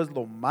vez no es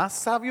lo más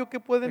sabio que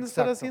pueden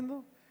estar Exacto.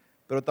 haciendo",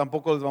 pero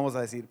tampoco les vamos a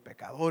decir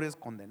pecadores,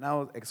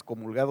 condenados,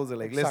 excomulgados de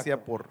la iglesia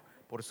Exacto.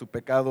 por su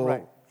pecado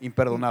Right.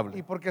 imperdonable.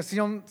 Y porque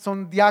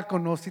son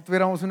diáconos, si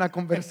tuviéramos una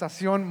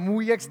conversación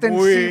muy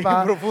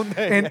extensiva Muy profunda.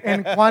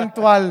 en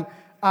cuanto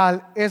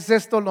al ¿es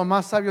esto lo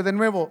más sabio? De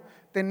nuevo,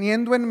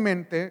 teniendo en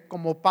mente,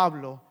 como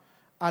Pablo,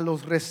 a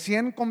los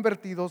recién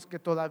convertidos que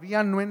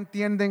todavía no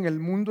entienden el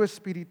mundo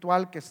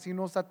espiritual que sí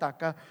nos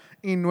ataca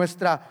y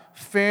nuestra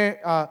fe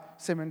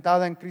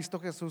cementada en Cristo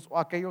Jesús, o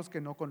aquellos que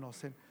no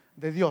conocen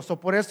de Dios.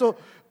 Por eso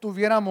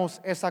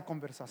tuviéramos esa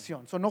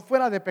conversación. No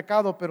fuera de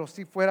pecado, pero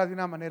sí fuera de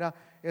una manera,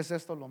 es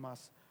esto lo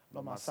más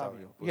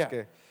sabio. Pues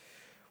Yeah.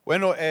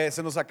 bueno,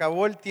 se nos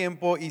acabó el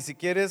tiempo, y si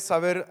quieres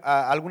saber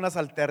algunas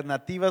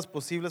alternativas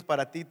posibles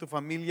para ti y tu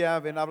familia,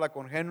 ven, habla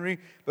con Henry.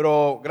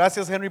 Pero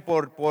gracias, Henry,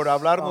 por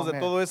hablarnos de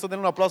man. todo eso.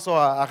 Denle un aplauso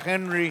a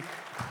Henry.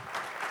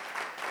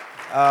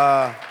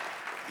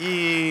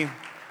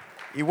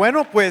 Y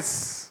bueno,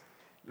 pues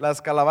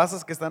las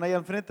calabazas que están ahí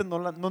al frente, no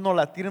nos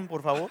la tiren,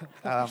 por favor.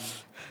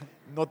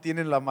 No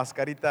tienen la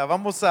mascarita.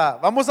 Vamos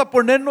a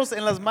ponernos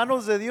en las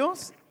manos de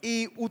Dios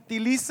y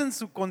utilicen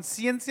su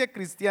conciencia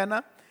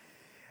cristiana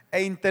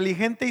e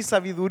inteligente y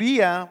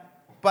sabiduría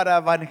para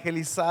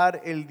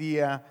evangelizar el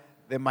día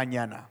de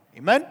mañana.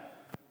 Amén.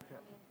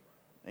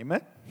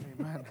 Amén.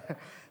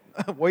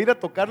 Voy a ir a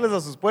tocarles a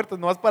sus puertas,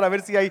 nomás para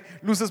ver si hay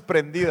luces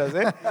prendidas,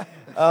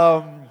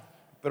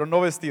 pero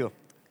no vestido.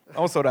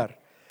 Vamos a orar.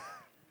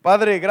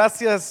 Padre,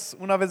 gracias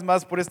una vez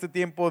más por este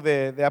tiempo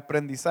de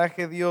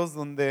aprendizaje, Dios,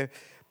 donde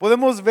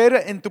podemos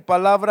ver en tu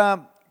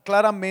palabra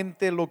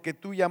claramente lo que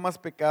tú llamas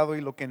pecado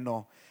y lo que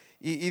no.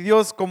 Y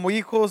Dios, como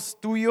hijos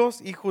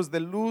tuyos, hijos de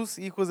luz,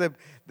 hijos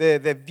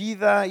de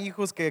vida,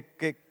 hijos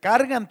que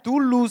cargan tu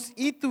luz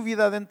y tu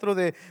vida dentro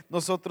de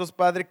nosotros,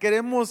 Padre,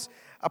 queremos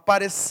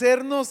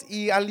aparecernos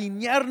y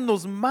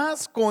alinearnos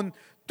más con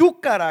tu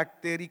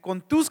carácter y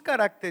con tus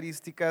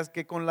características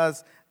que con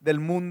las del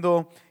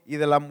mundo y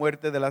de la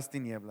muerte de las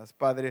tinieblas,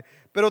 Padre.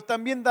 Pero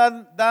también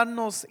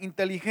danos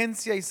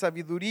inteligencia y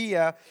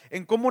sabiduría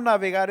en cómo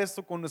navegar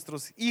esto con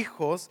nuestros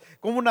hijos,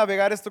 cómo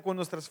navegar esto con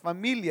nuestras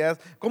familias,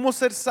 cómo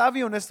ser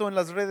sabio en esto en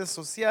las redes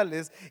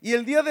sociales. Y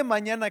el día de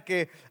mañana,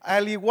 que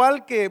al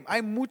igual que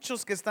hay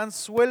muchos que están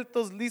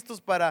sueltos,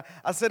 listos para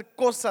hacer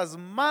cosas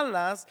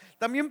malas,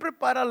 también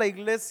prepara a la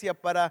iglesia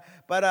para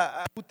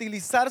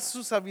utilizar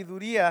su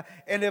sabiduría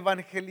en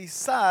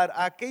evangelizar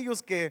a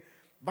aquellos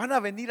que van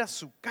a venir a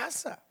su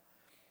casa.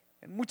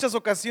 En muchas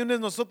ocasiones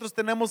nosotros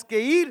tenemos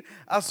que ir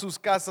a sus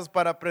casas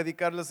para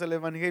predicarles el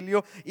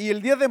Evangelio, y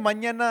el día de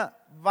mañana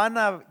van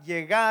a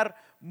llegar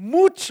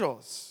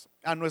muchos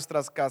a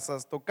nuestras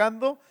casas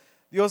tocando.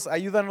 Dios,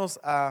 ayúdanos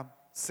a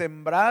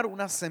sembrar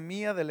una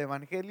semilla del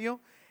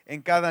Evangelio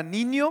en cada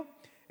niño,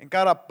 en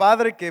cada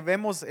padre que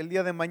vemos el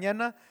día de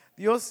mañana,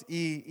 Dios,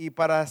 y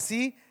para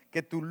así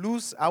que tu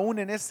luz, aún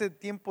en ese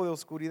tiempo de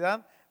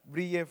oscuridad,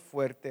 brille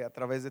fuerte a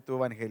través de tu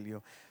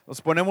Evangelio.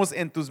 Nos ponemos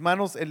en tus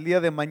manos el día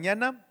de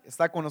mañana.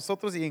 Está con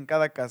nosotros y en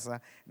cada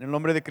casa. En el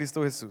nombre de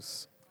Cristo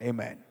Jesús.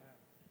 Amén.